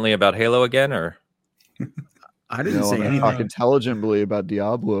unintelligently about Halo again, or? I didn't say anything. Talk intelligently about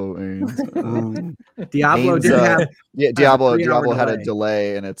Diablo. And, Diablo did have. Diablo had a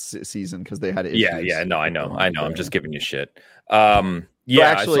delay in its season because they had issues. No, I know. I'm just giving you shit.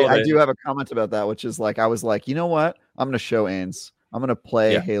 Actually, I do have a comment about that, which is like I was like, you know what? I'm going to show Ains. I'm going to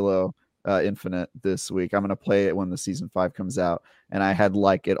play Halo Infinite this week. I'm going to play it when the Season 5 comes out, and I had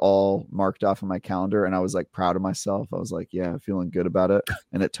like it all marked off in my calendar, and I was like proud of myself. I was like, feeling good about it,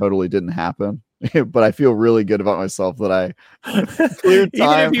 and it totally didn't happen. But I feel really good about myself that I cleared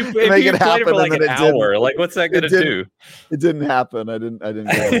time to make it happen. For like an hour, like what's that going to do? It didn't happen. I didn't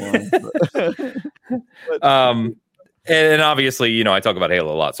get along. And obviously, I talk about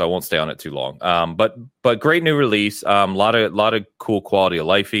Halo a lot, so I won't stay on it too long. But great new release. Lot of cool quality of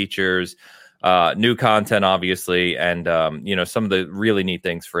life features, new content, obviously, and some of the really neat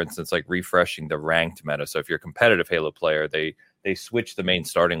things. For instance, like refreshing the ranked meta. So if you're a competitive Halo player, they switch the main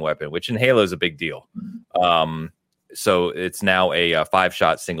starting weapon, which in Halo is a big deal. So it's now a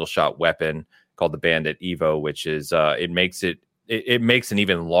 5-shot single shot weapon called the Bandit Evo, which is it makes an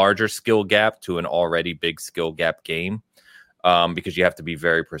even larger skill gap to an already big skill gap game, because you have to be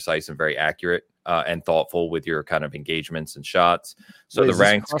very precise and very accurate and thoughtful with your kind of engagements and shots. So the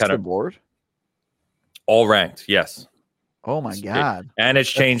ranks kind of board, all ranked. Yes. Oh my god! And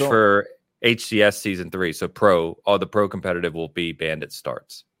it's changed for HCS Season 3. So the pro competitive will be Bandit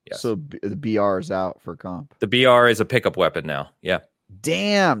starts. Yes. So the BR is out for comp. The BR is a pickup weapon now. Yeah.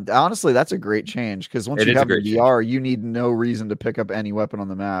 Damn. Honestly, that's a great change, because once you have the BR, you need no reason to pick up any weapon on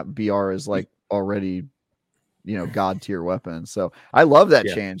the map. BR is like already, god tier weapon. So I love that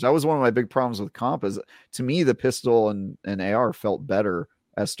change. That was one of my big problems with comp. Is to me the pistol and AR felt better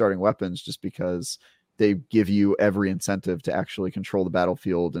as starting weapons, just because they give you every incentive to actually control the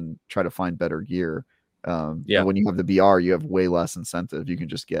battlefield and try to find better gear. When you have the BR, you have way less incentive. You can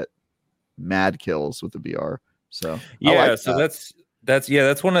just get mad kills with the BR. So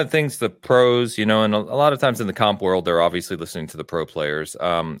that's one of the things the pros, and a lot of times in the comp world, they're obviously listening to the pro players.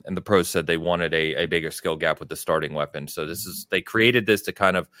 And the pros said they wanted a bigger skill gap with the starting weapon. So they created this to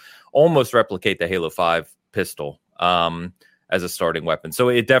kind of almost replicate the Halo 5 pistol. As a starting weapon. So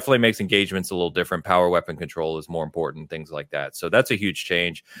it definitely makes engagements a little different. Power weapon control is more important, things like that. So that's a huge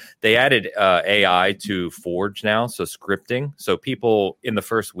change. They added AI to Forge now, so scripting. So people in the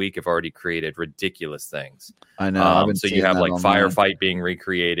first week have already created ridiculous things. I know. So you have like firefight being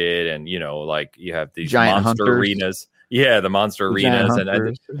recreated, and like you have these giant monster hunters. Arenas. Yeah, the monster arenas,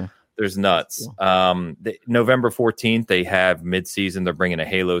 and there's nuts. November 14th, they have mid-season. They're bringing a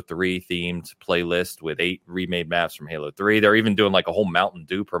Halo 3 themed playlist with 8 remade maps from Halo 3. They're even doing like a whole Mountain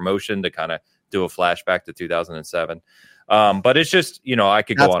Dew promotion to kind of do a flashback to 2007. But it's just, I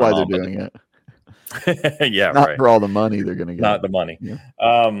could go on. That's why they're doing it. Yeah, not for all the money they're going to get. Not the money. Yeah.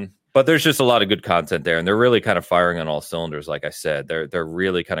 But there's just a lot of good content there, and they're really kind of firing on all cylinders. Like I said, they're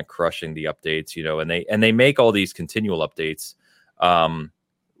really kind of crushing the updates, and they make all these continual updates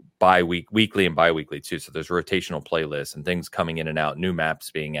weekly and bi-weekly too. So there's rotational playlists and things coming in and out, new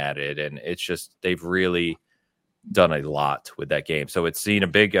maps being added, and it's just they've really done a lot with that game. So it's seen a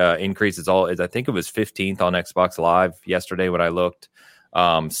big increase. I think it was 15th on Xbox Live yesterday when I looked.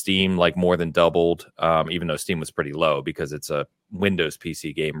 Steam like more than doubled, even though Steam was pretty low because it's a Windows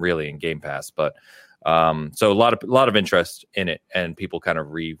PC game really in Game Pass. But so a lot of interest in it, and people kind of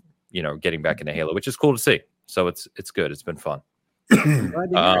getting back into Halo, which is cool to see. So it's good. It's been fun.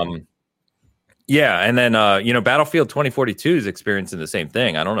 Yeah, and then Battlefield 2042 is experiencing the same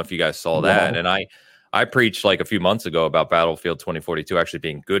thing. I don't know if you guys saw that, and I preached like a few months ago about Battlefield 2042 actually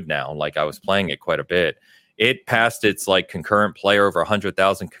being good now. Like I was playing it quite a bit. It passed its like concurrent player over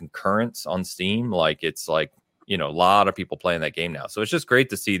 100,000 concurrents on Steam. Like it's like, a lot of people playing that game now. So it's just great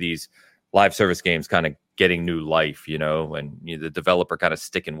to see these live service games kind of getting new life, and the developer kind of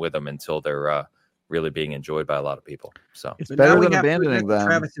sticking with them until they're really being enjoyed by a lot of people. So it's better than abandoning them.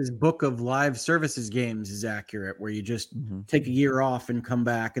 Travis's book of live services games is accurate, where you just take a year off and come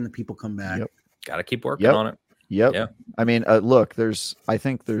back, and the people come back. Yep. Got to keep working on it. Yep. Yeah. I mean, look, I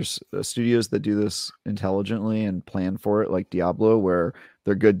think there's studios that do this intelligently and plan for it, like Diablo, where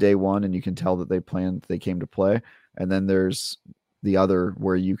they're good day one and you can tell that they came to play. And then there's the other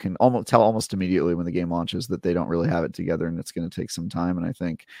where you can almost immediately when the game launches that they don't really have it together and it's going to take some time. And I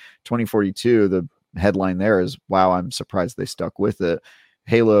think 2042, the headline there is, wow, I'm surprised they stuck with it.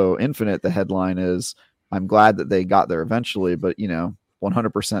 Halo Infinite, the headline is, I'm glad that they got there eventually, but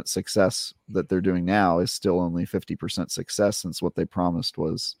 100% success that they're doing now is still only 50% success, since what they promised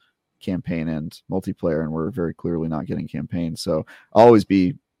was campaign and multiplayer, and we're very clearly not getting campaign. So I'll always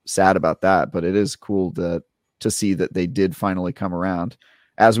be sad about that, but it is cool to see that they did finally come around,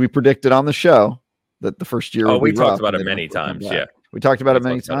 as we predicted on the show that the first year. We talked about it many times. Yeah, we talked about it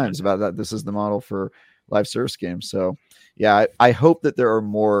many times about that. This is the model for live service games. So yeah, I hope that there are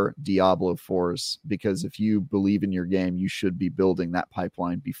more Diablo 4s, because if you believe in your game, you should be building that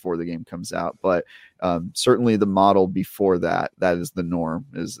pipeline before the game comes out. But certainly the model before that is the norm,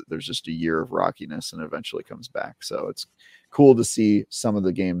 is that there's just a year of rockiness and eventually comes back. So it's cool to see some of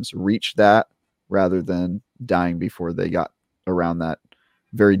the games reach that rather than dying before they got around that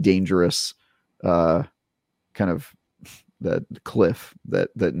very dangerous kind of that cliff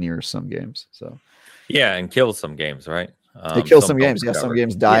that nears some games. So yeah, and kills some games, right? They kill some games. Yeah, some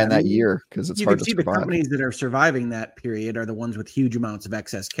games die in that year because it's hard to survive. The companies that are surviving that period are the ones with huge amounts of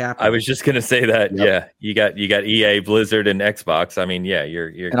excess capital. I was just going to say that. Yep. Yeah, you got EA, Blizzard, and Xbox. I mean, yeah, you're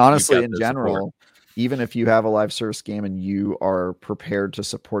and honestly, in general, support. Even if you have a live service game and you are prepared to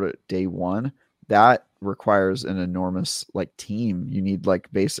support it day one, that requires an enormous team. You need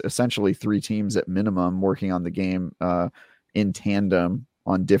essentially 3 teams at minimum working on the game in tandem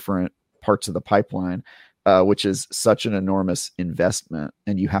on different parts of the pipeline. Which is such an enormous investment,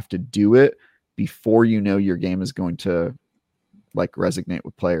 and you have to do it before your game is going to resonate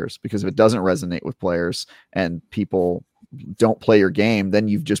with players. Because if it doesn't resonate with players and people don't play your game, then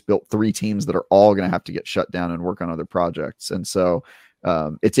you've just built 3 teams that are all going to have to get shut down and work on other projects. And so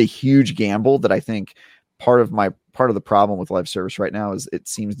it's a huge gamble that I think part of the problem with live service right now is it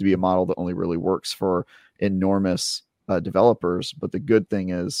seems to be a model that only really works for enormous developers. But the good thing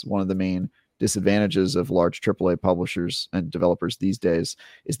is, one of the main disadvantages of large AAA publishers and developers these days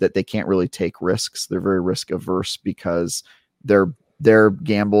is that they can't really take risks. They're very risk averse because their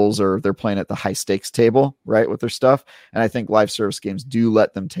gambles, or they're playing at the high stakes table, right, with their stuff. And I think live service games do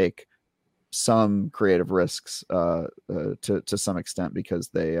let them take some creative risks to some extent, because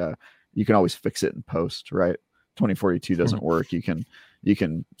they you can always fix it in post, right? 2042 doesn't work. You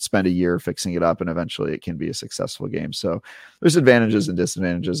can spend a year fixing it up and eventually it can be a successful game. So there's advantages and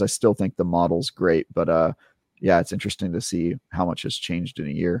disadvantages. I still think the model's great, but yeah, it's interesting to see how much has changed in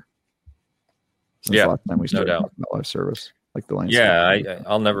a year since the last time we started talking about live service. The landscape. Yeah,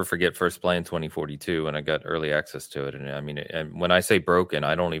 I'll never forget first playing 2042 when I got early access to it. And I mean, and when I say broken,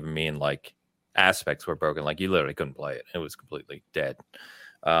 I don't even mean aspects were broken. You literally couldn't play it. It was completely dead.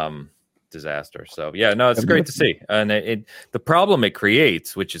 Disaster. So yeah, no, it's great to see. And the problem it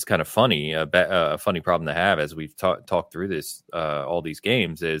creates, which is kind of funny, a funny problem to have as we've talked through this, all these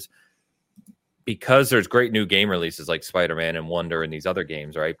games, is because there's great new game releases like Spider-Man and Wonder and these other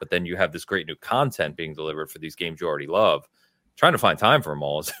games, right? But then you have this great new content being delivered for these games you already love. Trying to find time for them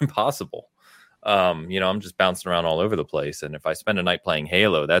all is impossible. I'm just bouncing around all over the place. And if I spend a night playing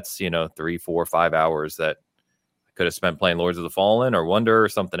Halo, that's 3, 4, 5 hours that could have spent playing Lords of the Fallen or Wonder or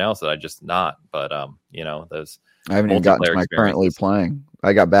something else that I just not. But those I haven't even gotten to my currently playing.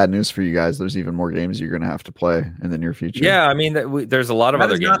 I got bad news for you guys. There's even more games you're going to have to play in the near future. Yeah, I mean, there's a lot of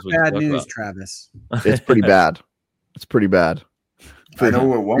other games. Not bad news, Travis. It's pretty bad. It's pretty bad. I know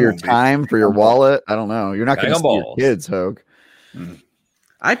what one for your will time, for your wallet. I don't know. You're not going to see your kids, Hogue.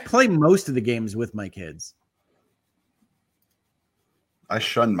 I play most of the games with my kids. I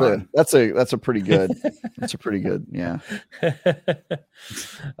shun mine. That's a pretty good. That's a pretty good. Yeah.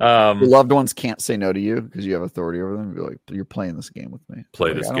 Your loved ones can't say no to you because you have authority over them. Be like, you're playing this game with me.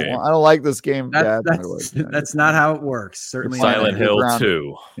 Play this game. I don't like this game. That's not how it works. Certainly. Silent Hill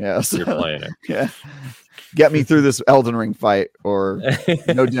 2. Yeah, so, you're playing it. Yeah. Get me through this Elden Ring fight or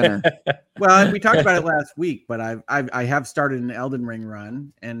no dinner. Well, we talked about it last week, but I have started an Elden Ring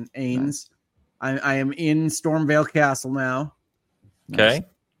run, and Ains, I am in Stormvale Castle now. Okay. Nice.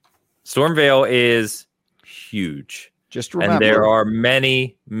 Stormvale is huge. Just remember, and there are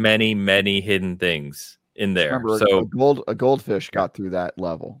many, many, many hidden things in there. Remember, so a goldfish got through that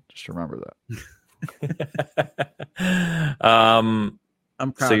level. Just remember that. I'm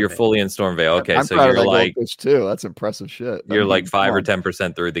proud. So you're fully in Stormvale. Okay, I'm so proud you're of that like goldfish too. That's impressive shit. You're like 5 or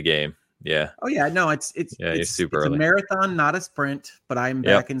 10% through the game. Yeah. Oh yeah, no, it's super it's early. A marathon, not a sprint. But I'm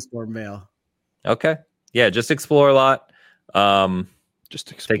back in Stormvale. Okay. Yeah, just explore a lot. Just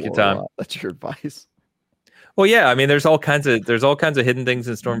explore take your time. That's your advice. Well, yeah, I mean, there's all kinds of hidden things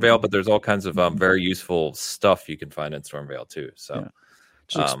in Stormvale, but there's all kinds of very useful stuff you can find in Stormvale too. So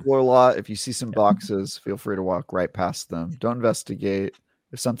just explore a lot. If you see some boxes, feel free to walk right past them. Don't investigate.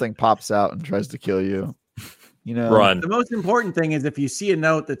 If something pops out and tries to kill you, run. The most important thing is if you see a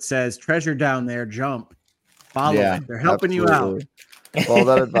note that says "treasure down there," jump. Follow it. They're helping you out. Follow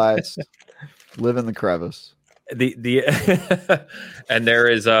that advice. Live in the crevice. And there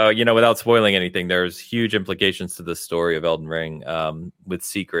is without spoiling anything, there's huge implications to the story of Elden Ring with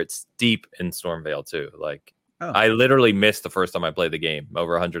secrets deep in Stormvale too. Like I literally missed the first time I played the game,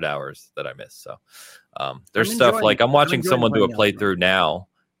 over 100 hours that I missed. So there's stuff like I'm watching someone do a playthrough now,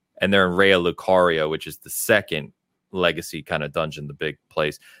 and they're in Rhea Lucaria, which is the second legacy kind of dungeon, the big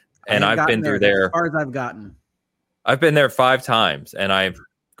place. And I've been through there as far as I've gotten. I've been there 5 times, and I've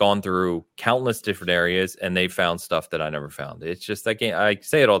gone through countless different areas, and they found stuff that I never found. It's just that game. I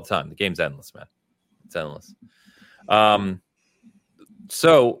say it all the time. The game's endless, man. It's endless.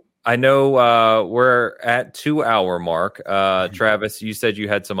 So I know we're at 2-hour mark. Travis, you said you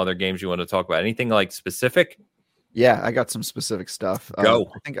had some other games you want to talk about. Anything like specific? Yeah, I got some specific stuff. Go.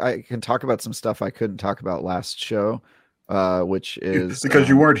 I think I can talk about some stuff I couldn't talk about last show, which is because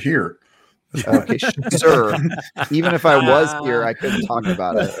you weren't here. Okay, sir. Even if I was here, I couldn't talk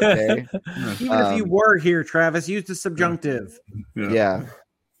about it. Okay. Even if you were here, Travis, use the subjunctive. Yeah,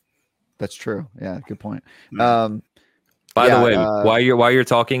 that's true. Yeah, good point. By the way, while you're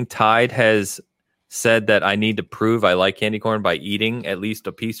talking, Tide has said that I need to prove I like candy corn by eating at least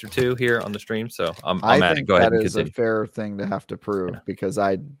a piece or two here on the stream. So I'm at it. Go ahead and continue. That is a fair thing to have to prove because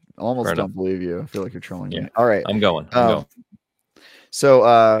I almost don't believe you. I feel like you're trolling me. All right, I'm going. So,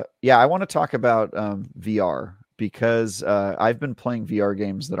 I want to talk about VR because I've been playing VR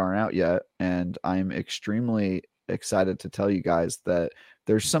games that aren't out yet, and I'm extremely excited to tell you guys that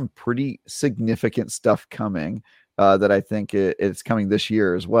there's some pretty significant stuff coming that I think it's coming this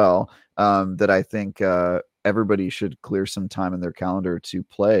year as well, that I think everybody should clear some time in their calendar to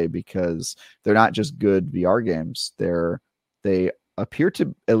play because they're not just good VR games. They appear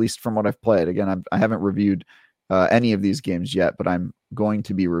to, at least from what I've played, again, I haven't reviewed any of these games yet, but I'm going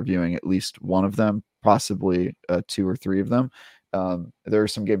to be reviewing at least one of them, possibly 2 or 3 of them. There are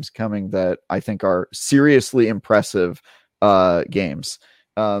some games coming that I think are seriously impressive games.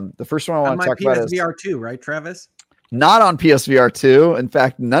 The first one I want to talk about is PSVR 2, right, Travis? Not on PSVR 2. In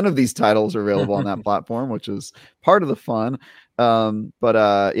fact, none of these titles are available on that platform, which is part of the fun.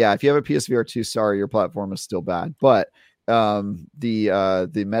 But if you have a PSVR 2, sorry, your platform is still bad. But the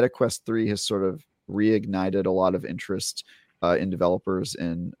MetaQuest 3 has sort of reignited a lot of interest in developers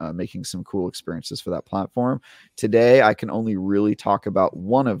in making some cool experiences for that platform. Today, I can only really talk about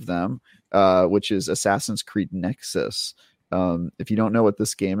one of them, which is Assassin's Creed Nexus. If you don't know what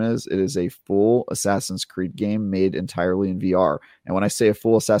this game is, it is a full Assassin's Creed game made entirely in VR. And when I say a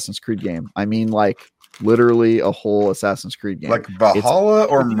full Assassin's Creed game, I mean like literally a whole Assassin's Creed game. Like Valhalla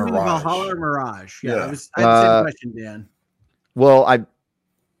or Mirage? Valhalla or Mirage. Yeah. I had the same question, Dan. Well,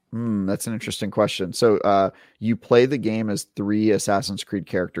 that's an interesting question. So you play the game as 3 Assassin's Creed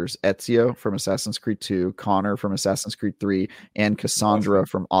characters: Ezio from Assassin's Creed 2, Connor from Assassin's Creed 3, and Cassandra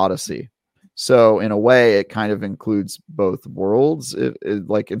from Odyssey. So in a way, it kind of includes both worlds,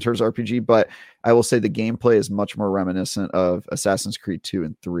 like in terms of RPG. But I will say the gameplay is much more reminiscent of Assassin's Creed 2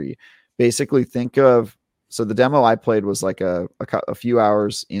 and 3. Basically, think of So the demo I played was like a few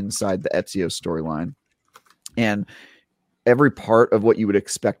hours inside the Ezio storyline, and every part of what you would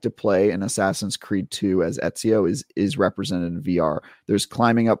expect to play in Assassin's Creed 2 as Ezio is represented in VR. There's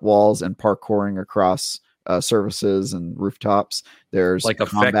climbing up walls and parkouring across surfaces and rooftops. There's like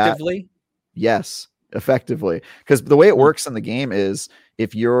combat. Effectively. Yes, effectively. Because the way it works in the game is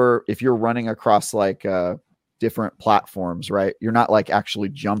if you're running across like different platforms, right? You're not like actually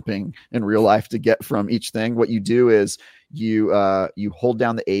jumping in real life to get from each thing. What you do is you hold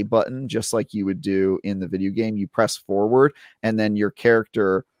down the A button just like you would do in the video game. You press forward, and then your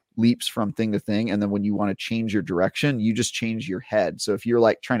character leaps from thing to thing. And then when you want to change your direction, you just change your head. So if you're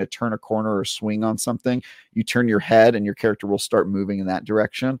like trying to turn a corner or swing on something, you turn your head and your character will start moving in that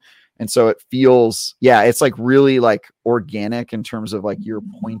direction. And so it feels, it's like really like organic in terms of like your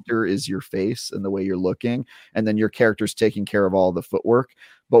pointer is your face and the way you're looking. And then your character's taking care of all the footwork.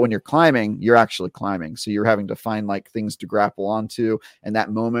 But when you're climbing, you're actually climbing. So you're having to find like things to grapple onto. And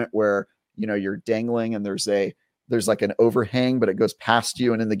that moment where, you're dangling and there's like an overhang, but it goes past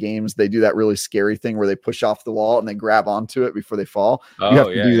you. And in the games, they do that really scary thing where they push off the wall and they grab onto it before they fall. You have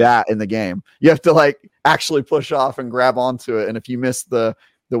to do that in the game. You have to like actually push off and grab onto it. And if you miss the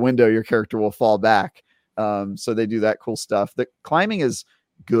window, your character will fall back. So they do that cool stuff. The climbing is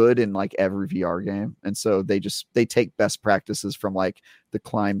good in like every VR game. And so they take best practices from like the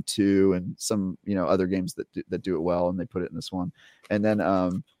Climb 2 and some, other games that do it well. And they put it in this one. And then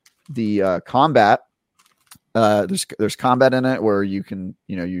the combat, there's combat in it where you can,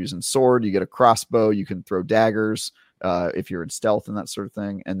 you're using sword, you get a crossbow, you can throw daggers, if you're in stealth and that sort of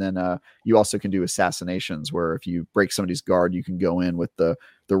thing. And then you also can do assassinations where if you break somebody's guard, you can go in with the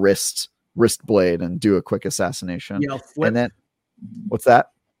wrist blade and do a quick assassination. And then what's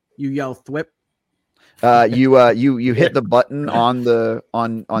that? You yell thwip. You hit the button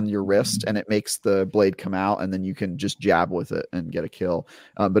on your wrist and it makes the blade come out, and then you can just jab with it and get a kill.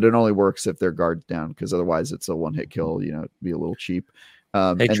 But it only works if their guard's down, because otherwise it's a one-hit kill. It'd be a little cheap.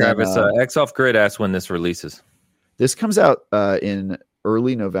 Hey Travis, X Off Grid asked when this releases. This comes out in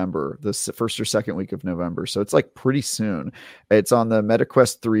early November, the first or second week of November. So it's like pretty soon. It's on the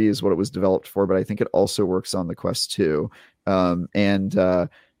MetaQuest 3 is what it was developed for, but I think it also works on the Quest 2.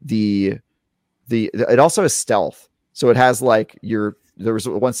 It also has stealth. So it has like there was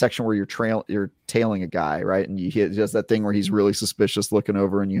one section where you're tailing a guy, right? And he does that thing where he's really suspicious looking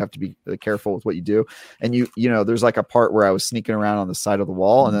over, and you have to be careful with what you do. And there's like a part where I was sneaking around on the side of the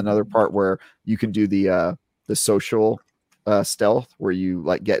wall, and another part where you can do the social stealth where you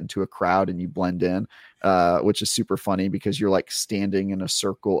like get into a crowd and you blend in, which is super funny because you're like standing in a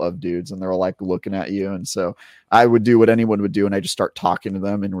circle of dudes and they're all like looking at you. And so I would do what anyone would do, and I just start talking to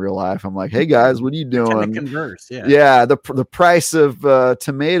them in real life. I'm like, hey guys, what are you doing? Converse, yeah. The price of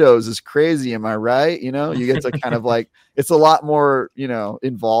tomatoes is crazy, am I right? You get to kind of like, it's a lot more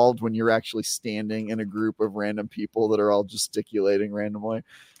involved when you're actually standing in a group of random people that are all gesticulating randomly.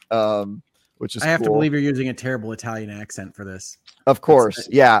 Which is I have cool. to believe you're using a terrible Italian accent for this. Of course.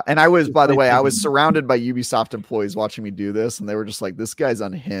 Yeah. And I was, by the way, I was surrounded by Ubisoft employees watching me do this, and they were just like, this guy's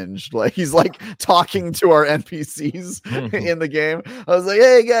unhinged. Like, he's like talking to our NPCs in the game. I was like,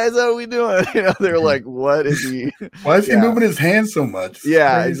 hey guys, how are we doing? They're like, what is he? Why is he moving his hands so much?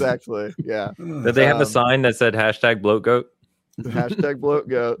 Yeah, exactly. Yeah. Did they have a sign that said #bloat goat? Hashtag bloat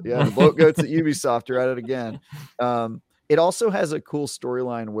goat. Yeah. The bloat goats at Ubisoft are at it again. It also has a cool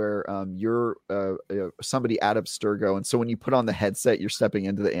storyline where you're somebody at Abstergo. And so when you put on the headset, you're stepping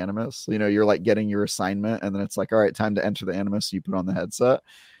into the Animus. You're like getting your assignment, and then it's like, all right, time to enter the Animus. So you put on the headset,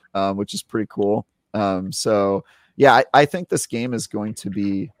 which is pretty cool. So yeah, I think this game is going to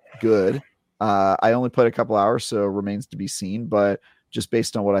be good. I only played a couple hours, so remains to be seen. But just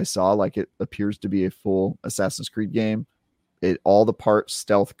based on what I saw, like it appears to be a full Assassin's Creed game. All the parts,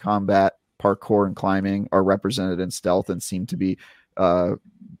 stealth, combat, parkour, and climbing are represented in stealth and seem to be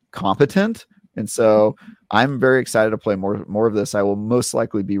competent. And so I'm very excited to play more of this. I will most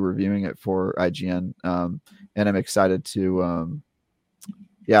likely be reviewing it for IGN. And I'm excited to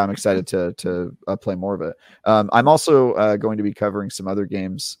play more of it. I'm also going to be covering some other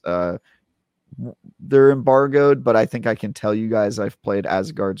games. They're embargoed, but I think I can tell you guys I've played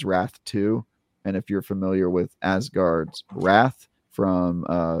Asgard's Wrath 2. And if you're familiar with Asgard's Wrath from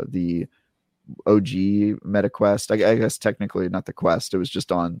the OG MetaQuest, I guess technically not the Quest. It was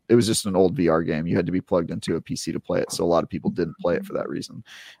just an old VR game. You had to be plugged into a PC to play it, so a lot of people didn't play it for that reason.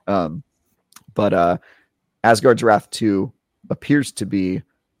 But Asgard's Wrath 2 appears to be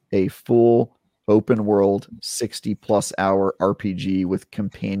a full open world 60+ hour RPG with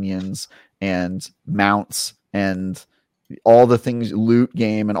companions and mounts and all the things, loot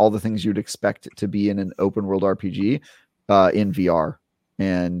game, and all the things you'd expect it to be in an open world RPG in VR.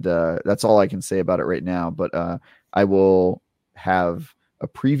 And that's all I can say about it right now. But I will have a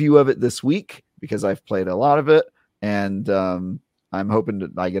preview of it this week because I've played a lot of it, and I'm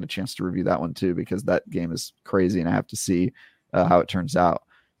hoping I get a chance to review that one too, because that game is crazy and I have to see how it turns out.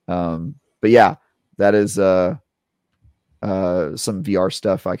 But yeah, that is some VR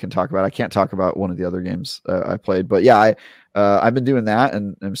stuff I can talk about. I can't talk about one of the other games I played, but yeah, I've been doing that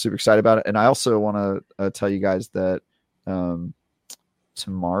and I'm super excited about it. And I also want to tell you guys that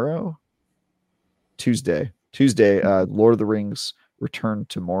tomorrow, Tuesday, Lord of the Rings Return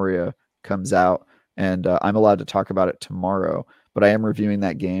to Moria comes out, and I'm allowed to talk about it tomorrow, but I am reviewing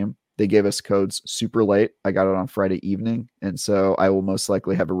that game. They gave us codes super late. I got it on Friday evening, and so I will most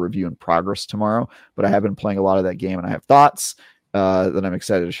likely have a review in progress tomorrow, but I have been playing a lot of that game and I have thoughts that I'm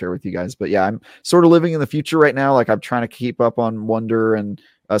excited to share with you guys. But yeah, I'm sort of living in the future right now. Like, I'm trying to keep up on Wonder and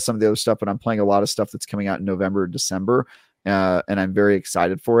some of the other stuff, but I'm playing a lot of stuff that's coming out in November, December. And I'm very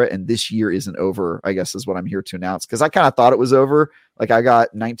excited for it. And this year isn't over, I guess, is what I'm here to announce. Because I kind of thought it was over. Like, I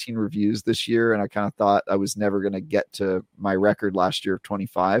got 19 reviews this year, and I kind of thought I was never going to get to my record last year of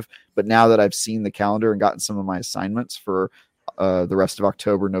 25. But now that I've seen the calendar and gotten some of my assignments for the rest of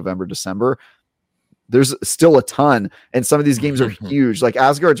October, November, December, there's still a ton. And some of these games are huge. Like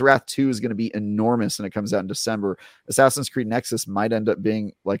Asgard's Wrath 2 is going to be enormous, and it comes out in December. Assassin's Creed Nexus might end up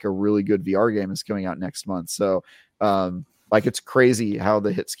being like a really good VR game. It's coming out next month. So, like, it's crazy how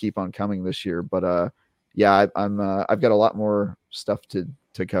the hits keep on coming this year, but yeah, I've got a lot more stuff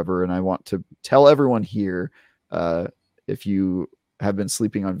to cover, and I want to tell everyone here, if you have been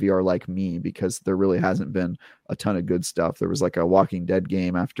sleeping on VR like me, because there really hasn't been a ton of good stuff. There was like a Walking Dead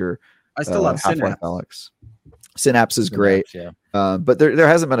game after I still love Half-Life Synapse. Synapse is great, yeah. But there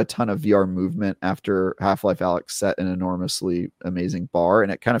hasn't been a ton of VR movement after Half-Life Alyx set an enormously amazing bar,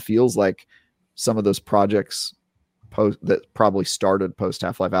 and it kind of feels like some of those projects that probably started post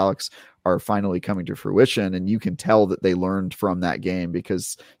Half-Life Alyx are finally coming to fruition, and you can tell that they learned from that game,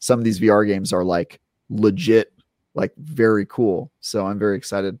 because some of these VR games are like legit, like very cool. So I'm very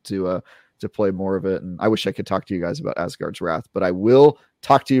excited to play more of it, and I wish I could talk to you guys about Asgard's Wrath, but I will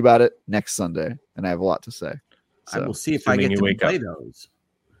talk to you about it next Sunday, and I have a lot to say. So, I will see if I get to play those.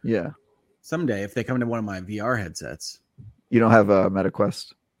 Yeah, someday if they come to one of my VR headsets. You don't have a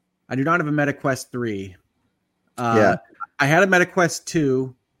MetaQuest? I do not have a MetaQuest 3. Yeah, I had a MetaQuest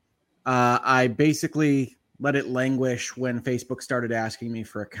 2. I basically let it languish when Facebook started asking me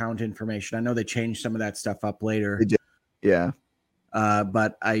for account information. I know they changed some of that stuff up later. They did. Yeah.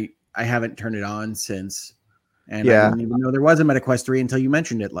 But I haven't turned it on since. And yeah. I didn't even know there was a MetaQuest 3 until you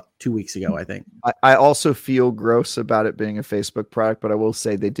mentioned it 2 weeks ago, I think. I also feel gross about it being a Facebook product, but I will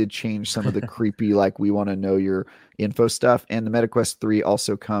say they did change some of the creepy, like, we want to know your info stuff. And the MetaQuest 3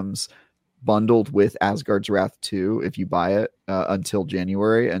 also comes bundled with Asgard's Wrath 2 if you buy it until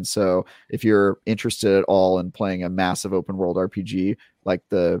January. And so if you're interested at all in playing a massive open world RPG, like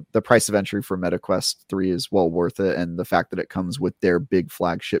the price of entry for MetaQuest 3 is well worth it. And the fact that it comes with their big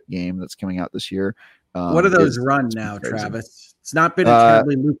flagship game that's coming out this year. What do those run now, crazy. Travis? It's not been a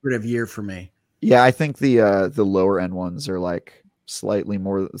terribly lucrative year for me. Yeah, I think the lower end ones are like slightly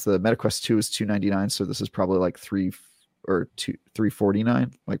more. The MetaQuest 2 is $299, so this is probably like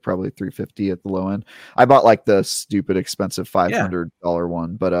 $349, like probably $350 at the low end. I bought like the stupid expensive $500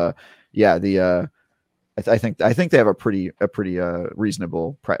 one, but yeah, I think they have a pretty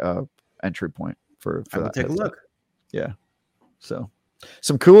reasonable entry point for that. Take a look. Yeah, so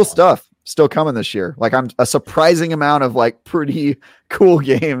some cool stuff still coming this year. Like, I'm a surprising amount of like pretty cool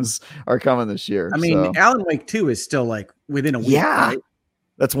games are coming this year. I mean, Alan Wake 2 is still like within a week. Yeah, right?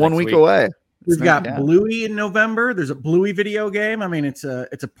 That's 1 week week away. We've got Bluey in November. There's a Bluey video game. I mean, it's a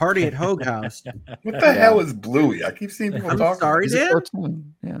party at Hogue House. What the hell is Bluey? I keep seeing people talking. Sorry, Dan.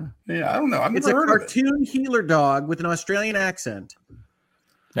 Yeah, I don't know. It's a cartoon healer dog with an Australian accent.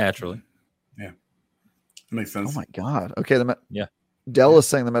 Naturally. Yeah, that makes sense. Oh my god. Okay, yeah. Dell is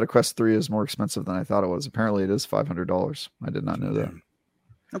saying the MetaQuest 3 is more expensive than I thought it was. Apparently, it is $500. I did not know that.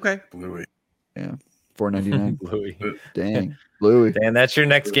 Okay. Bluey. Yeah. $499. Bluey. Dang. Bluey. Dan, that's your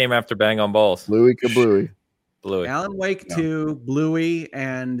next game after Bang on Balls. Bluey Kabluey. Bluey. Alan Wake 2, Bluey,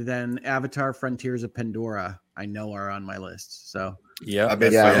 and then Avatar Frontiers of Pandora, I know are on my list. So yeah, I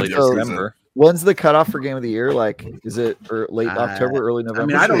bet November. When's the cutoff for Game of the Year? Like, is it late October, early November? I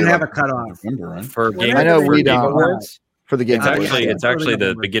mean, I don't have a cutoff. For Game I know for we Game don't. Awards. For the game, It's actually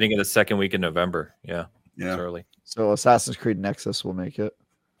the beginning of the second week in November. Yeah, it's early. So Assassin's Creed Nexus will make it.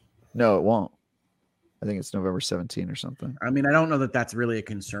 No, it won't. I think it's November 17 or something. I mean, I don't know that that's really a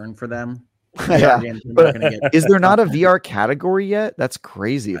concern for them. Yeah, but is there not a VR category yet? That's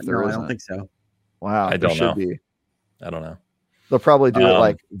crazy. If there no, isn't. I don't think so. Wow, I don't know. Be. I don't know. They'll probably do it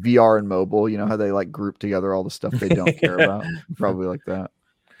like VR and mobile. You know how they like group together all the stuff they don't care about. Probably like that.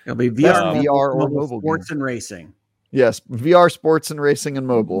 It'll be VR, VR or mobile sports game. and racing. Yes, VR, sports and racing and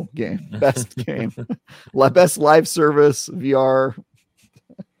mobile game. Best game. Best live service VR.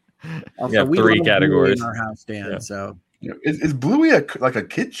 Also, we 3 categories in our house, Dan. So is Bluey like a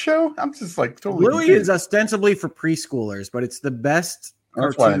kid show? I'm just like totally. Bluey is ostensibly for preschoolers, but it's the best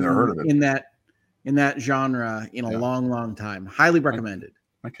That's why I never heard of it. in that genre in a long time. Highly recommended.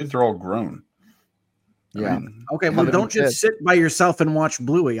 My kids are all grown. Yeah. Okay. Well, don't just sit by yourself and watch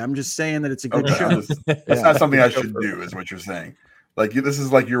Bluey. I'm just saying that it's a good show. That's not something I should do, is what you're saying. Like this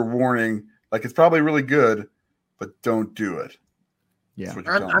is like your warning. Like it's probably really good, but don't do it. Yeah.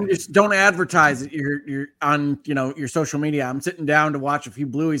 I'm just don't advertise it. You're on your social media. I'm sitting down to watch a few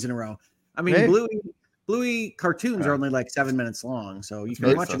Blueys in a row. I mean, Bluey cartoons are only like 7 minutes long, so you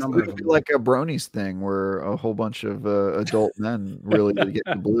can watch a number of them. Like a Bronies thing where a whole bunch of adult men really get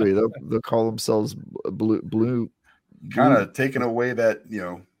the Bluey. They'll call themselves blue. Kind of taking away that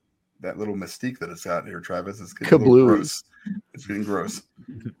that little mystique that it's got here, Travis. It's getting gross. It's getting gross.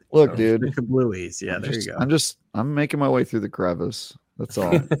 Look, dude, Blueys. Yeah, there you go. I'm making my way through the crevice. That's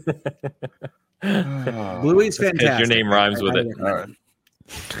all. Bluey's fantastic. Your name rhymes with it. All right.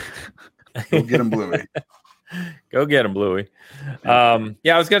 Go get him, Bluey. Go get him, Bluey. I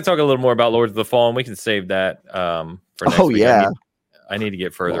was going to talk a little more about Lords of the Fallen. We can save that for next week. Yeah. I need to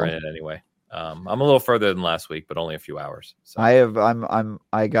get further in it anyway. I'm a little further than last week, but only a few hours. So.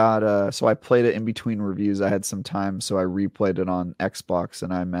 So I played it in between reviews. I had some time, so I replayed it on Xbox,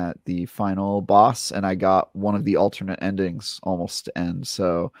 and I'm at the final boss, and I got one of the alternate endings almost to end.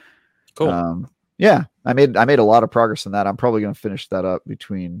 So cool. Yeah, I made a lot of progress in that. I'm probably going to finish that up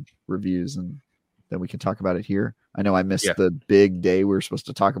between reviews, and then we can talk about it here. I know I missed the big day we were supposed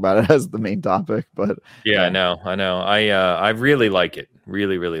to talk about it as the main topic, but I know. I really like it.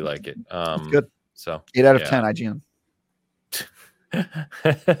 Really, really like it. It's good. So 8 out of 10 IGN.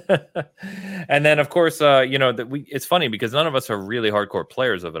 And then, of course, it's funny because none of us are really hardcore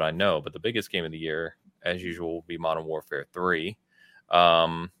players of it. I know, but the biggest game of the year, as usual, will be Modern Warfare 3.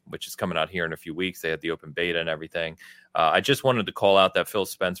 Which is coming out here in a few weeks. They had the open beta and everything. I just wanted to call out that Phil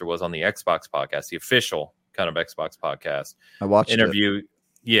Spencer was on the Xbox podcast, the official kind of Xbox podcast. I watched interview.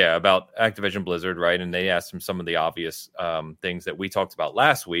 Yeah, about Activision Blizzard, right? And they asked him some of the obvious things that we talked about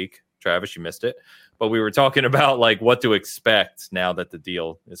last week. Travis, you missed it. But we were talking about like what to expect now that the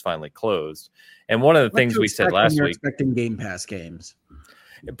deal is finally closed. And one of the things we said last week, expecting Game Pass games.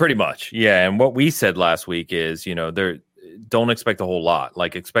 Pretty much. Yeah. And what we said last week is, don't expect a whole lot.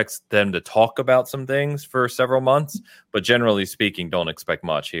 Like, expect them to talk about some things for several months, but generally speaking, don't expect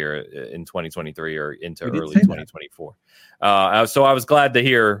much here in 2023 or into early 2024. So I was glad to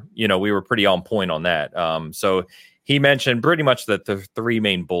hear, we were pretty on point on that. So he mentioned pretty much that the 3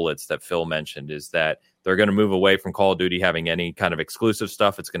 main bullets that Phil mentioned is that they're going to move away from Call of Duty having any kind of exclusive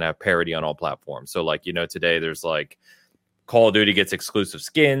stuff. It's going to have parity on all platforms. So like, today there's like, Call of Duty gets exclusive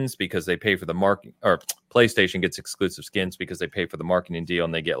skins because they pay for the marketing, or PlayStation gets exclusive skins because they pay for the marketing deal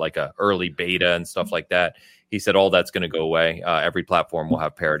and they get like a early beta and stuff like that. He said all that's going to go away. Every platform will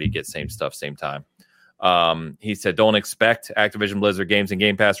have parity, get same stuff, same time. He said, don't expect Activision Blizzard games and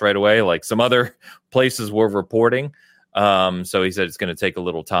Game Pass right away, like some other places were reporting. So he said it's going to take a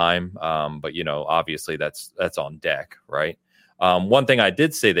little time. But obviously that's on deck, right? One thing I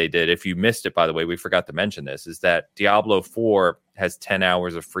did say they did, if you missed it, by the way, we forgot to mention this, is that Diablo 4 has 10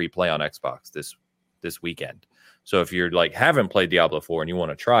 hours of free play on Xbox this weekend. So if you're like haven't played Diablo 4 and you want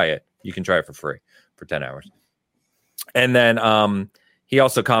to try it, you can try it for free for 10 hours. And then he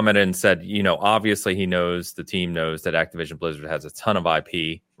also commented and said, obviously the team knows that Activision Blizzard has a ton of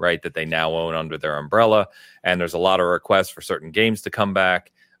IP, right, that they now own under their umbrella. And there's a lot of requests for certain games to come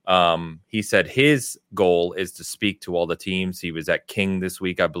back. He said his goal is to speak to all the teams. He was at King this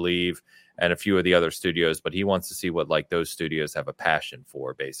week, I believe, and a few of the other studios, but he wants to see what like those studios have a passion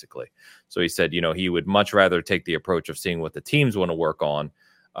for, basically. So he said, he would much rather take the approach of seeing what the teams want to work on,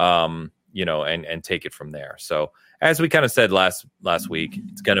 and take it from there. So as we kind of said last week,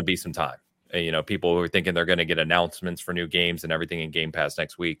 it's going to be some time. People who are thinking they're going to get announcements for new games and everything in Game Pass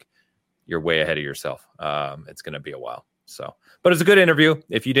next week, you're way ahead of yourself. It's going to be a while. So, but it's a good interview.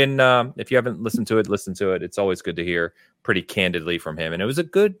 If you haven't listened to it, listen to it. It's always good to hear pretty candidly from him. And it was a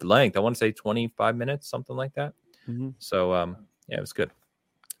good length. I want to say 25 minutes, something like that. Mm-hmm. So, it was good.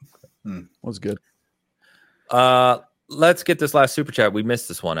 It was good. Let's get this last super chat. We missed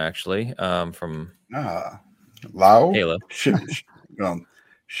this one actually. From Lau. Halo.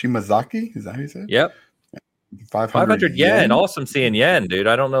 Shimazaki, is that how you say it? Yep. 500 yen. Awesome seeing yen, dude.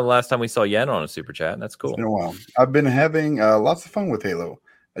 I don't know the last time we saw yen on a super chat. That's cool. It's been a while. I've been having lots of fun with Halo.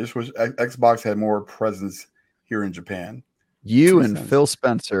 I just wish Xbox had more presence here in Japan. You and Phil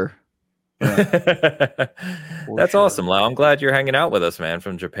Spencer. Yeah. That's awesome, Lau. I'm glad you're hanging out with us, man,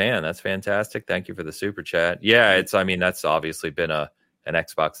 from Japan. That's fantastic. Thank you for the super chat. Yeah, that's obviously been an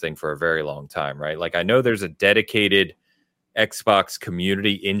Xbox thing for a very long time, right? Like, I know there's a dedicated Xbox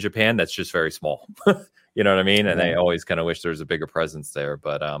community in Japan that's just very small. You know what I mean? And they always kind of wish there was a bigger presence there,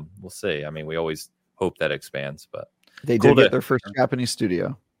 but we'll see. I mean, we always hope that expands, but they did get their first Japanese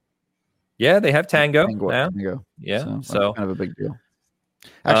studio. Yeah, they have Tango now. Tango. Yeah, so kind of a big deal.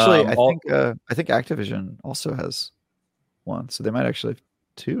 Actually, I think Activision also has one, so they might actually have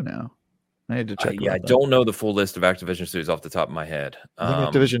two now. I need to check. I don't know the full list of Activision studios off the top of my head. I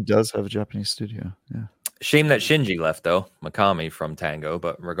think Activision does have a Japanese studio. Yeah. Shame that Shinji left though, Mikami from Tango,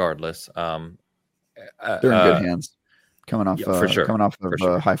 but regardless, they're in good hands. Coming off of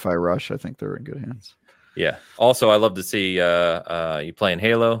sure. Hi-Fi Rush, I think they're in good hands. Yeah. Also, I love to see you playing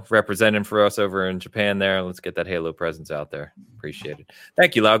Halo, representing for us over in Japan there. Let's get that Halo presence out there. Appreciate it.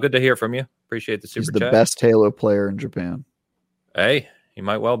 Thank you, Lau. Good to hear from you. Appreciate the super chat. He's the best Halo player in Japan. Hey, he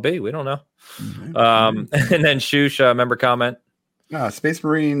might well be. We don't know. Mm-hmm. And then Shush, member comment. Space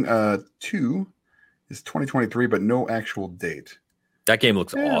Marine 2 is 2023, but no actual date. That game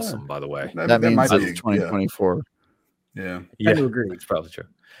looks awesome, by the way. That means might be 2024. Yeah. I do agree. It's probably true.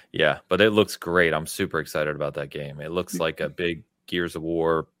 Yeah, but it looks great. I'm super excited about that game. It looks like a big Gears of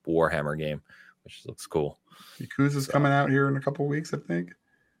War Warhammer game, which looks cool. Yakuza's coming out here in a couple of weeks, I think.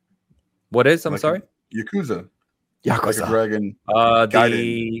 What is? I'm sorry? Yakuza. Yakuza. Like a dragon.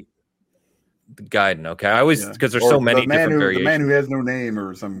 The Gaiden. Okay. I always, because there's so many different variations. The man who has no name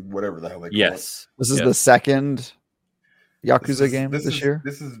or some whatever the hell they call it. This is the second Yakuza game this year.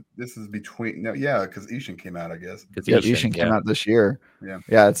 This is between because Ishin came out, I guess. Ishin came out this year.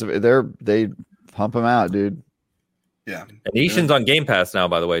 Yeah. They pump them out, dude. Yeah. And Ishin's on Game Pass now,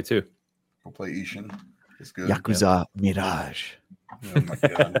 by the way, too. We'll play Ishin. It's good. Yakuza Mirage. Oh my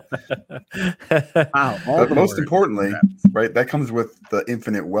god. Wow. But most importantly, right, that comes with the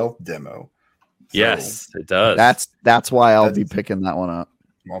Infinite Wealth demo. So yes, it does. That's why I'll be picking that one up.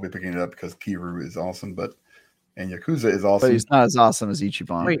 I'll be picking it up because Kiryu is awesome, and Yakuza is awesome. But he's not as awesome as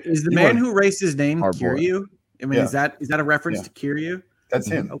Ichiban. Wait, is the man who raced his name Kiryu? I mean, is that a reference to Kiryu? That's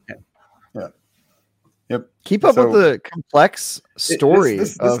him. Okay. Yeah. Yep. Keep up with the complex story.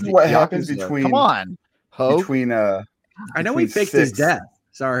 This is what happens between. Come on, Ho. Between I know he faked his death.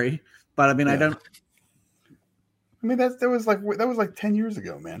 Sorry, but I mean, I don't. I mean, that was like 10 years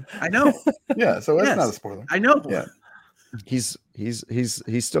ago, man. I know. Yeah, so that's not a spoiler. I know. Yeah. He's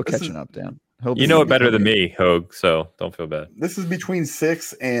still catching up, Dan. You know it better than me, Hogue, so don't feel bad. This is between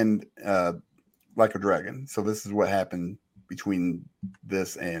 6 and Like a Dragon. So this is what happened between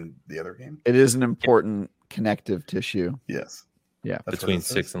this and the other game. It is an important connective tissue. Yes. Yeah. Between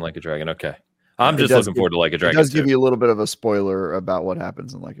 6 and Like a Dragon. Okay. I'm just looking forward to Like a Dragon. It does give you a little bit of a spoiler about what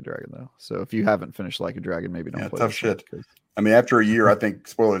happens in Like a Dragon, though. So if you haven't finished Like a Dragon, maybe don't play tough shit. I mean, after a year, I think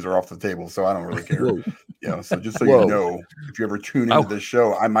spoilers are off the table, so I don't really care. So just so you know, if you ever tune into this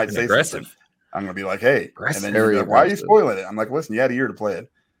show, I might say something. I'm going to be like, hey, and then you're like, why are you spoiling it? I'm like, listen, you had a year to play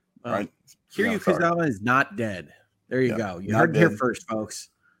it. Right? Kiryu Kuzawa is not dead. There you go. You heard it here first, folks.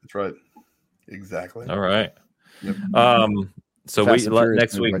 That's right. Exactly. All right. Yep. So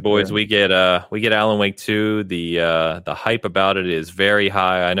next week, boys, we get Alan Wake 2. The hype about it is very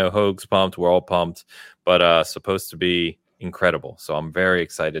high. I know Hogue's pumped. We're all pumped, but supposed to be incredible. So I'm very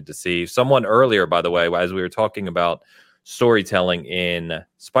excited to see. Someone earlier, by the way, as we were talking about storytelling in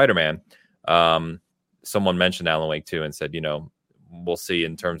Spider-Man, someone mentioned Alan Wake 2 and said, we'll see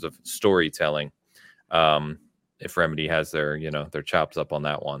in terms of storytelling if Remedy has their chops up on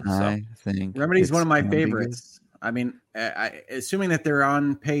that one. So. I think Remedy's one of my favorites. I mean, assuming that they're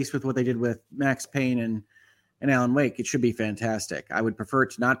on pace with what they did with Max Payne and Alan Wake, it should be fantastic. I would prefer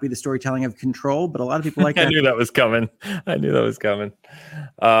it to not be the storytelling of Control, but a lot of people like that. I knew that was coming.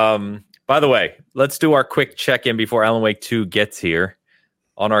 By the way, let's do our quick check-in before Alan Wake 2 gets here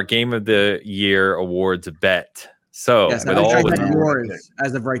on our Game of the Year awards bet. So, yes, with all with yours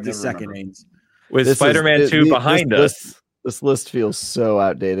as of right this second, Ains. With Spider-Man 2 behind us. This list feels so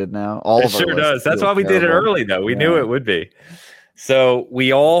outdated now. It sure does. That's why we did it early, though. We knew it would be. So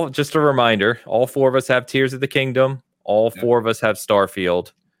we all, just a reminder, all 4 of us have Tears of the Kingdom. All 4 of us have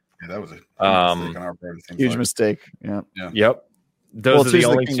Starfield. Yeah, that was a mistake on our part. Huge mistake. Yeah. Yep. Those are the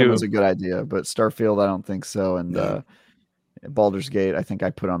only Kingdom 2. Was a good idea, but Starfield, I don't think so. And Baldur's Gate, I think I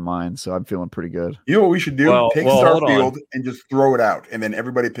put on mine, so I'm feeling pretty good. You know what we should do? Pick hold Starfield on. and just throw it out, and then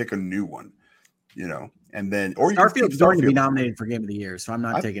everybody pick a new one. And then Starfield's going to be nominated for Game of the Year, so I'm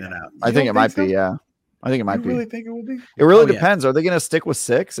not taking it out. I think it might be, yeah. I think it might be. You really think it will be? It really depends. Are they going to stick with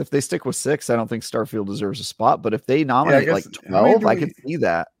 6? If they stick with 6, I don't think Starfield deserves a spot. But if they nominate 12, I could see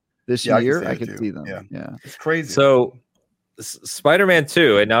that this year. I could see them. Yeah, it's crazy. So, Spider-Man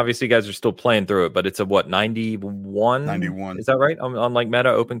 2, and obviously you guys are still playing through it, but it's a 91? 91. Is that right? On like Meta,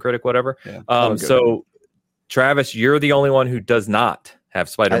 Open Critic, whatever. Yeah. So, Travis, you're the only one who does not have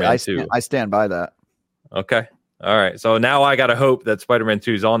Spider-Man 2. I stand by that. Okay. All right. So now I got to hope that Spider-Man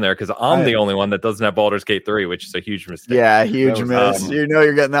 2 is on there because I'm the only one that doesn't have Baldur's Gate 3, which is a huge mistake. Yeah, huge miss.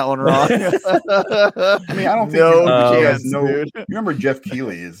 You're getting that one wrong. I mean, I don't think dude. You remember Jeff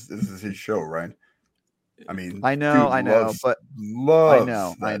Keighley this is his show, right? I mean, I know,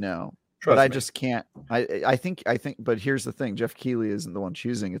 but I just can't. I think. But here's the thing: Jeff Keighley isn't the one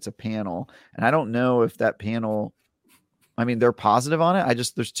choosing; it's a panel, and I don't know if that panel. I mean, they're positive on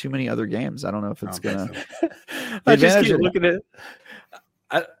it. There's too many other games. I don't know if it's gonna. I just keep looking at it.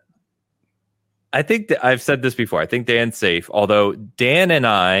 I think that I've said this before. I think Dan's safe, although Dan and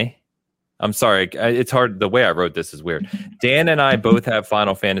I'm sorry, it's hard. The way I wrote this is weird. Dan and I both have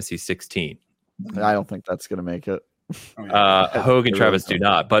Final Fantasy 16. I don't think that's gonna make it. Hogue and Travis do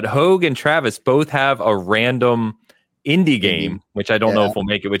not, but Hogue and Travis both have a random indie game, which I don't know if we'll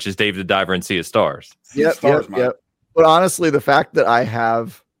make it, which is Dave the Diver and Sea of Stars. Yep. But honestly, the fact that I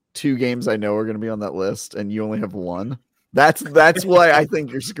have 2 games I know are going to be on that list and you only have 1, that's why I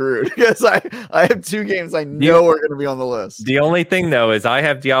think you're screwed, because I have 2 games I know are going to be on the list. The only thing though is I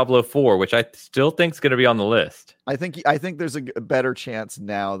have Diablo 4, which I still think is going to be on the list. I think there's a better chance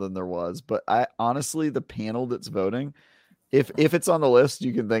now than there was, but I honestly, the panel that's voting, if it's on the list,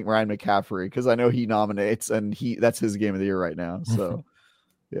 you can thank Ryan McCaffrey because I know he nominates and that's his game of the year right now. So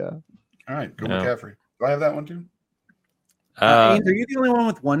yeah. All right, go McCaffrey. Do I have that one too? Are you the only one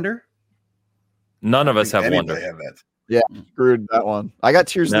with Wonder? None of us have Wonder. Have that. Yeah, screwed that one. I got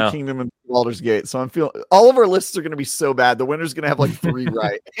Tears of the Kingdom and Baldur's Gate, so I'm feeling all of our lists are going to be so bad. The winner's going to have like 3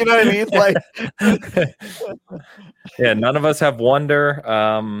 right. You know what I mean? Like, yeah, none of us have Wonder.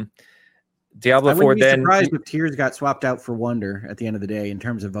 Diablo 4. I wouldn't be surprised if Tears got swapped out for Wonder at the end of the day in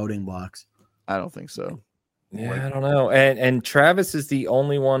terms of voting blocks. I don't think so. Yeah, I don't know. And Travis is the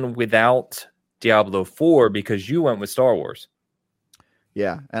only one without Diablo 4 because you went with Star Wars.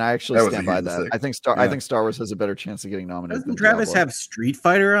 Yeah, and I actually stand by that. I think Star Wars has a better chance of getting nominated. Doesn't Travis have Street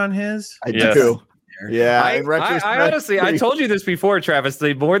Fighter on his? I do. Yeah, I honestly, I told you this before, Travis.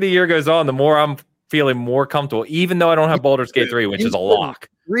 The more the year goes on, the more I'm feeling more comfortable, even though I don't have Baldur's Gate 3, which is a lock.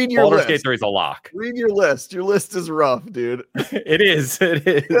 Read your Baldur's list. Gate 3 is a lock. Read your list. Your list is rough, dude. It is.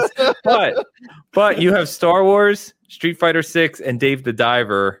 But you have Star Wars, Street Fighter 6, and Dave the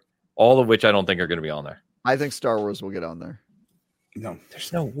Diver, all of which I don't think are going to be on there. I think Star Wars will get on there. No,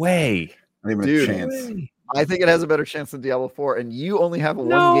 there's no way. Not even a chance. I think it has a better chance than Diablo 4, and you only have one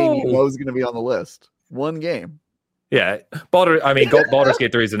game you know is going to be on the list. One game. Yeah, Baldur's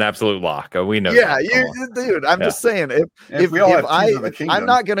Gate 3 is an absolute lock. We know. Yeah, dude. I'm just saying, if I'm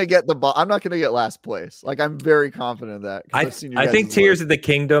not going to get I'm not going to get last place. Like, I'm very confident of that. I think Tears of the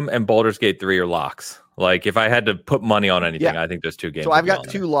Kingdom and Baldur's Gate 3 are locks. Like, if I had to put money on anything, I think those 2 games. So I've got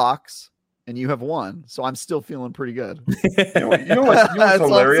 2 locks. And you have 1, so I'm still feeling pretty good. You know what's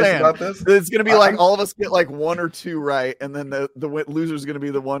hilarious about this? It's going to be like all of us get like 1 or 2 right, and then the loser is going to be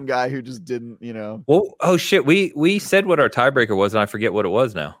the one guy who just didn't, Well, oh shit, we said what our tiebreaker was, and I forget what it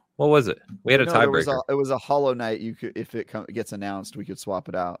was now. What was it? We had a tiebreaker. It was a Hollow Knight. You could, if it gets announced, we could swap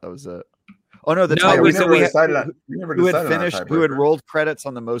it out. That was it. Oh no, who had rolled credits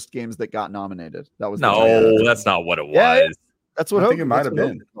on the most games that got nominated. That was that's not what it was. Yeah, that's what I think it might have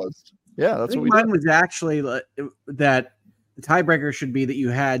been. Yeah, that's what we mine was actually that the tiebreaker should be that you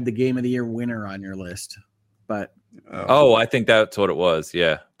had the Game of the Year winner on your list. But I think that's what it was.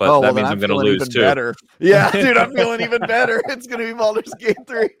 Yeah, but that means I'm going to lose too. Better. Yeah, dude, I'm feeling even better. It's going to be Baldur's Gate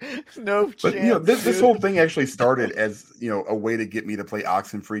 3. No chance. This whole thing actually started as a way to get me to play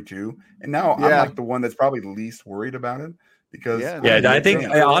Oxenfree 2, and now I'm like the one that's probably least worried about it because I think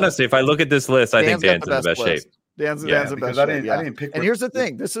honestly, if I look at this list, I think Dan's in the best shape. Dan's the best. I didn't pick. And here's the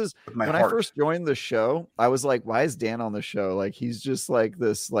thing: this is when I first joined the show. I was like, "Why is Dan on the show? Like, he's just like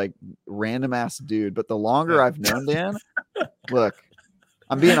this, like random ass dude." But the longer I've known Dan, look,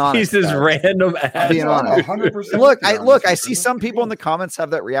 I'm being honest. He's this random ass. I'm being honest. 100%. I see some people in the comments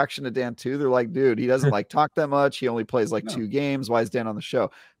have that reaction to Dan too. They're like, "Dude, he doesn't like talk that much. He only plays like 2 games. Why is Dan on the show?"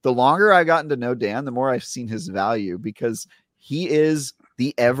 The longer I've gotten to know Dan, the more I've seen his value because he is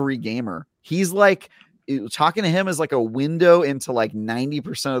the every gamer. He's like. talking to him is like a window into like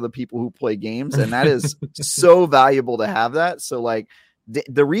 90% of the people who play games. And that is so valuable to have that. So like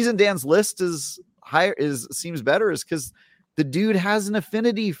the reason Dan's list is higher seems better is because the dude has an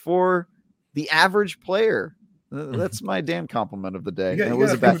affinity for the average player. That's my Dan compliment of the day. It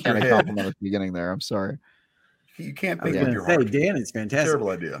was a backhanded compliment at the beginning there. I'm sorry. You can't think with your heart. Dan is fantastic. Terrible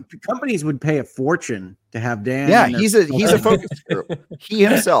idea. Companies would pay a fortune to have Dan. Yeah, he's a focus group. He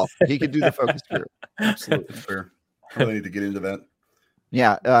himself, he could do the focus group. Absolutely fair. I really need to get into that.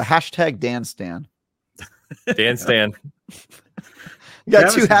 Yeah, hashtag Dan Stan. Dan Stan. You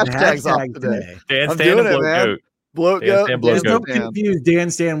got two hashtags off today. Dan Stan and Bloat Goat. Bloat Goat. There's no confuse Dan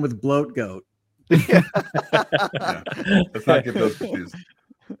Stan with Bloat Goat. Yeah. Let's not get those confused.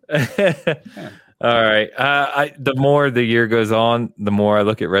 All right. The more the year goes on, the more I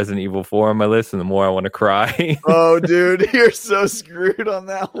look at Resident Evil 4 on my list, and the more I want to cry. Oh, dude, you're so screwed on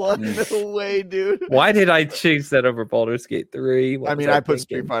that one. No way, dude. Why did I chase that over Baldur's Gate 3? I put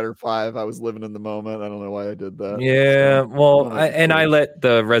Street Fighter 5. I was living in the moment. I don't know why I did that. Yeah, well, I let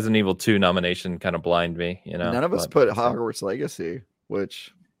the Resident Evil 2 nomination kind of blind me. None of us put Hogwarts Legacy,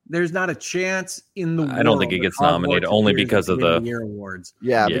 which... There's not a chance in the world. I don't think it gets nominated only because of the year awards.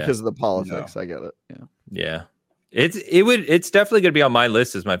 Yeah, because of the politics. No. I get it. Yeah. It's definitely going to be on my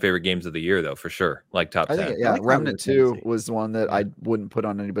list as my favorite games of the year, though, for sure. Like top 10. Remnant 2 was the one that I wouldn't put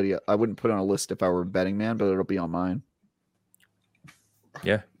on anybody. I wouldn't put on a list if I were a betting man, but it'll be on mine.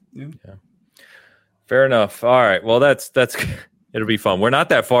 Yeah. Fair enough. All right. Well, that's it'll be fun. We're not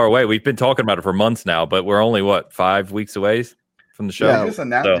that far away. We've been talking about it for months now, but we're only 5 weeks away from the show. Yeah,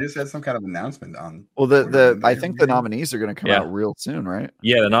 you just had some kind of announcement on. Well, I think the nominees are going to come out real soon, right?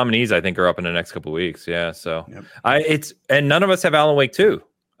 Yeah, the nominees I think are up in the next couple of weeks. Yeah, so and none of us have Alan Wake 2.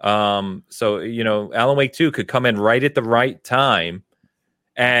 So Alan Wake 2 could come in right at the right time.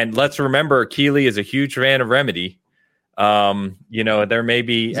 And let's remember, Keeley is a huge fan of Remedy. There may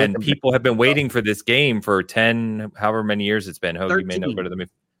be, and people have been waiting for this game for 10, however many years it's been. Hope you may know better than me.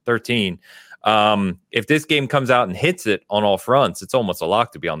 13. If this game comes out and hits it on all fronts, it's almost a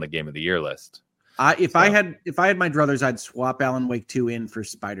lock to be on the game of the year list. If I had my druthers, I'd swap Alan Wake 2 in for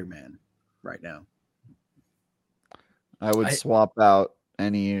Spider-Man right now. I would swap out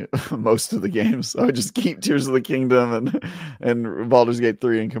most of the games. I would just keep Tears of the Kingdom and Baldur's Gate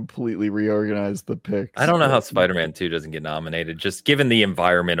 3 and completely reorganize the picks. I don't know how Spider-Man 2 doesn't get nominated, just given the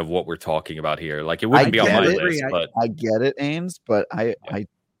environment of what we're talking about here. Like, it wouldn't be on my list. But I get it, Ames, but I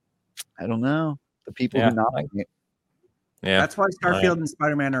don't know. The people who nominate. Yeah. That's why Starfield and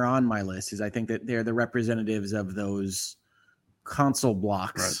Spider-Man are on my list, is I think that they're the representatives of those console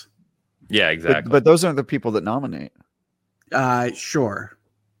blocks. Right. Yeah, exactly. But those aren't the people that nominate. Sure.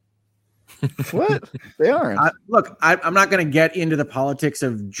 What? They aren't. Look, I'm not going to get into the politics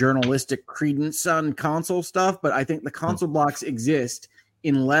of journalistic credence on console stuff, but I think the console blocks exist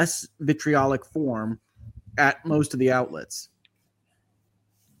in less vitriolic form at most of the outlets.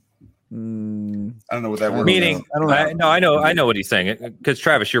 I don't know what that word meaning. I know what he's saying, because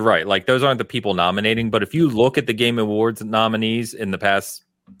Travis, you're right. Like, those aren't the people nominating, but if you look at the Game Awards nominees in the past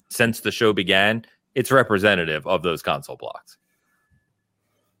since the show began, it's representative of those console blocks.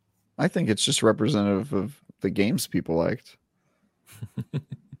 I think it's just representative of the games people liked.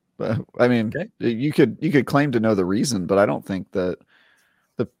 But I mean, you could claim to know the reason, but I don't think that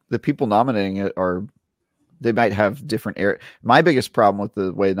the people nominating it they might have different My biggest problem with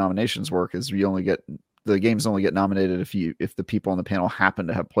the way nominations work is the games only get nominated if the people on the panel happen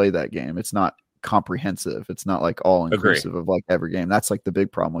to have played that game. It's not comprehensive. It's not like all inclusive of like every game. That's like the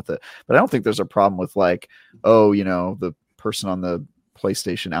big problem with it. But I don't think there's a problem with like, the person on the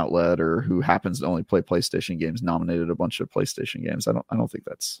PlayStation outlet or who happens to only play PlayStation games nominated a bunch of PlayStation games. I don't think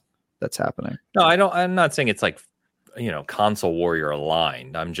that's happening. No, I'm not saying it's like, console warrior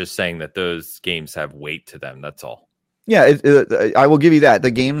aligned. I'm just saying that those games have weight to them. That's all. Yeah, I will give you that.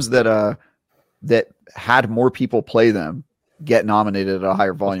 The games that had more people play them get nominated at a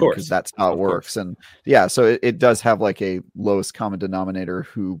higher volume because that's how it works. And so it does have like a lowest common denominator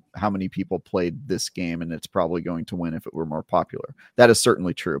how many people played this game, and it's probably going to win if it were more popular. That is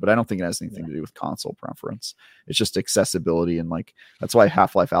certainly true, but I don't think it has anything to do with console preference. It's just accessibility, and like that's why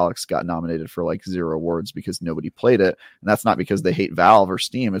Half-Life Alyx got nominated for like 0 awards, because nobody played it. And that's not because they hate Valve or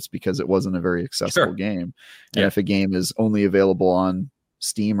Steam, it's because it wasn't a very accessible game. And if a game is only available on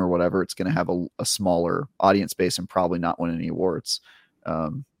Steam or whatever, it's going to have a smaller audience base and probably not win any awards.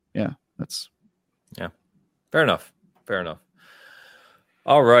 Fair enough.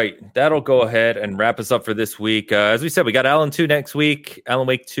 All right, that'll go ahead and wrap us up for this week. As we said, we got Alan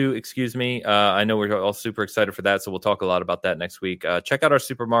Wake 2, excuse me. I know we're all super excited for that, so we'll talk a lot about that next week. Check out our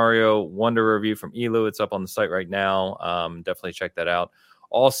Super Mario Wonder review from Elu. It's up on the site right now. Definitely check that out.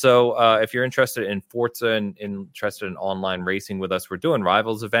 Also, if you're interested in Forza and interested in online racing with us, we're doing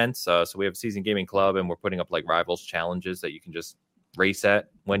Rivals events. So we have Season Gaming Club, and we're putting up like Rivals challenges that you can just race at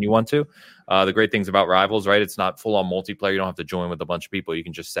when you want to. The great things about Rivals, right? It's not full on multiplayer. You don't have to join with a bunch of people. You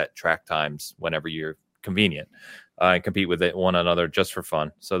can just set track times whenever you're convenient and compete with one another just for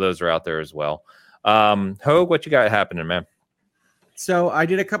fun. So those are out there as well. Hogue, what you got happening, man? So I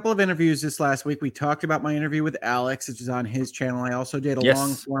did a couple of interviews this last week. We talked about my interview with Alex, which is on his channel. I also did a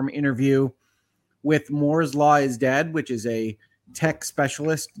long form interview with Moore's Law is Dead, which is a tech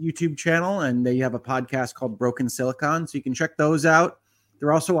specialist YouTube channel, and they have a podcast called Broken Silicon, so you can check those out.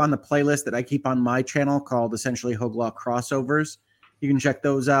 They're also on the playlist that I keep on my channel called essentially Hogue Law Crossovers. You can check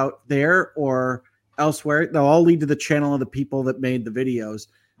those out there or elsewhere. They'll all lead to the channel of the people that made the videos,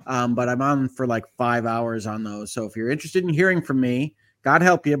 but I'm on for like 5 hours on those. So if you're interested in hearing from me, God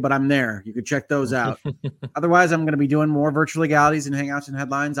help you, but I'm there. You can check those out. Otherwise, I'm going to be doing more virtual legalities and hangouts and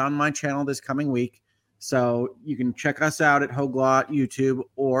headlines on my channel this coming week. So you can check us out at Hogue Law YouTube,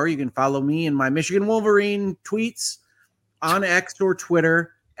 or you can follow me in my Michigan Wolverine tweets on X or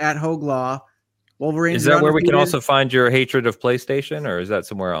Twitter at Hogue Law. Wolverine. Is that where we can also find your hatred of PlayStation, or is that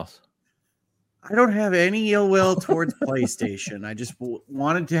somewhere else? I don't have any ill will towards PlayStation. I just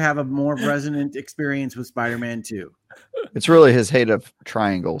wanted to have a more resonant experience with Spider-Man 2. It's really his hate of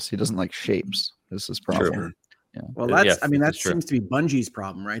triangles. He doesn't like shapes. This is problem. True. Yeah. Well, that seems to be Bungie's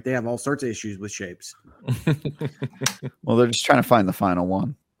problem, right? They have all sorts of issues with shapes. Well, they're just trying to find the final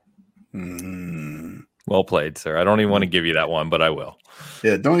one. Well played, sir. I don't even want to give you that one, but I will.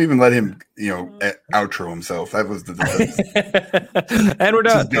 Yeah, don't even let him, outro himself. That was the and we're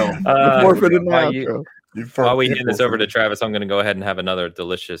done. While we hand this over to Travis, I'm going to go ahead and have another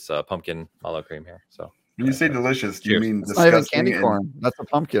delicious pumpkin mallow cream here. So when you say delicious, do you mean it's not even candy corn? That's a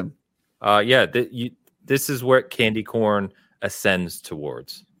pumpkin. This is where candy corn ascends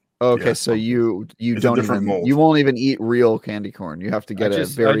towards. Okay, so you don't even mold. You won't even eat real candy corn. You have to get a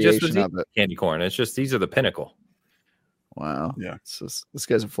variation of it. Candy corn. It's just these are the pinnacle. Wow. Yeah. This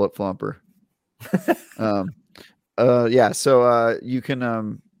guy's a flip flopper. So you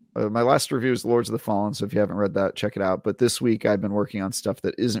can my last review is Lords of the Fallen, so if you haven't read that, check it out. But this week I've been working on stuff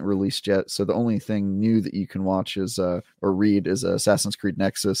that isn't released yet, so the only thing new that you can watch is or read is Assassin's Creed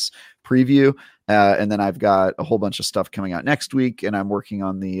Nexus preview, and then I've got a whole bunch of stuff coming out next week, and I'm working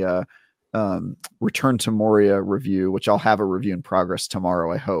on the Return to Moria review, which I'll have a review in progress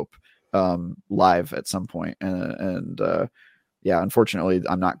tomorrow, I hope, live at some point, and unfortunately,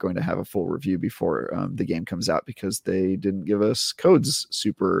 I'm not going to have a full review before the game comes out because they didn't give us codes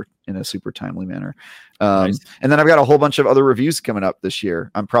in a super timely manner. Nice. And then I've got a whole bunch of other reviews coming up this year.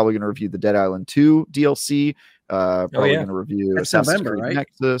 I'm probably going to review the Dead Island 2 DLC. Going to review Assassin's Creed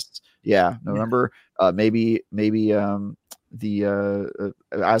Nexus. Yeah, November. Maybe the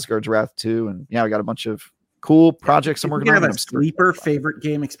Asgard's Wrath 2, and I got a bunch of cool projects I'm working on. Have a sleeper favorite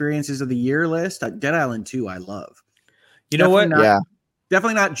game experiences of the year list. Dead Island 2, I love. You know what?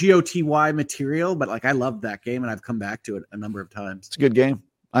 Definitely not GOTY material, but I love that game and I've come back to it a number of times. It's a good game.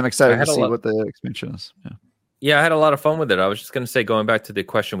 I'm excited to see what the expansion is. Yeah, I had a lot of fun with it. I was just going to say, going back to the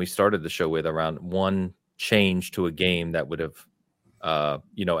question we started the show with around one change to a game that would have,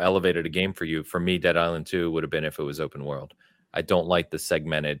 elevated a game for you. For me, Dead Island 2 would have been if it was open world. I don't like the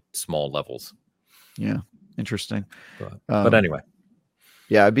segmented small levels. Yeah, interesting. But anyway.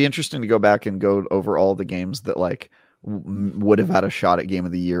 Yeah, it'd be interesting to go back and go over all the games that would have had a shot at Game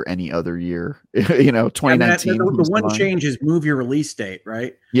of the Year any other year. 2019. The one change is move your release date,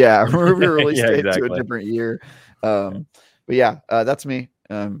 right? Yeah, move your release date to a different year. That's me.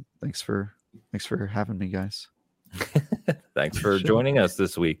 Thanks for having me, guys. Thanks for joining us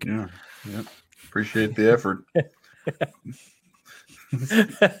this week. Yeah. Appreciate the effort.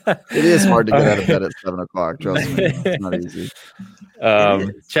 It is hard to get out of bed at 7:00. Trust me, it's not easy.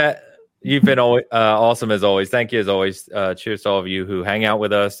 Chat. You've been awesome as always. Thank you as always. Cheers to all of you who hang out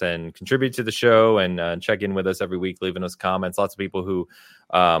with us and contribute to the show and check in with us every week, leaving us comments. Lots of people who,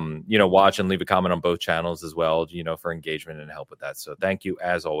 watch and leave a comment on both channels as well, for engagement and help with that. So thank you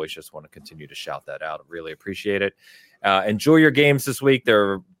as always. Just want to continue to shout that out. Really appreciate it. Enjoy your games this week. There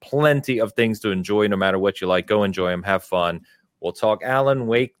are plenty of things to enjoy no matter what you like. Go enjoy them. Have fun. We'll talk Alan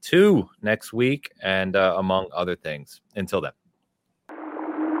Wake 2 next week and among other things. Until then.